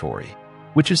territory,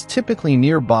 which is typically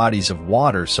near bodies of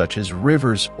water such as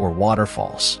rivers or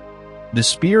waterfalls. The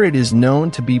spirit is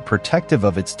known to be protective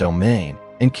of its domain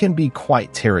and can be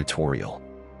quite territorial.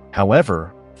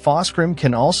 However, Fosgrim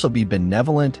can also be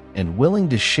benevolent and willing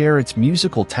to share its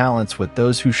musical talents with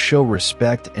those who show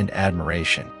respect and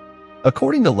admiration.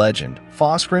 According to legend,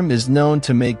 Fosgrim is known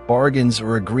to make bargains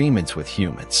or agreements with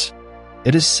humans.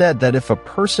 It is said that if a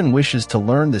person wishes to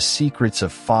learn the secrets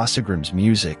of Fosgrim's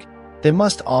music, they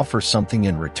must offer something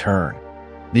in return.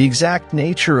 The exact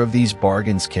nature of these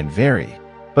bargains can vary,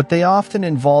 but they often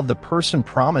involve the person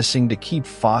promising to keep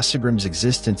Fosgrim's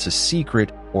existence a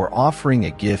secret or offering a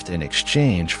gift in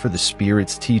exchange for the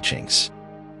spirit's teachings.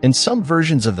 In some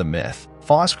versions of the myth,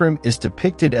 Fosgrim is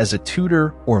depicted as a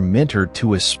tutor or mentor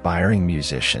to aspiring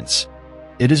musicians.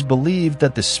 It is believed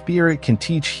that the spirit can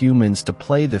teach humans to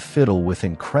play the fiddle with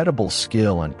incredible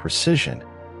skill and precision,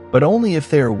 but only if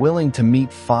they are willing to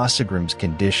meet Fosgrim's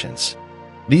conditions.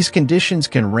 These conditions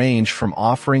can range from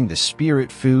offering the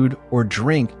spirit food or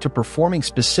drink to performing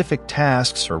specific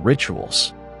tasks or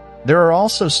rituals. There are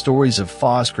also stories of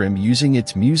Fosgrim using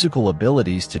its musical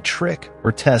abilities to trick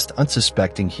or test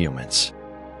unsuspecting humans.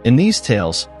 In these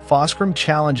tales, Fosgrim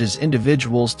challenges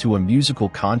individuals to a musical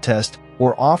contest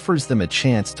or offers them a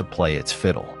chance to play its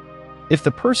fiddle. If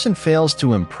the person fails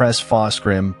to impress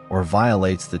Fosgrim or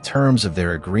violates the terms of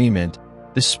their agreement,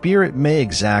 the spirit may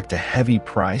exact a heavy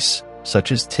price,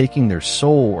 such as taking their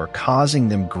soul or causing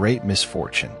them great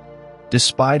misfortune.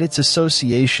 Despite its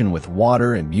association with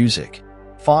water and music,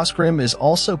 Fosgrim is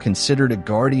also considered a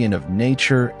guardian of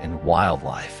nature and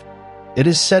wildlife. It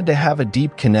is said to have a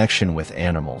deep connection with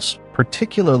animals,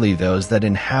 particularly those that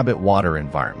inhabit water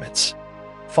environments.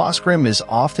 Fosgrim is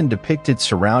often depicted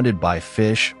surrounded by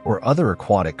fish or other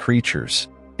aquatic creatures,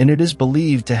 and it is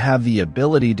believed to have the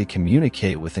ability to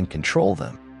communicate with and control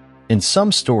them. In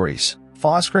some stories,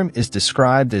 Fosgrim is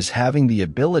described as having the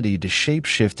ability to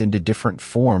shapeshift into different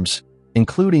forms,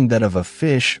 including that of a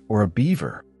fish or a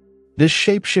beaver. This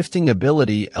shapeshifting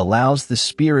ability allows the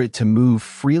spirit to move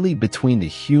freely between the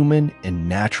human and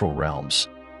natural realms,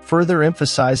 further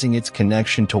emphasizing its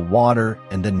connection to water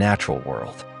and the natural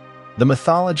world. The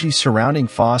mythology surrounding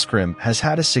Fosgrim has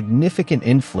had a significant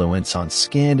influence on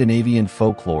Scandinavian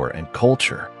folklore and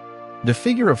culture. The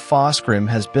figure of Fosgrim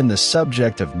has been the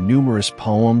subject of numerous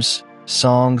poems,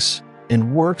 songs,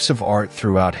 and works of art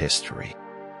throughout history.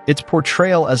 Its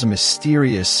portrayal as a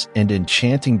mysterious and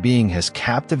enchanting being has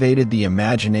captivated the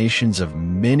imaginations of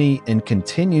many and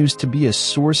continues to be a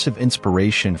source of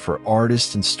inspiration for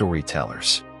artists and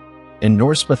storytellers. In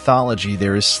Norse mythology,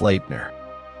 there is Sleipnir.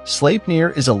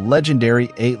 Sleipnir is a legendary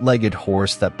eight-legged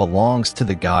horse that belongs to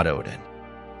the god Odin.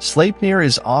 Sleipnir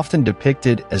is often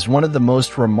depicted as one of the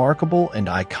most remarkable and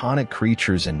iconic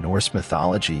creatures in Norse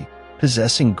mythology,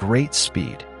 possessing great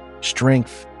speed,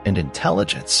 strength, and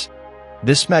intelligence.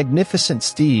 This magnificent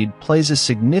steed plays a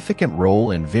significant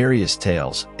role in various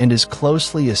tales and is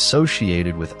closely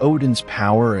associated with Odin's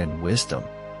power and wisdom.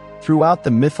 Throughout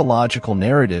the mythological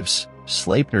narratives,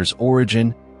 Sleipnir's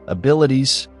origin,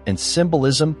 abilities, and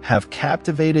symbolism have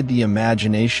captivated the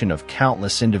imagination of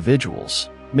countless individuals,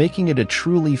 making it a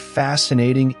truly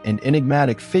fascinating and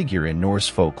enigmatic figure in Norse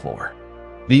folklore.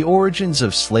 The origins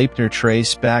of Sleipnir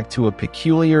trace back to a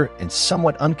peculiar and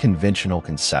somewhat unconventional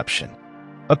conception.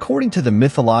 According to the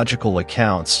mythological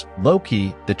accounts,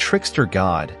 Loki, the trickster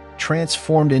god,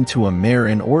 transformed into a mare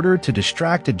in order to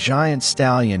distract a giant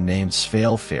stallion named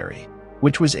Svalfari,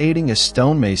 which was aiding a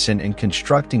stonemason in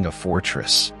constructing a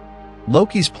fortress.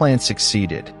 Loki's plan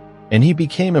succeeded, and he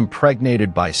became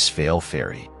impregnated by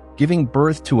Svalfari, giving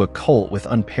birth to a colt with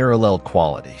unparalleled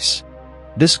qualities.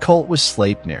 This colt was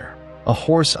Sleipnir, a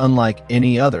horse unlike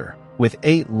any other, with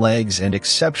 8 legs and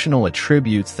exceptional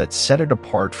attributes that set it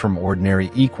apart from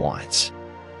ordinary equines.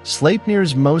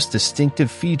 Sleipnir's most distinctive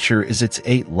feature is its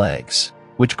 8 legs,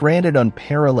 which granted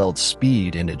unparalleled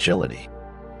speed and agility.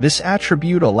 This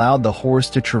attribute allowed the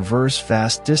horse to traverse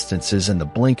vast distances in the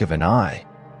blink of an eye,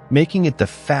 making it the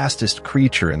fastest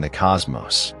creature in the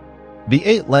cosmos. The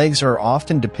 8 legs are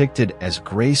often depicted as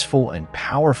graceful and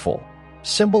powerful,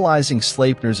 symbolizing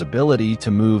Sleipnir's ability to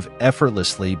move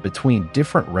effortlessly between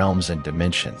different realms and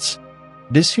dimensions.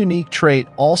 This unique trait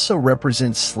also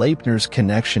represents Sleipnir's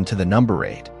connection to the number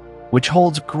 8, which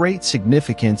holds great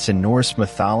significance in Norse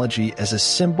mythology as a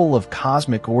symbol of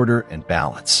cosmic order and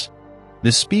balance.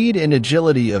 The speed and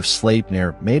agility of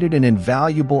Sleipnir made it an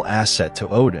invaluable asset to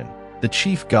Odin, the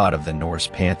chief god of the Norse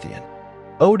pantheon.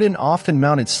 Odin often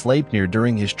mounted Sleipnir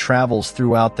during his travels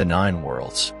throughout the 9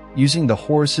 worlds, using the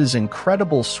horse's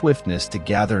incredible swiftness to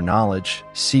gather knowledge,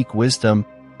 seek wisdom,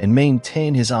 and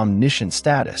maintain his omniscient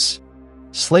status.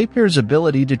 Sleipnir's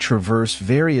ability to traverse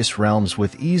various realms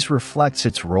with ease reflects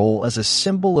its role as a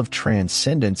symbol of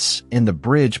transcendence and the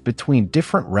bridge between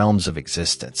different realms of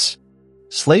existence.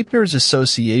 Sleipnir's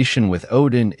association with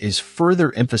Odin is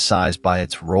further emphasized by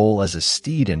its role as a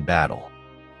steed in battle.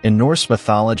 In Norse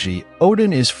mythology,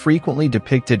 Odin is frequently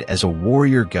depicted as a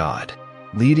warrior god,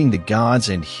 leading the gods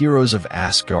and heroes of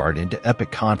Asgard into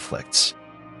epic conflicts.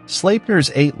 Sleipnir's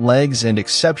 8 legs and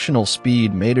exceptional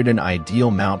speed made it an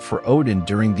ideal mount for Odin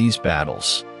during these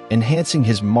battles, enhancing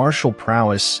his martial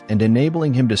prowess and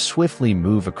enabling him to swiftly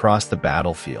move across the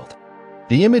battlefield.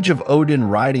 The image of Odin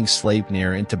riding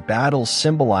Sleipnir into battle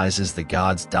symbolizes the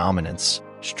god's dominance,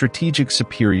 strategic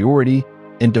superiority,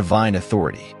 and divine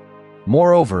authority.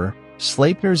 Moreover,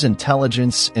 Sleipnir's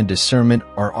intelligence and discernment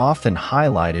are often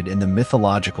highlighted in the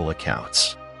mythological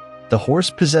accounts. The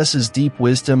horse possesses deep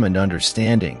wisdom and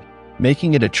understanding,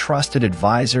 making it a trusted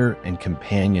advisor and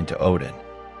companion to Odin.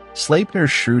 Sleipnir's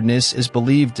shrewdness is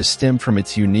believed to stem from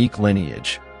its unique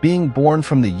lineage, being born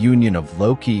from the union of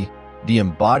Loki, the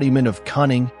embodiment of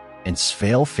cunning, and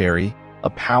Svalfari, a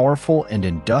powerful and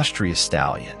industrious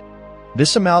stallion.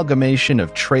 This amalgamation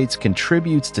of traits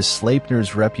contributes to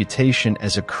Sleipnir's reputation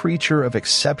as a creature of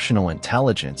exceptional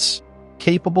intelligence,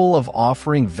 capable of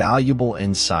offering valuable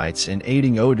insights and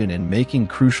aiding Odin in making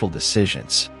crucial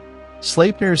decisions.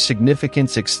 Sleipnir's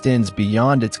significance extends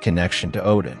beyond its connection to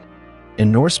Odin.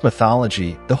 In Norse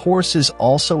mythology, the horse is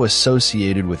also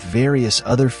associated with various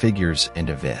other figures and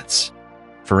events.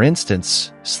 For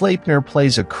instance, Sleipnir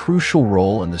plays a crucial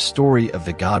role in the story of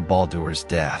the god Baldur's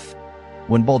death.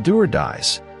 When Baldur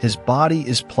dies, his body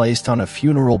is placed on a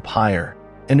funeral pyre,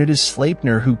 and it is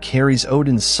Sleipnir who carries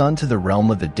Odin's son to the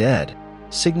realm of the dead,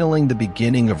 signaling the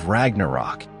beginning of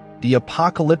Ragnarok, the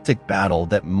apocalyptic battle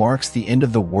that marks the end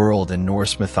of the world in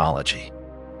Norse mythology.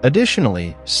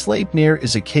 Additionally, Sleipnir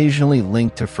is occasionally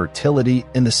linked to fertility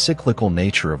and the cyclical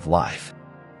nature of life.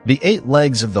 The 8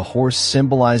 legs of the horse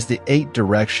symbolize the 8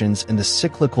 directions in the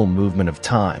cyclical movement of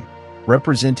time,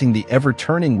 representing the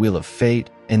ever-turning wheel of fate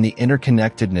and the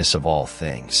interconnectedness of all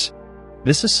things.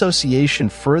 This association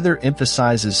further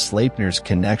emphasizes Sleipnir's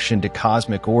connection to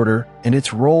cosmic order and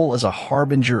its role as a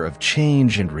harbinger of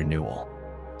change and renewal.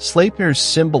 Sleipnir's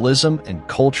symbolism and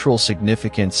cultural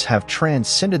significance have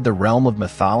transcended the realm of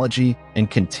mythology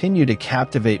and continue to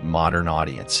captivate modern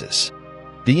audiences.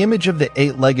 The image of the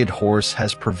 8-legged horse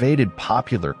has pervaded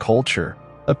popular culture,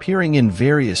 appearing in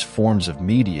various forms of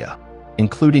media,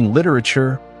 including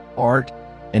literature, art,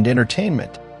 and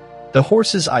entertainment. The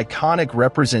horse's iconic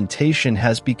representation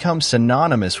has become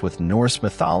synonymous with Norse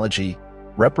mythology,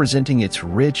 representing its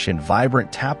rich and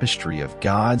vibrant tapestry of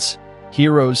gods,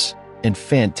 heroes, and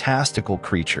fantastical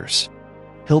creatures.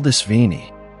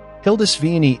 Hildisvíni.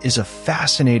 Hildisvíni is a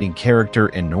fascinating character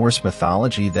in Norse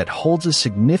mythology that holds a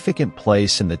significant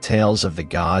place in the tales of the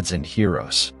gods and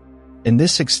heroes. In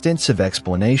this extensive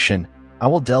explanation, I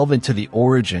will delve into the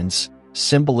origins,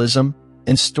 symbolism,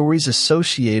 and stories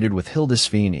associated with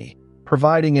Hildisvíni,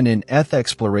 providing an in-depth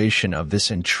exploration of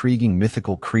this intriguing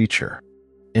mythical creature.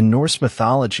 In Norse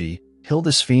mythology,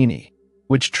 Hildisvíni,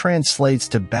 which translates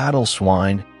to battle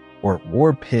swine or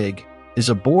war pig, is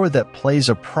a boar that plays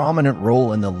a prominent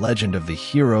role in the legend of the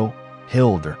hero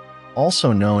Hildir,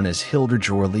 also known as Hildur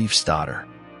Jorleifsdottir.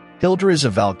 Hildur is a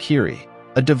Valkyrie,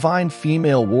 a divine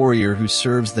female warrior who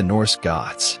serves the Norse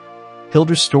gods.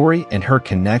 Hildur's story and her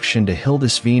connection to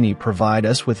Hildisvíni provide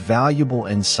us with valuable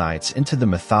insights into the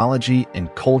mythology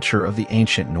and culture of the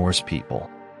ancient Norse people.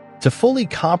 To fully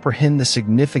comprehend the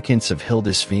significance of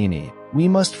Hildisvíni, we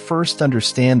must first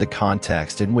understand the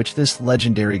context in which this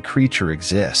legendary creature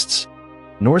exists.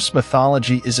 Norse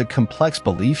mythology is a complex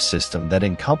belief system that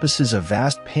encompasses a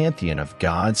vast pantheon of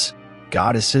gods,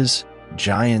 goddesses,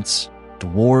 giants,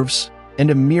 dwarves, and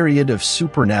a myriad of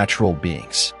supernatural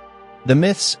beings. The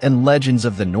myths and legends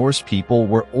of the Norse people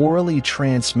were orally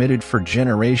transmitted for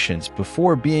generations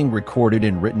before being recorded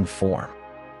in written form.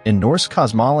 In Norse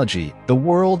cosmology, the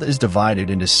world is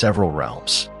divided into several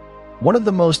realms. One of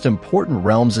the most important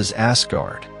realms is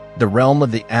Asgard, the realm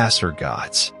of the Aesir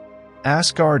gods.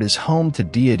 Asgard is home to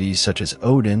deities such as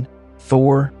Odin,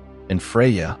 Thor, and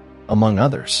Freyja, among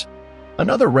others.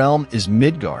 Another realm is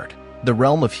Midgard, the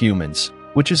realm of humans,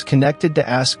 which is connected to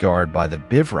Asgard by the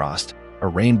Bifrost, a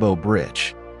rainbow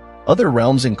bridge. Other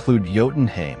realms include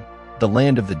Jotunheim, the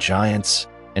land of the giants,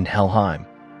 and Helheim,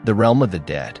 the realm of the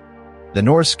dead. The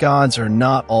Norse gods are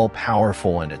not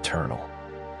all-powerful and eternal.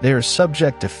 They are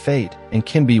subject to fate and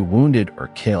can be wounded or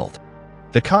killed.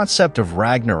 The concept of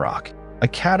Ragnarok, a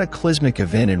cataclysmic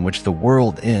event in which the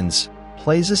world ends,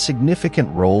 plays a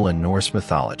significant role in Norse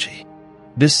mythology.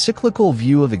 This cyclical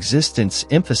view of existence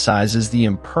emphasizes the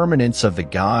impermanence of the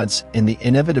gods and the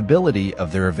inevitability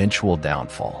of their eventual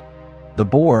downfall. The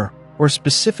boar, or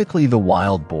specifically the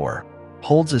wild boar,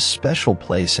 holds a special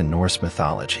place in Norse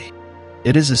mythology.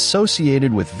 It is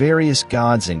associated with various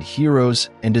gods and heroes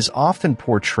and is often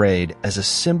portrayed as a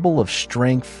symbol of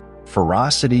strength,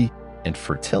 ferocity, and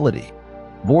fertility.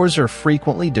 Boars are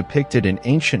frequently depicted in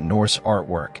ancient Norse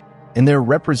artwork, and their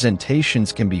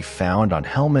representations can be found on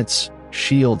helmets,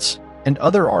 shields, and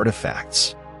other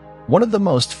artifacts. One of the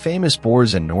most famous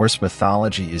boars in Norse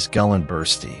mythology is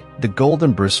Gullinbursti, the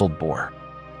golden-bristled boar.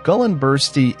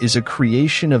 Gullinbursti is a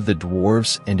creation of the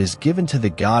dwarves and is given to the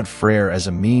god Freyr as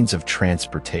a means of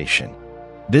transportation.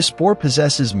 This boar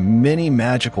possesses many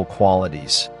magical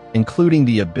qualities, including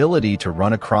the ability to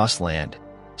run across land,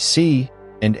 sea,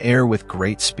 and air with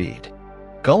great speed.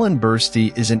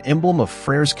 Gullinbursti is an emblem of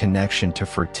Freyr's connection to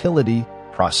fertility,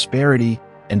 prosperity,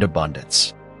 and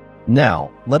abundance.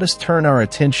 Now, let us turn our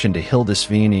attention to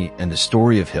Hildisvíni and the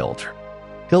story of Hildur.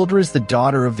 Hildur is the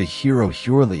daughter of the hero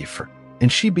Hjörleifr,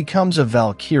 and she becomes a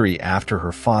Valkyrie after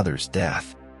her father's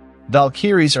death.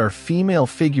 Valkyries are female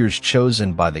figures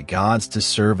chosen by the gods to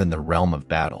serve in the realm of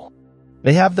battle.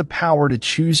 They have the power to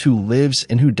choose who lives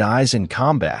and who dies in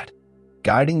combat,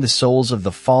 guiding the souls of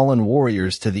the fallen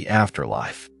warriors to the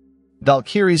afterlife.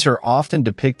 Valkyries are often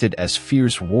depicted as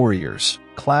fierce warriors,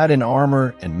 clad in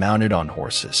armor and mounted on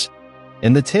horses.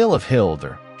 In the tale of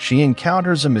Hildur, she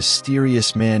encounters a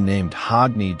mysterious man named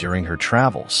Hogni during her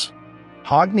travels.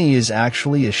 Hogni is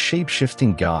actually a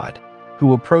shape-shifting god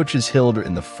who approaches Hildur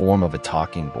in the form of a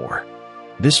talking boar.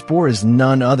 This boar is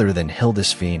none other than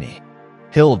Hildisvíni.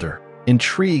 Hildur,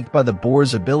 intrigued by the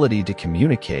boar's ability to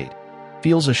communicate,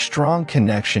 feels a strong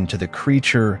connection to the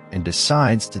creature and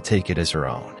decides to take it as her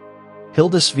own.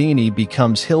 Hildisvíni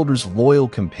becomes Hildur's loyal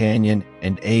companion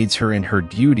and aids her in her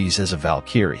duties as a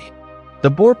Valkyrie. The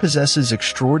boar possesses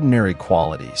extraordinary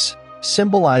qualities,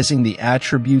 symbolizing the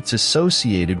attributes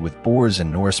associated with boars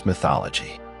in Norse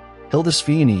mythology.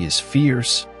 Hildisvíni is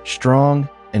fierce, strong,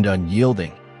 and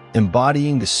unyielding,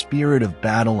 embodying the spirit of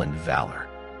battle and valor.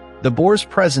 The boar's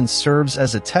presence serves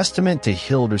as a testament to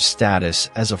Hildur's status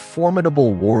as a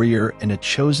formidable warrior and a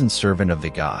chosen servant of the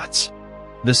gods.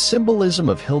 The symbolism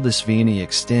of Hildisvíni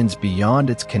extends beyond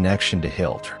its connection to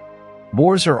Hildur.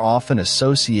 Boars are often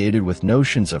associated with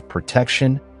notions of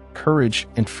protection, courage,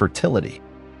 and fertility.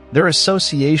 Their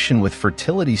association with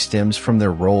fertility stems from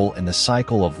their role in the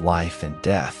cycle of life and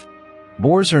death.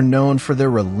 Boars are known for their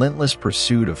relentless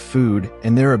pursuit of food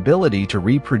and their ability to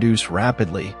reproduce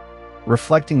rapidly,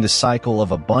 reflecting the cycle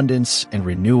of abundance and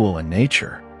renewal in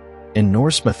nature. In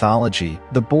Norse mythology,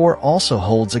 the boar also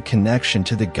holds a connection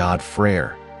to the god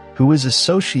Freyr, who is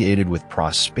associated with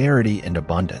prosperity and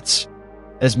abundance.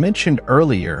 As mentioned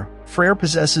earlier, Freyr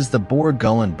possesses the boar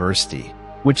Gullinbursti,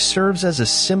 which serves as a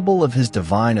symbol of his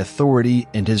divine authority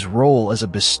and his role as a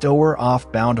bestower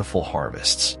of bountiful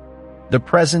harvests. The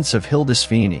presence of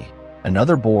Hildisvíni,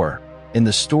 another boar, in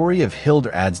the story of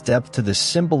Hildur adds depth to the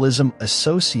symbolism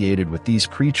associated with these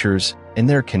creatures and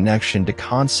their connection to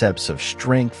concepts of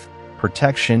strength,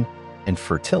 protection, and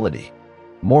fertility.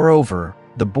 Moreover,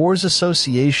 the boar's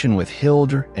association with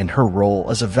Hildur and her role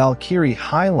as a Valkyrie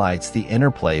highlights the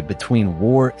interplay between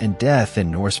war and death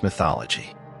in Norse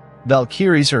mythology.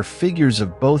 Valkyries are figures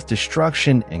of both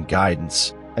destruction and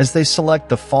guidance, as they select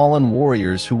the fallen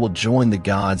warriors who will join the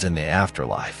gods in the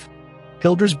afterlife.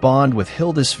 Hildra's bond with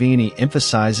Hildisvini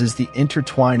emphasizes the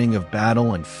intertwining of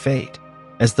battle and fate,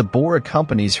 as the boar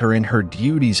accompanies her in her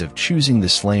duties of choosing the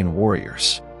slain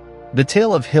warriors. The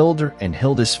tale of Hildr and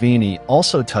Hildisvini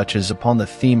also touches upon the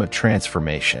theme of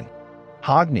transformation.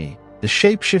 Hogni, the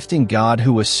shape-shifting god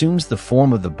who assumes the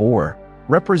form of the boar,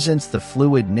 represents the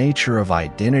fluid nature of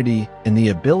identity and the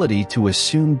ability to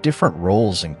assume different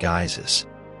roles and guises.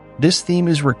 This theme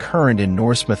is recurrent in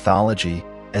Norse mythology,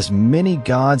 as many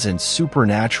gods and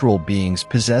supernatural beings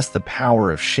possess the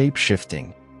power of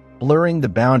shape-shifting, blurring the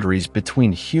boundaries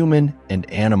between human and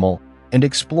animal and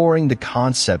exploring the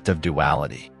concept of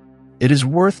duality. It is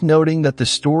worth noting that the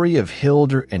story of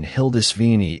Hildr and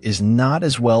Hildisvini is not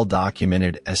as well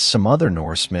documented as some other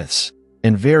Norse myths,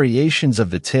 and variations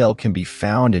of the tale can be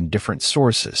found in different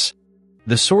sources.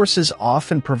 The sources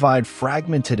often provide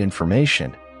fragmented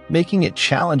information, making it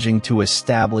challenging to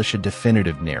establish a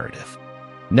definitive narrative.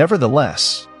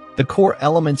 Nevertheless, the core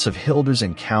elements of Hildr's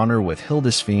encounter with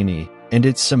Hildisvini and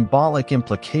its symbolic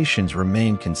implications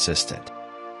remain consistent.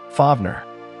 Fafnir.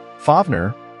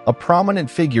 Fafnir, a prominent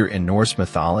figure in Norse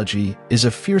mythology, is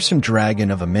a fearsome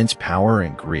dragon of immense power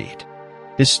and greed.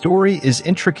 His story is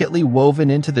intricately woven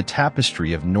into the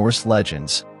tapestry of Norse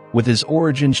legends, with his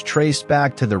origins traced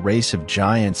back to the race of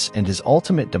giants and his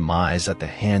ultimate demise at the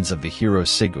hands of the hero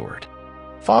Sigurd.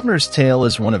 Fafnir's tale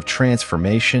is one of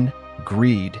transformation,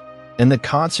 greed, and the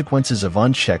consequences of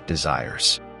unchecked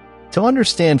desires. To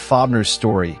understand Fafnir's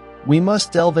story, we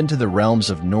must delve into the realms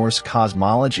of Norse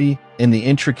cosmology and the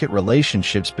intricate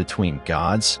relationships between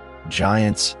gods,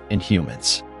 giants, and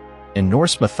humans. In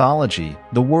Norse mythology,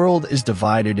 the world is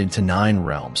divided into 9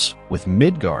 realms, with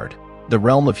Midgard, the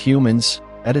realm of humans,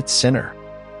 at its center.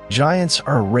 Giants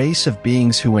are a race of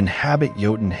beings who inhabit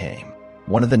Jotunheim,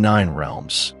 one of the 9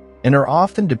 realms, and are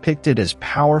often depicted as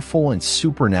powerful and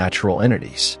supernatural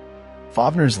entities.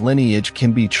 Fafnir's lineage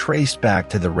can be traced back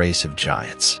to the race of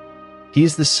giants. He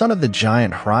is the son of the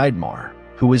giant Hreidmar,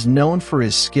 who is known for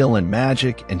his skill in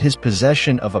magic and his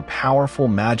possession of a powerful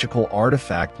magical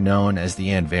artifact known as the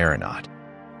Anvarinat.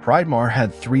 Hreidmar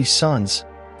had 3 sons,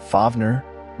 Fafnir,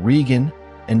 Regan,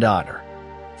 and Otter.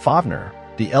 Fafnir,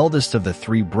 the eldest of the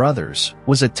 3 brothers,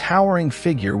 was a towering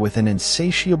figure with an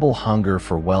insatiable hunger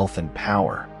for wealth and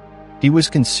power. He was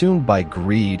consumed by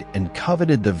greed and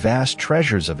coveted the vast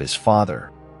treasures of his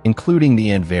father, including the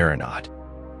Anvarinat.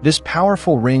 This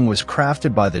powerful ring was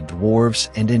crafted by the dwarves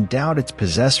and endowed its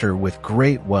possessor with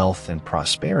great wealth and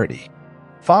prosperity.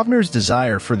 Fafnir's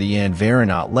desire for the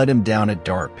Anvarinat led him down a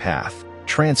dark path,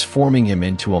 transforming him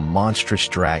into a monstrous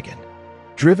dragon.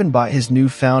 Driven by his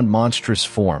newfound monstrous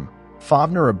form,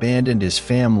 Fafnir abandoned his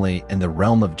family in the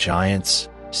realm of giants,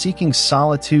 seeking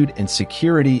solitude and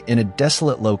security in a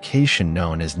desolate location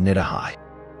known as Nidahai.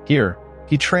 Here,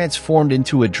 he transformed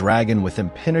into a dragon with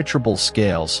impenetrable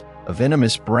scales, a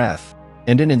venomous breath,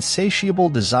 and an insatiable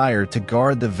desire to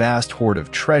guard the vast hoard of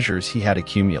treasures he had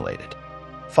accumulated.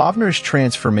 Fafnir's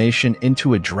transformation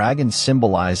into a dragon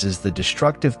symbolizes the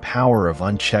destructive power of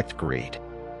unchecked greed.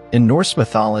 In Norse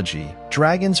mythology,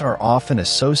 dragons are often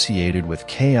associated with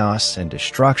chaos and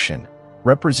destruction,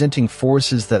 representing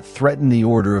forces that threaten the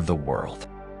order of the world.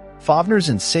 Fafnir's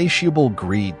insatiable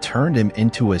greed turned him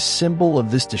into a symbol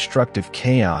of this destructive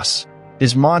chaos,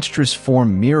 his monstrous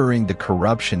form mirroring the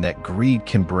corruption that greed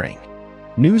can bring.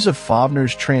 News of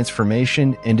Fafnir's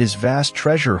transformation and his vast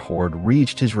treasure hoard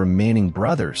reached his remaining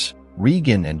brothers,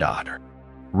 Regan and Otter.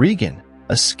 Regan,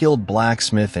 a skilled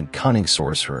blacksmith and cunning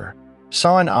sorcerer,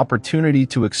 saw an opportunity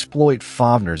to exploit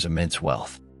Fafnir's immense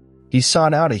wealth. He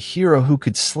sought out a hero who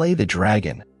could slay the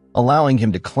dragon, allowing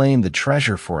him to claim the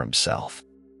treasure for himself.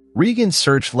 Regan's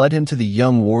search led him to the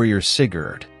young warrior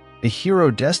Sigurd, a hero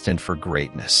destined for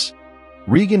greatness.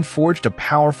 Regan forged a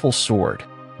powerful sword,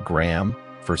 Gram,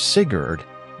 for Sigurd,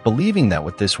 believing that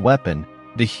with this weapon,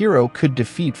 the hero could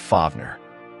defeat Fafnir.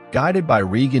 Guided by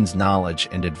Regan's knowledge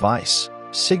and advice,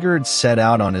 Sigurd set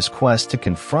out on his quest to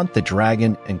confront the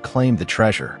dragon and claim the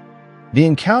treasure. The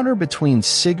encounter between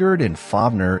Sigurd and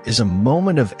Fafnir is a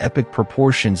moment of epic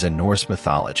proportions in Norse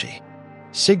mythology.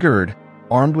 Sigurd,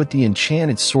 armed with the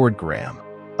enchanted sword Gram,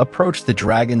 approached the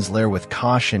dragon's lair with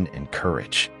caution and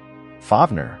courage.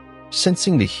 Fafnir,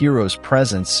 sensing the hero's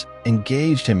presence,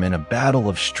 engaged him in a battle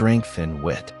of strength and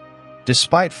wit.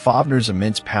 Despite Fafnir's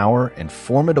immense power and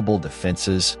formidable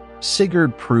defenses,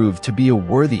 Sigurd proved to be a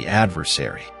worthy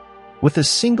adversary. With a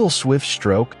single swift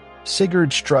stroke,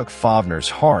 Sigurd struck Fafnir's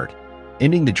heart,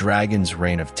 ending the dragon's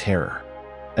reign of terror.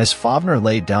 As Fafnir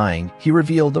lay dying, he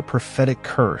revealed a prophetic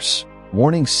curse,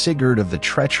 warning Sigurd of the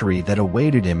treachery that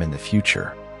awaited him in the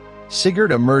future.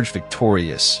 Sigurd emerged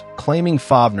victorious, claiming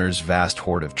Fafnir's vast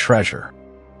hoard of treasure.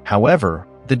 However,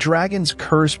 the dragon's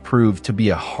curse proved to be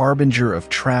a harbinger of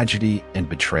tragedy and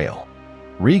betrayal.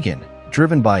 Regan,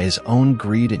 driven by his own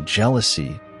greed and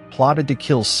jealousy, plotted to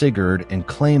kill Sigurd and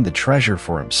claim the treasure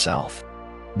for himself.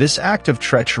 This act of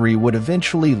treachery would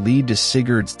eventually lead to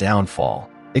Sigurd's downfall,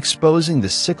 exposing the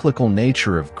cyclical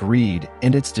nature of greed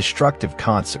and its destructive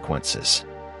consequences.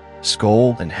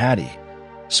 Skoll and Hati.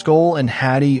 Skoll and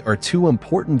Hati are two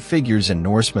important figures in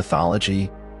Norse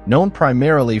mythology, known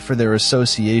primarily for their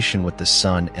association with the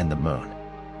sun and the moon.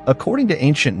 According to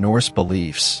ancient Norse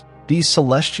beliefs, these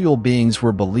celestial beings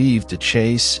were believed to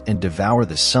chase and devour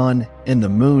the sun and the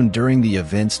moon during the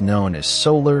events known as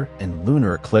solar and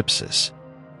lunar eclipses.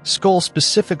 Skoll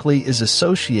specifically is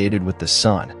associated with the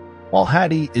sun, while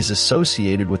Hati is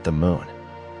associated with the moon.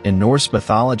 In Norse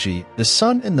mythology, the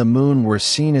sun and the moon were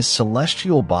seen as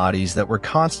celestial bodies that were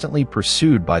constantly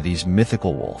pursued by these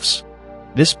mythical wolves.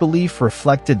 This belief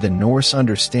reflected the Norse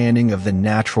understanding of the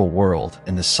natural world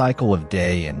and the cycle of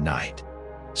day and night.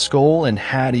 Skoll and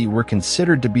Hati were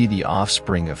considered to be the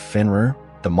offspring of Fenrir,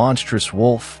 the monstrous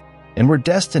wolf, and were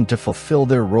destined to fulfill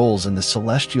their roles in the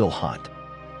celestial hunt.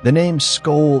 The name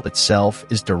Skoll itself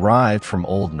is derived from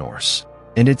Old Norse,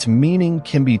 and its meaning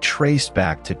can be traced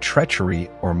back to treachery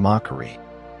or mockery.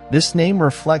 This name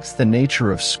reflects the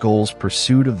nature of Skoll's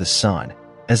pursuit of the sun,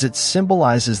 as it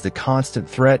symbolizes the constant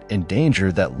threat and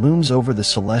danger that looms over the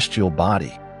celestial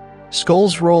body.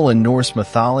 Skoll's role in Norse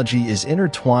mythology is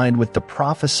intertwined with the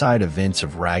prophesied events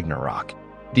of Ragnarok,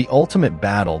 the ultimate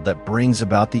battle that brings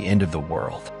about the end of the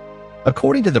world.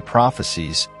 According to the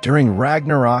prophecies, during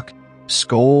Ragnarok,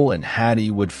 Skoll and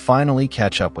Hati would finally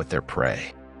catch up with their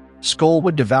prey. Skoll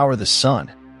would devour the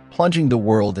sun, plunging the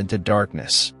world into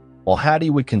darkness, while Hati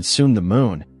would consume the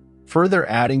moon, further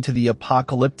adding to the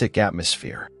apocalyptic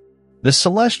atmosphere. The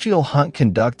celestial hunt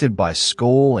conducted by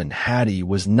Skoll and Hati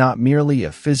was not merely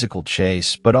a physical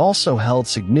chase, but also held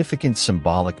significant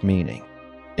symbolic meaning.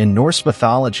 In Norse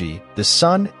mythology, the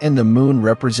sun and the moon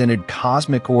represented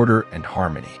cosmic order and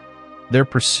harmony. Their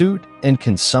pursuit and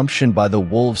consumption by the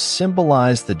wolves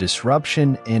symbolized the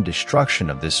disruption and destruction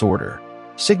of this order,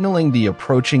 signaling the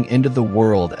approaching end of the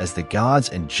world as the gods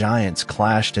and giants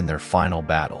clashed in their final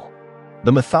battle.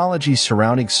 The mythology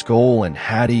surrounding Skoll and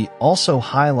Hati also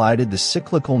highlighted the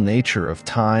cyclical nature of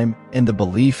time and the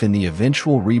belief in the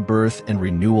eventual rebirth and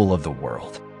renewal of the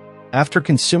world. After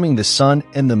consuming the sun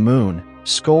and the moon,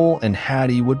 Skoll and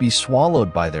Hati would be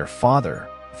swallowed by their father,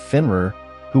 Fenrir,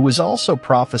 who was also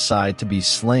prophesied to be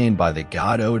slain by the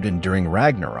god Odin during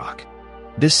Ragnarok.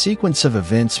 This sequence of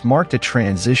events marked a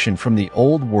transition from the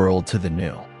old world to the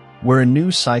new, where a new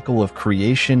cycle of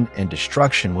creation and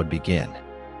destruction would begin.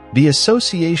 The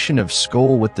association of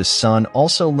Skoll with the sun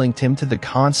also linked him to the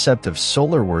concept of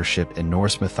solar worship in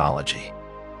Norse mythology.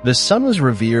 The sun was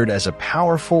revered as a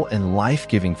powerful and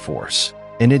life-giving force,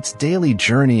 and its daily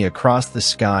journey across the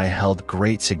sky held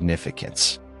great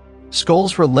significance.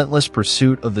 Skoll's relentless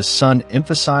pursuit of the sun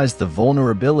emphasized the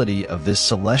vulnerability of this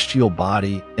celestial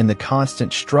body and the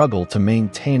constant struggle to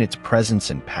maintain its presence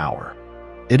and power.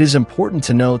 It is important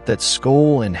to note that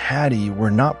Skoll and Hati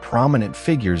were not prominent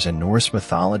figures in Norse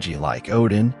mythology like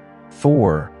Odin,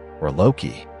 Thor, or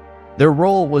Loki. Their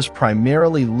role was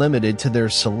primarily limited to their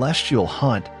celestial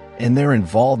hunt and their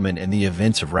involvement in the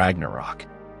events of Ragnarok.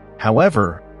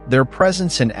 However, their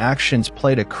presence and actions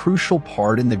played a crucial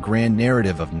part in the grand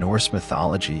narrative of Norse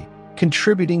mythology,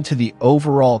 contributing to the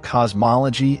overall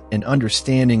cosmology and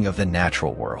understanding of the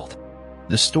natural world.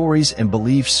 The stories and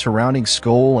beliefs surrounding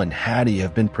Skoll and Hati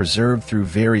have been preserved through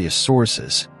various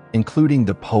sources, including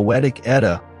the Poetic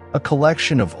Edda, a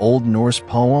collection of Old Norse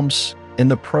poems,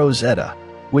 and the Prose Edda,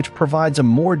 which provides a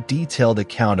more detailed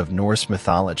account of Norse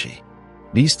mythology.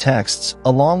 These texts,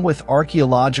 along with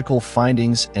archaeological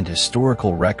findings and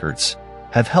historical records,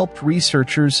 have helped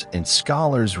researchers and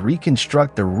scholars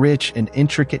reconstruct the rich and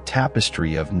intricate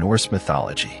tapestry of Norse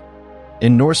mythology.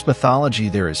 In Norse mythology,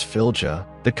 there is Fylgja.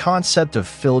 The concept of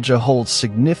Fylgja holds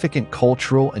significant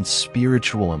cultural and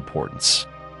spiritual importance.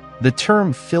 The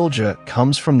term Fylgja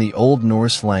comes from the Old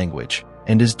Norse language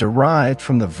and is derived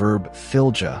from the verb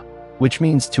fylgja, which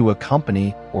means to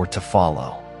accompany or to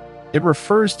follow. It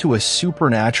refers to a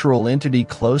supernatural entity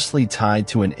closely tied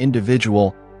to an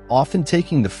individual, often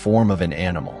taking the form of an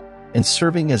animal, and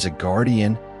serving as a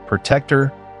guardian,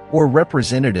 protector, or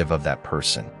representative of that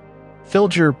person.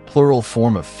 Fylgja, plural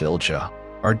form of Fylgja,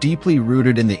 are deeply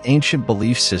rooted in the ancient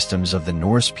belief systems of the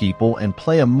Norse people and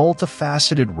play a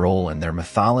multifaceted role in their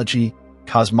mythology,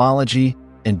 cosmology,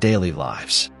 and daily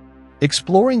lives.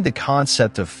 Exploring the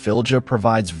concept of Fylgja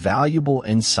provides valuable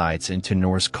insights into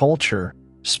Norse culture,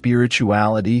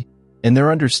 spirituality, and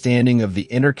their understanding of the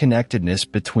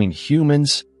interconnectedness between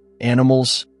humans,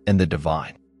 animals, and the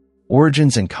divine.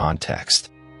 Origins and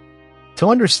context. To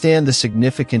understand the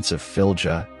significance of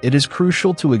Fylgja, it is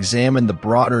crucial to examine the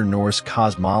broader Norse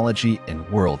cosmology and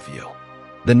worldview.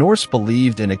 The Norse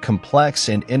believed in a complex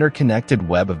and interconnected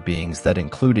web of beings that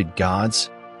included gods,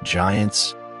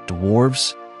 giants,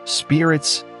 dwarves,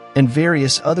 spirits, and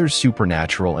various other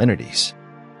supernatural entities.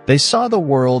 They saw the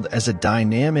world as a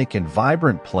dynamic and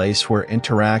vibrant place where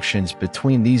interactions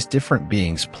between these different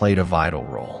beings played a vital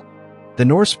role. The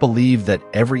Norse believed that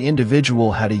every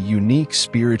individual had a unique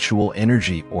spiritual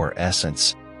energy or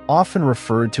essence, often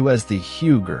referred to as the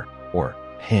hugr or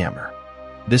hammer.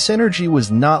 This energy was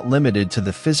not limited to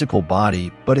the physical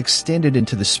body but extended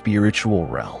into the spiritual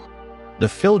realm. The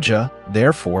Fylgja,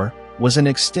 therefore, was an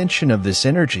extension of this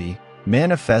energy,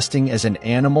 manifesting as an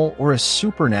animal or a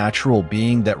supernatural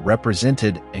being that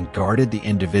represented and guarded the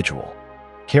individual.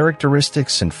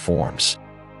 Characteristics and forms.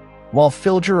 While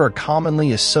Fylgja are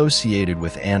commonly associated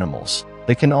with animals,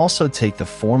 they can also take the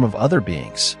form of other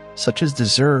beings, such as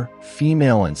Dazur,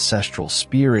 female ancestral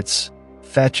spirits,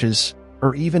 fetches,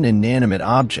 or even inanimate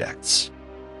objects.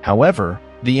 However,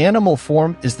 the animal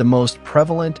form is the most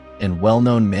prevalent and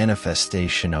well-known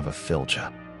manifestation of a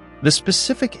Fylgja. The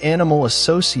specific animal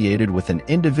associated with an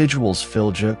individual's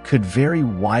Fylgja could vary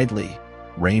widely,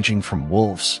 ranging from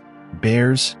wolves,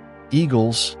 bears,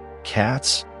 eagles,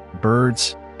 cats,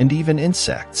 birds, and even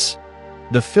insects.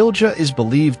 The Fylgja is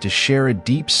believed to share a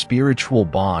deep spiritual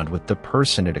bond with the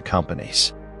person it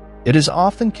accompanies. It is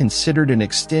often considered an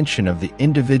extension of the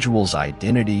individual's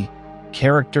identity,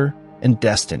 character, and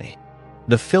destiny.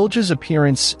 The Fylgja's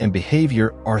appearance and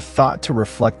behavior are thought to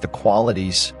reflect the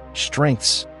qualities,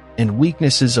 strengths, and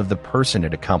weaknesses of the person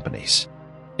it accompanies.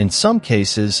 In some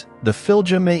cases, the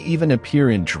Fylgja may even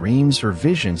appear in dreams or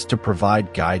visions to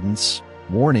provide guidance,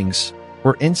 warnings,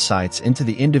 or insights into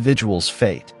the individual's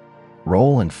fate,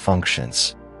 role, and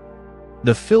functions.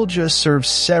 The Fylgja serves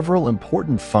several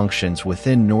important functions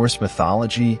within Norse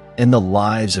mythology and the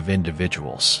lives of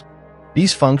individuals.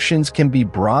 These functions can be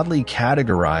broadly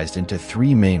categorized into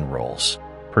three main roles: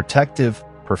 protective,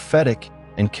 prophetic,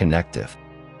 and connective.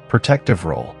 Protective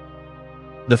role.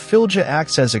 The Fylgja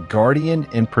acts as a guardian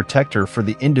and protector for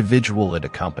the individual it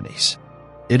accompanies.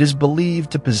 It is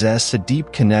believed to possess a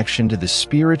deep connection to the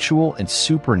spiritual and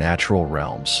supernatural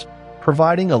realms,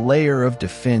 providing a layer of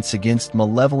defense against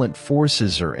malevolent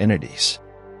forces or entities.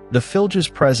 The Fylgja's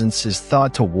presence is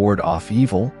thought to ward off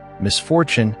evil,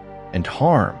 misfortune, and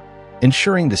harm,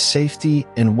 ensuring the safety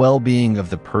and well-being of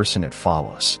the person it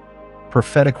follows.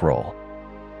 Prophetic role.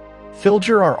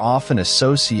 Fylgja are often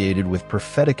associated with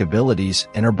prophetic abilities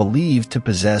and are believed to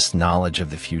possess knowledge of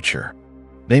the future.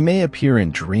 They may appear in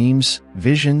dreams,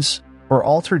 visions, or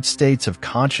altered states of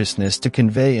consciousness to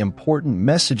convey important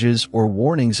messages or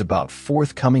warnings about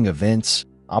forthcoming events,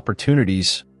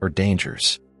 opportunities, or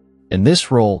dangers. In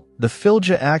this role, the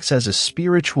Fylgja acts as a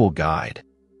spiritual guide,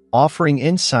 offering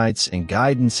insights and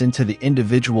guidance into the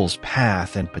individual's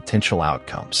path and potential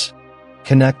outcomes.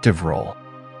 Connective role.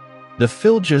 The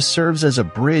Fylgja serves as a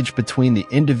bridge between the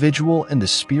individual and the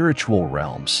spiritual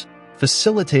realms,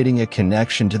 facilitating a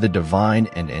connection to the divine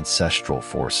and ancestral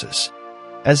forces.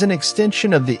 As an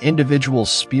extension of the individual's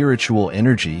spiritual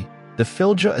energy, the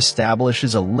Fylgja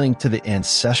establishes a link to the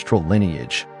ancestral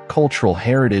lineage, cultural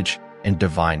heritage, and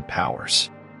divine powers.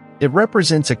 It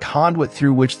represents a conduit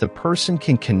through which the person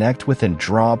can connect with and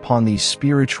draw upon these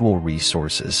spiritual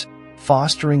resources,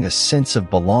 fostering a sense of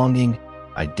belonging,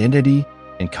 identity,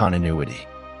 and continuity.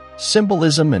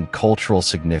 Symbolism and cultural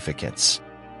significance.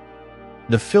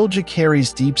 The Fylgja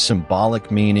carries deep symbolic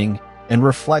meaning and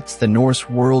reflects the Norse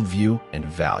worldview and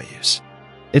values.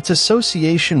 Its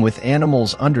association with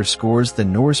animals underscores the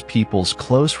Norse people's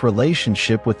close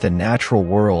relationship with the natural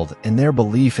world and their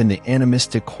belief in the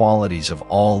animistic qualities of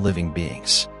all living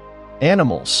beings.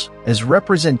 Animals, as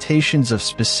representations of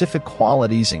specific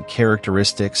qualities and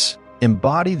characteristics,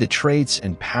 embody the traits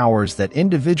and powers that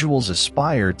individuals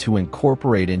aspire to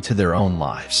incorporate into their own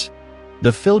lives.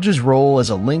 The Fylgja's role as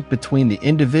a link between the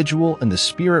individual and the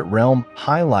spirit realm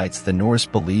highlights the Norse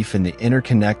belief in the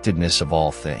interconnectedness of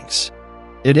all things.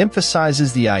 It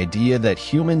emphasizes the idea that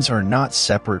humans are not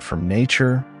separate from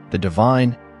nature, the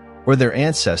divine, or their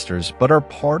ancestors, but are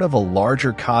part of a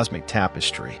larger cosmic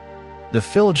tapestry. The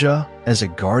Fylgja, as a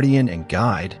guardian and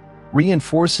guide,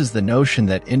 reinforces the notion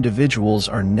that individuals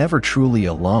are never truly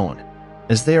alone,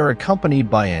 as they are accompanied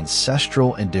by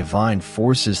ancestral and divine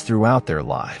forces throughout their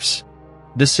lives.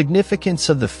 The significance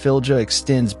of the Filja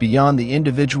extends beyond the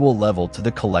individual level to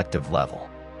the collective level.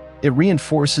 It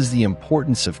reinforces the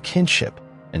importance of kinship,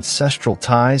 ancestral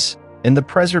ties, and the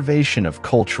preservation of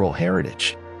cultural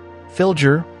heritage.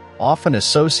 Filjar, often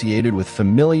associated with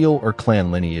familial or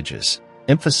clan lineages,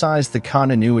 emphasize the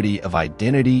continuity of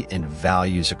identity and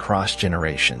values across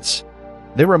generations.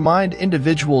 They remind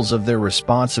individuals of their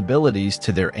responsibilities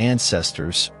to their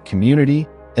ancestors, community,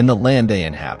 and the land they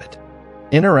inhabit.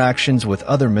 Interactions with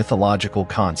other mythological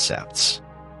concepts.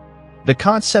 The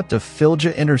concept of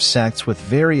Filja intersects with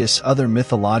various other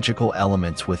mythological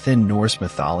elements within Norse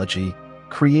mythology,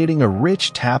 creating a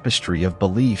rich tapestry of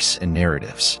beliefs and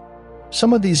narratives.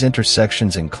 Some of these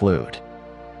intersections include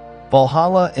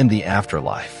Valhalla and the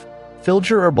afterlife.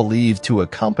 Filjar are believed to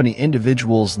accompany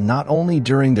individuals not only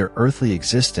during their earthly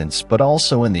existence but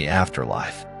also in the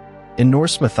afterlife. In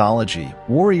Norse mythology,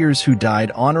 warriors who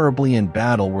died honorably in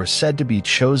battle were said to be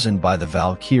chosen by the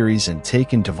Valkyries and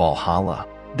taken to Valhalla,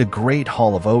 the Great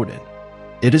Hall of Odin.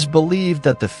 It is believed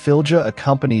that the Filja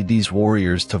accompanied these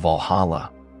warriors to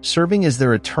Valhalla, serving as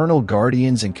their eternal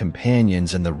guardians and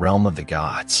companions in the realm of the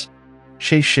gods.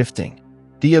 Shape-shifting.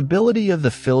 The ability of the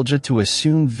Filja to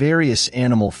assume various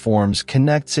animal forms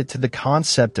connects it to the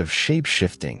concept of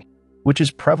shape-shifting, which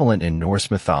is prevalent in Norse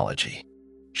mythology.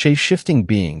 Shape-shifting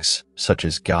beings, such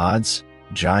as gods,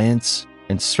 giants,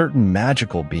 and certain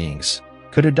magical beings,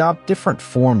 could adopt different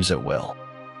forms at will.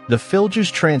 The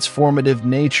Filja's transformative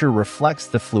nature reflects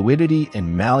the fluidity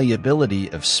and malleability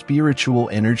of spiritual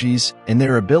energies and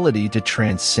their ability to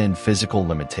transcend physical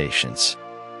limitations.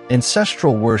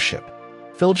 Ancestral worship.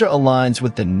 Filja aligns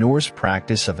with the Norse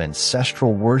practice of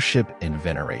ancestral worship and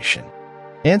veneration.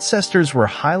 Ancestors were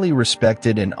highly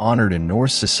respected and honored in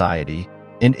Norse society,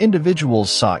 and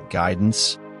individuals sought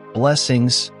guidance,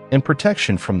 blessings, and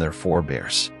protection from their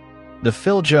forebears. The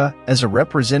Filja, as a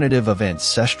representative of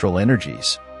ancestral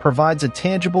energies, provides a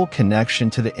tangible connection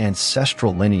to the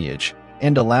ancestral lineage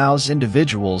and allows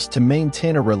individuals to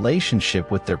maintain a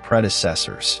relationship with their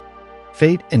predecessors.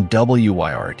 Fate and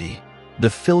Wyrd. The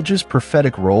Filja's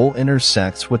prophetic role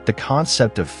intersects with the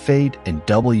concept of fate and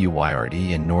Wyrd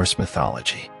in Norse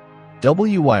mythology.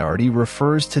 Wyrd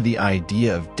refers to the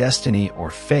idea of destiny or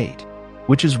fate,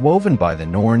 which is woven by the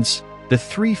Norns, the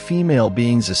three female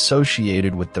beings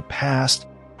associated with the past,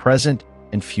 present,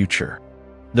 and future.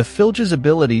 The Filja's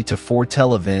ability to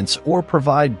foretell events or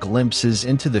provide glimpses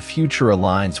into the future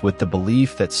aligns with the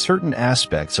belief that certain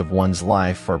aspects of one's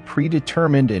life are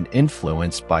predetermined and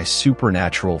influenced by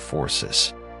supernatural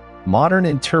forces. Modern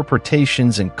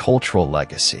interpretations and cultural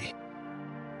legacy.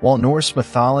 While Norse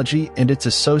mythology and its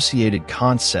associated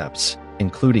concepts,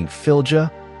 including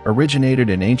Filja, originated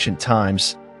in ancient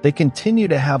times, they continue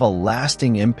to have a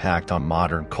lasting impact on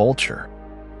modern culture.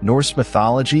 Norse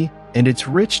mythology and its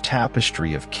rich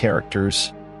tapestry of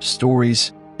characters,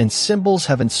 stories, and symbols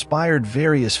have inspired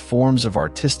various forms of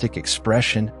artistic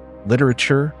expression,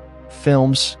 literature,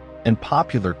 films, and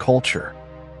popular culture.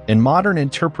 In modern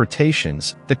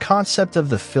interpretations, the concept of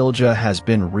the Filja has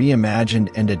been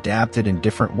reimagined and adapted in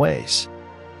different ways.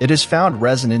 It has found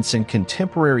resonance in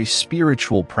contemporary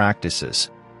spiritual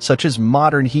practices, such as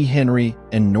modern Henry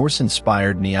and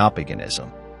Norse-inspired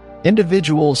neopaganism.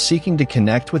 Individuals seeking to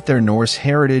connect with their Norse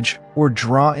heritage or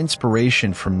draw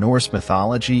inspiration from Norse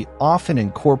mythology often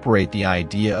incorporate the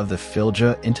idea of the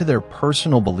Filja into their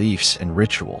personal beliefs and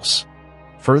rituals.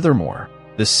 Furthermore,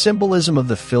 the symbolism of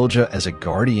the Filja as a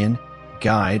guardian,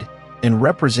 guide, and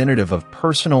representative of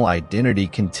personal identity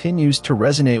continues to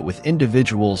resonate with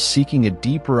individuals seeking a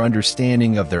deeper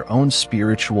understanding of their own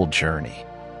spiritual journey.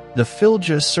 The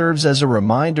Filja serves as a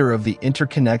reminder of the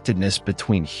interconnectedness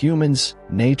between humans,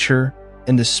 nature,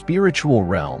 and the spiritual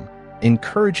realm,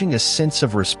 encouraging a sense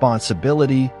of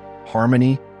responsibility,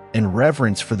 harmony, and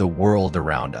reverence for the world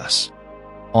around us.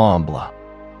 Ambla.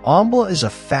 Ambla is a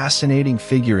fascinating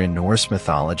figure in Norse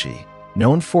mythology,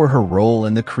 known for her role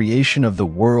in the creation of the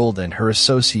world and her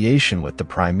association with the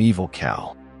primeval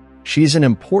cow. She is an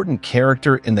important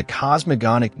character in the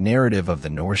cosmogonic narrative of the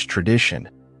Norse tradition,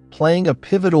 playing a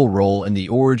pivotal role in the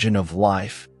origin of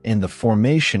life and the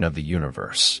formation of the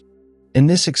universe. In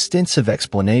this extensive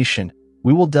explanation,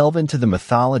 we will delve into the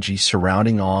mythology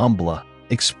surrounding Ambla,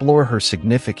 explore her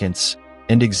significance,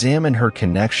 and examine her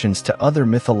connections to other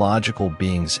mythological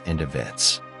beings and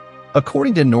events.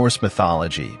 According to Norse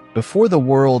mythology, before the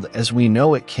world as we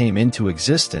know it came into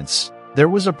existence, there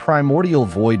was a primordial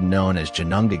void known as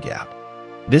Ginnungagap.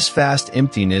 This vast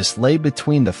emptiness lay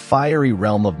between the fiery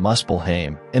realm of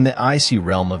Muspelheim and the icy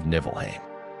realm of Niflheim.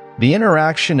 The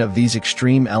interaction of these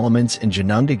extreme elements in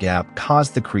Ginnungagap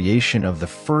caused the creation of the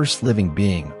first living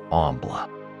being, Ambla.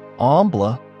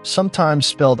 Ambla, sometimes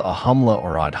spelled Ahumla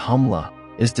or Adhumla,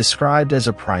 is described as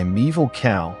a primeval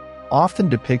cow, often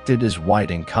depicted as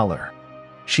white in color.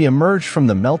 She emerged from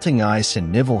the melting ice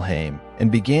in Niflheim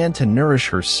and began to nourish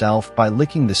herself by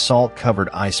licking the salt-covered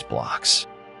ice blocks.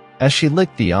 As she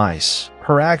licked the ice,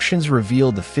 her actions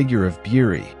revealed the figure of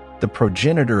Buri, the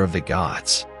progenitor of the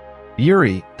gods.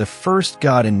 Buri, the first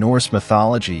god in Norse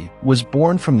mythology, was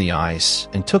born from the ice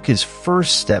and took his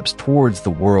first steps towards the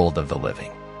world of the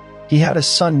living. He had a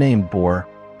son named Bor,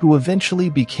 who eventually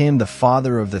became the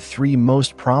father of the three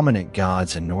most prominent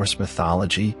gods in Norse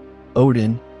mythology,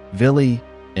 Odin, Vili,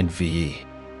 and Ve.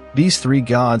 These three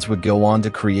gods would go on to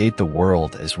create the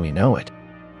world as we know it.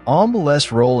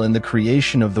 Ombule's role in the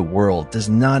creation of the world does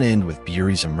not end with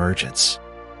Buri's emergence.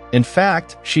 In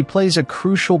fact, she plays a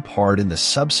crucial part in the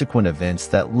subsequent events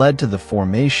that led to the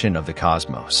formation of the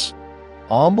cosmos.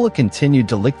 Ombla continued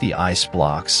to lick the ice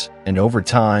blocks, and over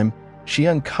time, she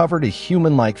uncovered a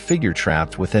human-like figure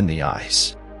trapped within the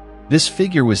ice. This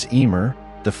figure was Ymir,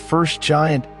 the first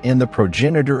giant and the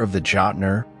progenitor of the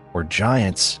Jotnar, or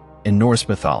giants, in Norse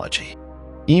mythology.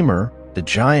 Ymir, the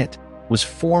giant, was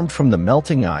formed from the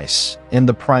melting ice and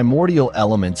the primordial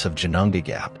elements of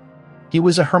Ginnungagap. He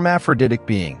was a hermaphroditic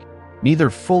being, neither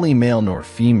fully male nor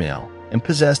female, and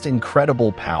possessed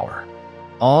incredible power.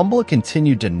 Ombla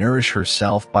continued to nourish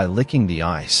herself by licking the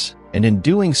ice, and in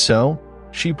doing so,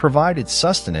 she provided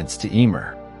sustenance to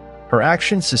Ymir. Her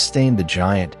actions sustained the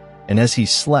giant, and as he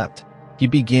slept, he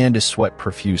began to sweat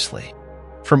profusely.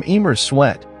 From Ymir's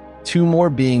sweat, two more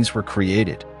beings were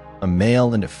created, a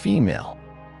male and a female.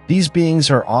 These beings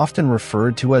are often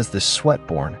referred to as the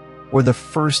Sweatborn, or the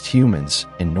first humans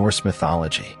in Norse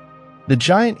mythology. The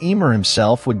giant Ymir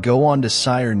himself would go on to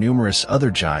sire numerous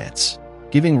other giants,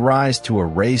 giving rise to a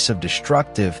race of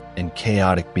destructive and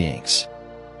chaotic beings.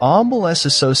 Omble's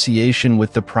association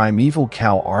with the primeval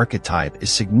cow archetype is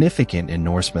significant in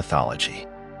Norse mythology.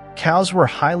 Cows were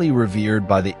highly revered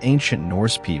by the ancient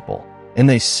Norse people, and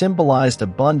they symbolized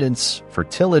abundance,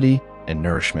 fertility, and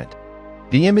nourishment.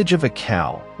 The image of a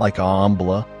cow, like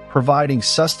Ombla, providing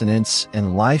sustenance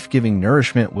and life-giving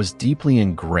nourishment was deeply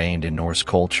ingrained in Norse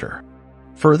culture.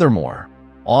 Furthermore,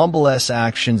 Ombla's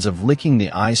actions of licking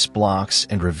the ice blocks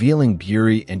and revealing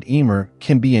Buri and Ymir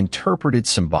can be interpreted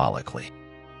symbolically.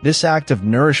 This act of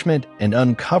nourishment and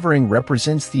uncovering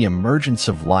represents the emergence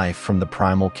of life from the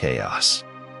primal chaos.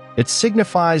 It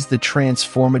signifies the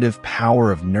transformative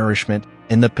power of nourishment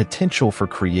and the potential for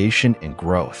creation and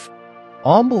growth.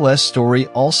 Omble's story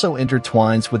also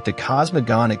intertwines with the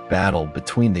cosmogonic battle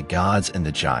between the gods and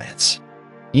the giants.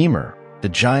 Ymir, the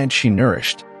giant she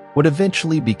nourished, would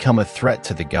eventually become a threat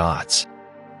to the gods.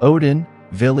 Odin,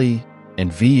 Vili,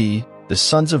 and Ve, the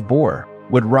sons of Bor,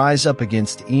 would rise up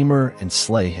against Ymir and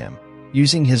slay him,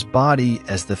 using his body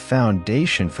as the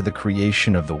foundation for the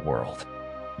creation of the world.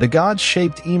 The gods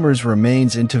shaped Ymir's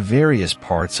remains into various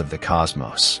parts of the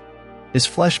cosmos. His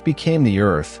flesh became the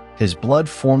earth, his blood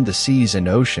formed the seas and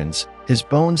oceans, his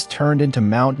bones turned into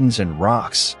mountains and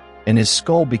rocks, and his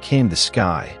skull became the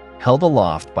sky, held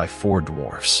aloft by four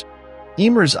dwarfs.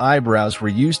 Ymir's eyebrows were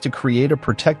used to create a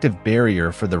protective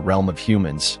barrier for the realm of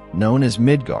humans, known as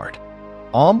Midgard.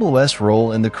 Omble's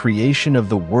role in the creation of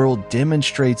the world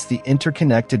demonstrates the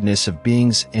interconnectedness of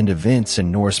beings and events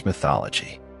in Norse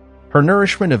mythology. Her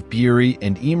nourishment of Buri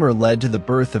and Ymir led to the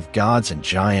birth of gods and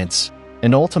giants,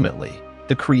 and ultimately,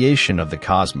 the creation of the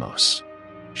cosmos.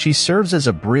 She serves as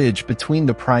a bridge between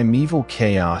the primeval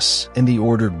chaos and the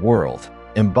ordered world,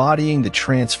 embodying the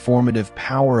transformative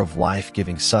power of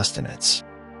life-giving sustenance.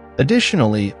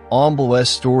 Additionally, Omble's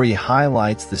story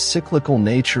highlights the cyclical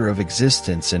nature of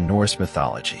existence in Norse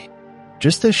mythology.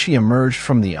 Just as she emerged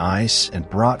from the ice and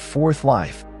brought forth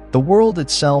life, the world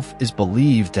itself is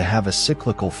believed to have a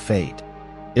cyclical fate.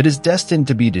 It is destined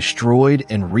to be destroyed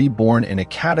and reborn in a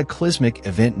cataclysmic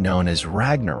event known as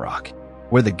Ragnarok,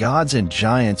 where the gods and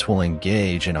giants will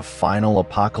engage in a final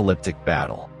apocalyptic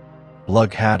battle.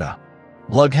 Lughada.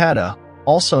 Lughada,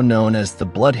 also known as the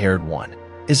Blood-Haired One,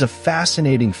 is a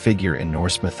fascinating figure in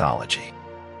Norse mythology.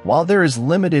 While there is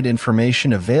limited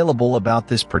information available about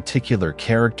this particular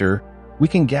character, we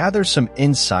can gather some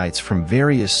insights from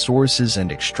various sources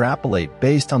and extrapolate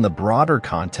based on the broader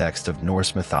context of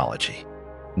Norse mythology.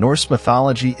 Norse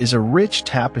mythology is a rich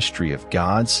tapestry of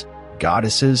gods,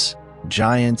 goddesses,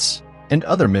 giants, and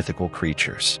other mythical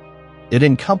creatures. It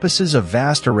encompasses a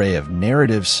vast array of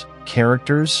narratives,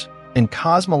 characters, and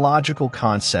cosmological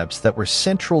concepts that were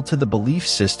central to the belief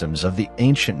systems of the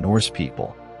ancient Norse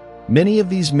people. Many of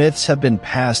these myths have been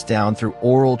passed down through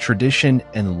oral tradition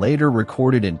and later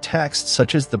recorded in texts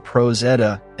such as the Prose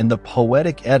Edda and the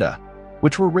Poetic Edda,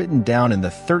 which were written down in the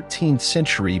 13th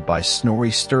century by Snorri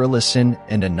Sturluson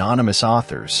and anonymous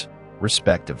authors,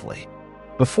 respectively.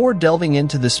 Before delving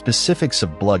into the specifics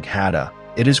of Blödhätta,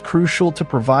 it is crucial to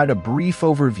provide a brief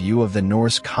overview of the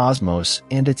Norse cosmos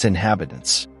and its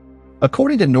inhabitants.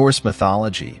 According to Norse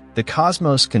mythology, the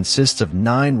cosmos consists of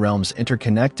 9 realms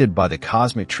interconnected by the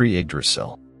cosmic tree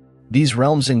Yggdrasil. These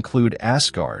realms include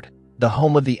Asgard, the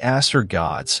home of the Aesir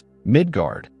gods,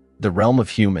 Midgard, the realm of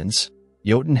humans,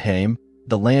 Jotunheim,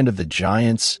 the land of the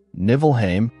giants,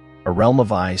 Niflheim, a realm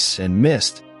of ice and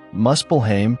mist,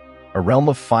 Muspelheim, a realm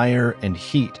of fire and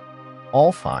heat,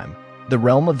 Alfheim, the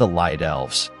realm of the light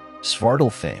elves,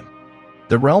 Svartalfheim,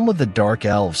 the realm of the dark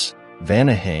elves,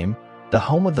 Vanaheim, the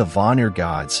home of the Vanir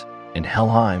gods, and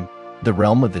Helheim, the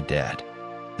realm of the dead.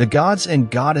 The gods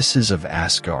and goddesses of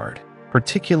Asgard,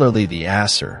 particularly the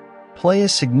Aesir, play a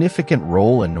significant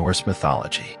role in Norse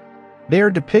mythology. They are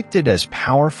depicted as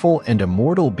powerful and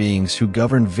immortal beings who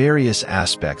govern various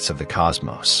aspects of the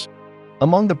cosmos.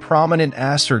 Among the prominent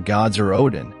Aesir gods are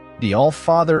Odin, the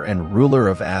All-Father and ruler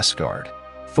of Asgard,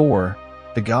 Thor,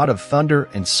 the god of thunder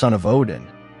and son of Odin,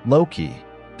 Loki,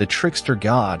 the trickster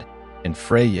god, and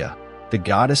Freyja, the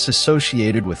goddess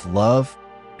associated with love,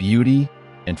 beauty,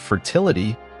 and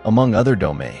fertility, among other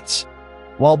domains.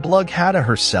 While Blödhätta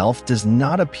herself does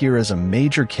not appear as a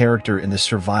major character in the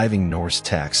surviving Norse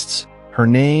texts, her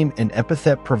name and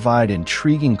epithet provide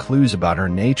intriguing clues about her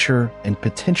nature and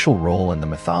potential role in the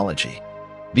mythology.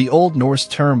 The Old Norse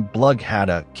term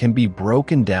Blödhätta can be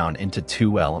broken down into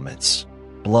 2 elements,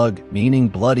 Blög meaning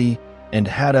bloody and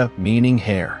Hätta meaning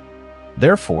hair.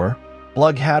 Therefore,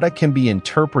 Blödhätta can be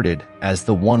interpreted as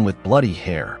the one with bloody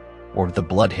hair, or the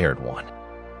blood-haired one.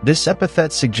 This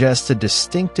epithet suggests a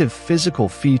distinctive physical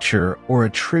feature or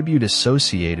attribute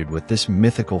associated with this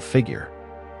mythical figure.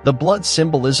 The blood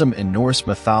symbolism in Norse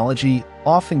mythology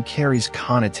often carries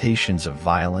connotations of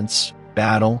violence,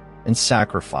 battle, and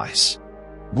sacrifice.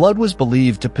 Blood was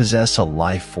believed to possess a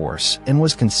life force and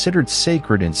was considered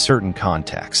sacred in certain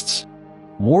contexts.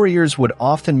 Warriors would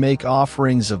often make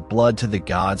offerings of blood to the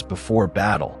gods before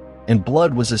battle, and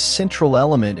blood was a central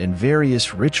element in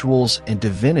various rituals and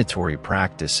divinatory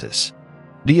practices.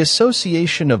 The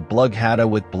association of Blödhätta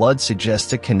with blood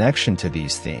suggests a connection to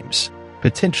these themes,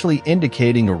 potentially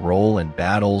indicating a role in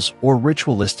battles or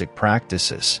ritualistic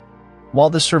practices.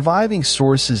 While the surviving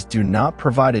sources do not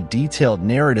provide a detailed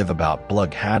narrative about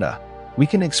Blödhätta, we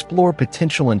can explore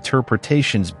potential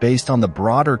interpretations based on the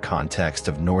broader context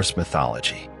of Norse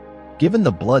mythology. Given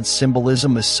the blood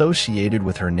symbolism associated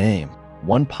with her name,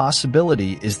 one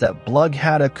possibility is that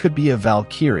Blödhätta could be a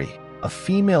Valkyrie, a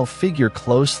female figure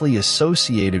closely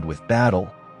associated with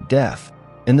battle, death,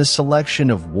 and the selection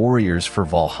of warriors for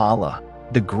Valhalla,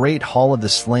 the Great Hall of the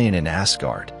Slain in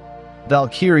Asgard.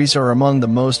 Valkyries are among the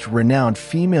most renowned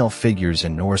female figures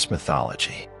in Norse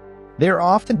mythology. They are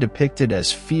often depicted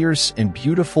as fierce and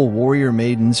beautiful warrior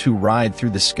maidens who ride through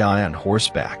the sky on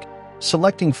horseback,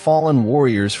 selecting fallen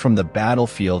warriors from the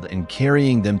battlefield and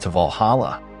carrying them to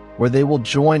Valhalla, where they will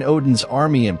join Odin's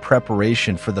army in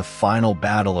preparation for the final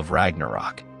battle of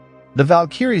Ragnarok. The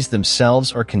Valkyries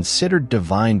themselves are considered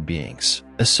divine beings,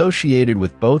 associated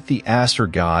with both the Aesir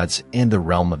gods and the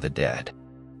realm of the dead.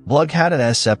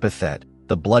 Blödhätta's epithet,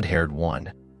 the blood-haired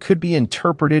one, could be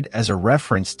interpreted as a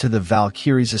reference to the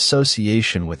Valkyries'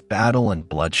 association with battle and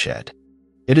bloodshed.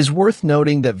 It is worth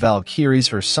noting that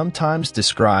Valkyries are sometimes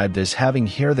described as having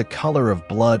hair the color of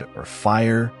blood or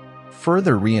fire,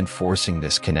 further reinforcing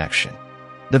this connection.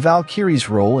 The Valkyries'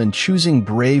 role in choosing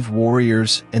brave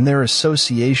warriors and their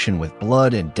association with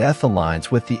blood and death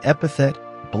aligns with the epithet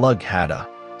Blödhätta,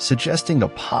 suggesting a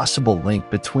possible link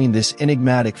between this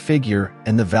enigmatic figure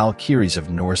and the Valkyries of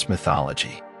Norse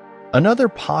mythology. Another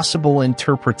possible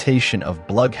interpretation of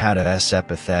Blödhätta's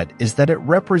epithet is that it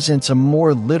represents a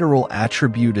more literal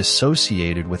attribute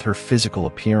associated with her physical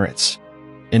appearance.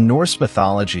 In Norse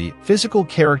mythology, physical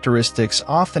characteristics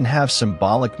often have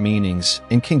symbolic meanings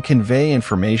and can convey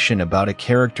information about a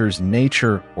character's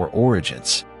nature or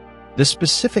origins. The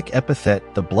specific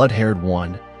epithet, the blood-haired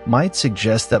one, might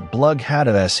suggest that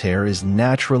Blödhätta's hair is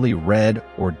naturally red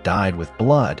or dyed with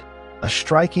blood, a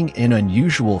striking and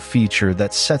unusual feature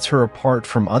that sets her apart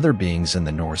from other beings in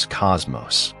the Norse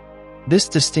cosmos. This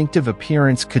distinctive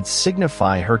appearance could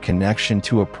signify her connection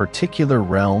to a particular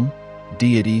realm,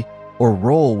 deity, or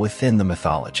role within the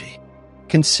mythology.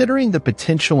 Considering the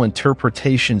potential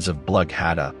interpretations of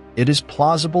Blödhätta, it is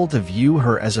plausible to view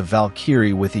her as a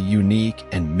Valkyrie with a unique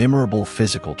and memorable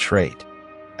physical trait.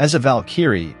 As a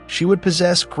Valkyrie, she would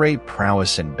possess great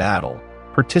prowess in battle,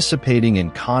 participating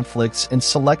in conflicts and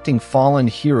selecting fallen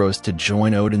heroes to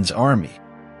join Odin's army.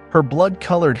 Her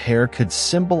blood-colored hair could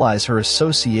symbolize her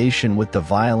association with the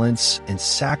violence and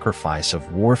sacrifice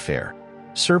of warfare,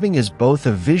 serving as both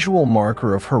a visual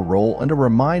marker of her role and a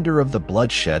reminder of the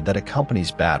bloodshed that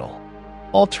accompanies battle.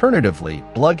 Alternatively,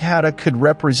 Bloghada could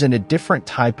represent a different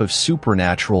type of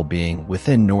supernatural being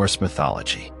within Norse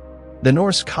mythology. The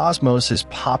Norse cosmos is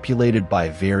populated by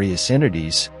various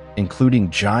entities, including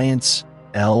giants,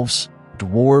 elves,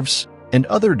 dwarves, and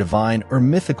other divine or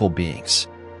mythical beings.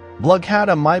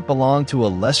 Bloghada might belong to a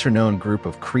lesser-known group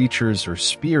of creatures or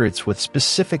spirits with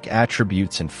specific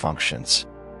attributes and functions.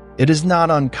 It is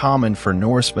not uncommon for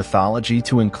Norse mythology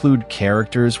to include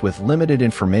characters with limited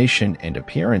information and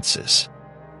appearances.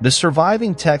 The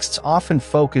surviving texts often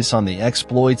focus on the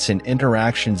exploits and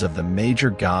interactions of the major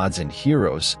gods and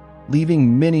heroes,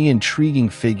 leaving many intriguing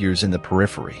figures in the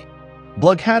periphery.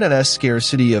 Bloghada's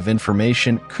scarcity of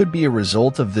information could be a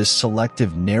result of this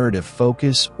selective narrative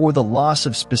focus or the loss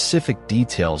of specific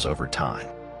details over time.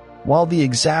 While the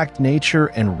exact nature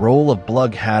and role of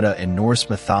Bloghada in Norse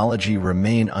mythology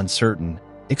remain uncertain,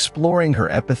 exploring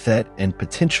her epithet and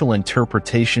potential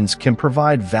interpretations can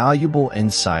provide valuable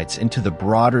insights into the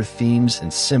broader themes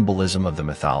and symbolism of the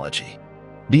mythology.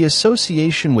 The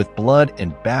association with blood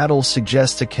and battle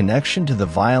suggests a connection to the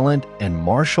violent and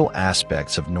martial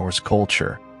aspects of Norse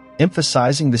culture,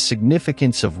 emphasizing the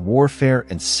significance of warfare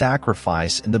and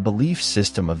sacrifice in the belief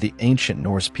system of the ancient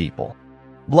Norse people.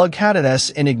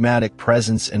 Bloghada's enigmatic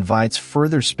presence invites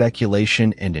further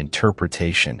speculation and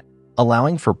interpretation,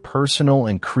 allowing for personal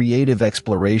and creative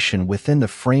exploration within the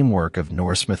framework of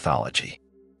Norse mythology.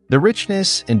 The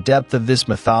richness and depth of this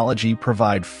mythology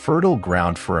provide fertile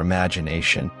ground for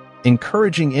imagination,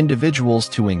 encouraging individuals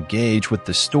to engage with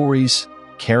the stories,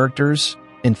 characters,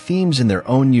 and themes in their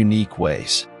own unique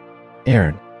ways.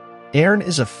 Erin. Erin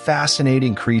is a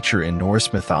fascinating creature in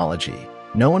Norse mythology,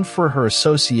 known for her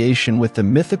association with the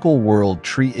mythical world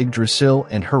tree Yggdrasil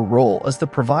and her role as the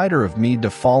provider of mead to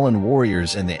fallen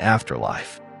warriors in the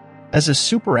afterlife. As a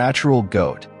supernatural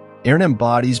goat, Erin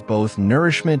embodies both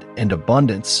nourishment and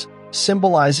abundance,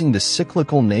 symbolizing the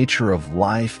cyclical nature of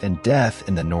life and death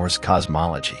in the Norse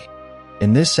cosmology.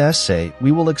 In this essay,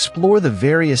 we will explore the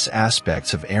various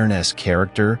aspects of Erin's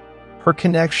character, her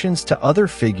connections to other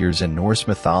figures in Norse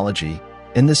mythology,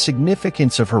 and the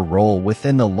significance of her role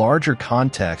within the larger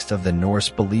context of the Norse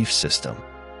belief system.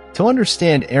 To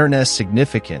understand Erin's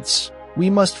significance, we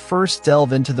must first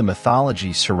delve into the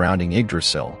mythology surrounding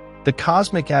Yggdrasil, the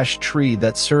cosmic ash tree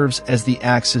that serves as the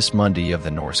axis mundi of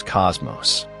the Norse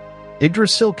cosmos.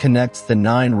 Yggdrasil connects the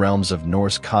 9 realms of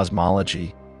Norse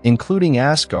cosmology, including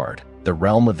Asgard, the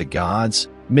realm of the gods,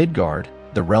 Midgard,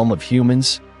 the realm of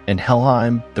humans, and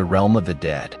Helheim, the realm of the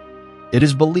dead. It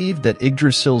is believed that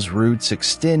Yggdrasil's roots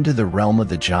extend to the realm of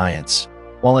the giants,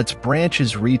 while its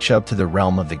branches reach up to the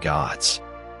realm of the gods.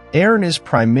 Erin is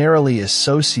primarily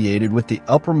associated with the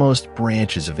uppermost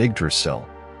branches of Yggdrasil,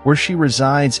 where she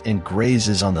resides and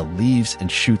grazes on the leaves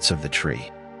and shoots of the tree.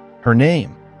 Her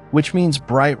name, which means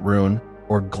bright rune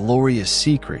or glorious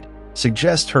secret,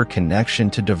 suggests her connection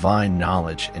to divine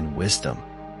knowledge and wisdom.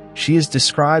 She is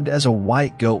described as a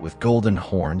white goat with golden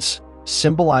horns,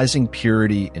 symbolizing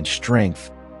purity and strength,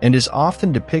 and is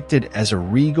often depicted as a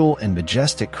regal and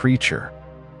majestic creature.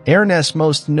 Erin's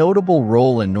most notable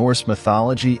role in Norse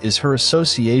mythology is her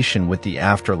association with the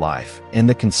afterlife and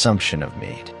the consumption of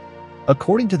mead.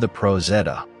 According to the Prose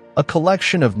Edda, a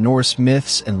collection of Norse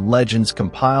myths and legends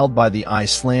compiled by the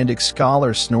Icelandic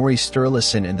scholar Snorri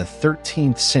Sturluson in the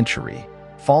 13th century,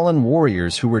 fallen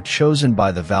warriors who were chosen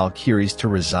by the Valkyries to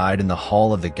reside in the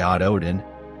hall of the god Odin,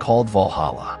 called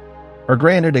Valhalla, are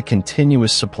granted a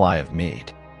continuous supply of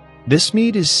mead. This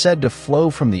mead is said to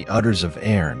flow from the udders of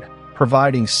Erin,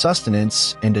 providing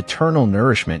sustenance and eternal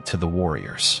nourishment to the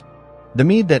warriors. The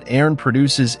mead that Erin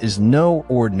produces is no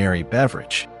ordinary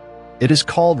beverage. It is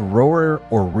called roer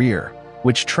or rear,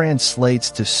 which translates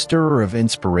to stirrer of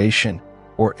inspiration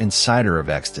or inciter of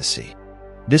ecstasy.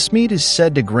 This mead is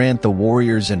said to grant the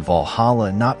warriors in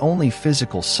Valhalla not only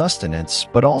physical sustenance,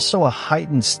 but also a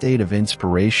heightened state of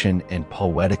inspiration and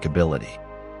poetic ability.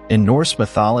 In Norse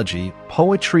mythology,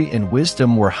 poetry and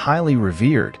wisdom were highly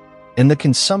revered, and the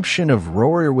consumption of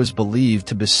roer was believed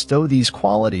to bestow these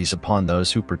qualities upon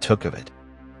those who partook of it.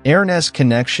 Erin's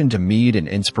connection to mead and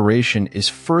inspiration is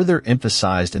further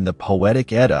emphasized in the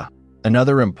Poetic Edda,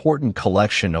 another important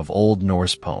collection of Old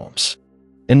Norse poems.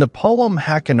 In the poem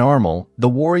Hakonarmal, the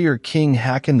warrior king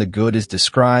Hakon the Good is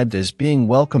described as being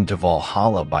welcomed to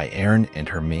Valhalla by Erin and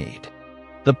her mead.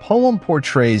 The poem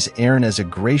portrays Erin as a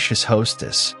gracious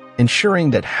hostess,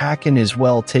 ensuring that Hakon is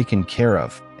well taken care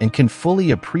of and can fully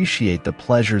appreciate the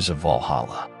pleasures of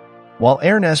Valhalla. While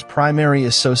Erna's primary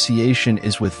association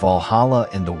is with Valhalla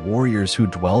and the warriors who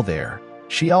dwell there,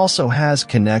 she also has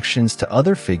connections to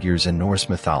other figures in Norse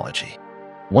mythology.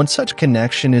 One such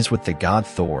connection is with the god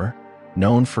Thor,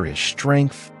 known for his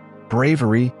strength,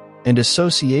 bravery, and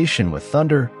association with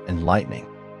thunder and lightning.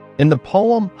 In the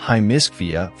poem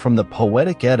Hymiskvia from the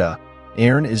Poetic Edda,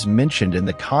 Ern is mentioned in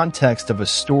the context of a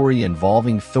story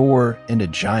involving Thor and a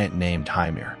giant named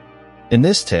Hymir. In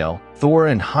this tale, Thor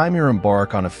and Hymir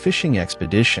embark on a fishing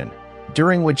expedition,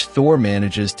 during which Thor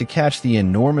manages to catch the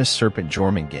enormous serpent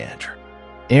Jormungandr.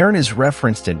 Ern is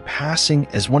referenced in passing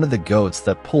as one of the goats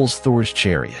that pulls Thor's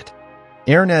chariot.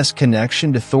 Ern's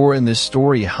connection to Thor in this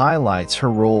story highlights her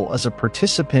role as a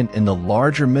participant in the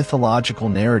larger mythological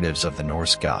narratives of the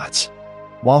Norse gods.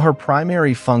 While her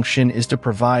primary function is to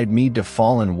provide mead to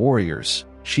fallen warriors,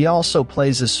 she also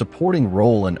plays a supporting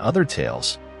role in other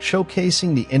tales,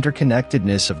 showcasing the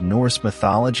interconnectedness of Norse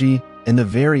mythology and the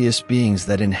various beings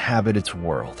that inhabit its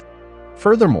world.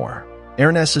 Furthermore,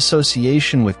 Ern's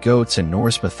association with goats in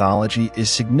Norse mythology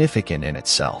is significant in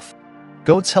itself.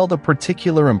 Goats held a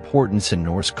particular importance in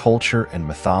Norse culture and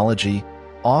mythology,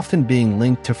 often being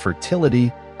linked to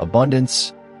fertility,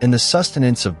 abundance, and the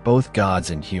sustenance of both gods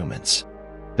and humans.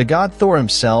 The god Thor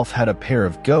himself had a pair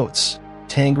of goats,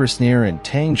 Tangrisnir and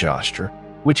Tangjostr,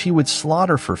 which he would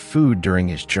slaughter for food during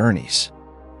his journeys.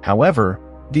 However,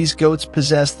 these goats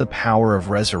possessed the power of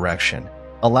resurrection,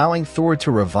 allowing Thor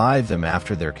to revive them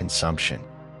after their consumption.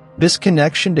 This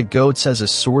connection to goats as a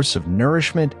source of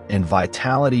nourishment and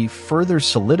vitality further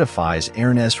solidifies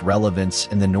Ern's relevance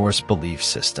in the Norse belief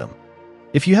system.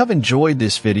 If you have enjoyed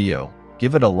this video,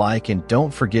 give it a like and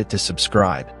don't forget to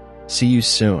subscribe. See you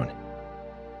soon.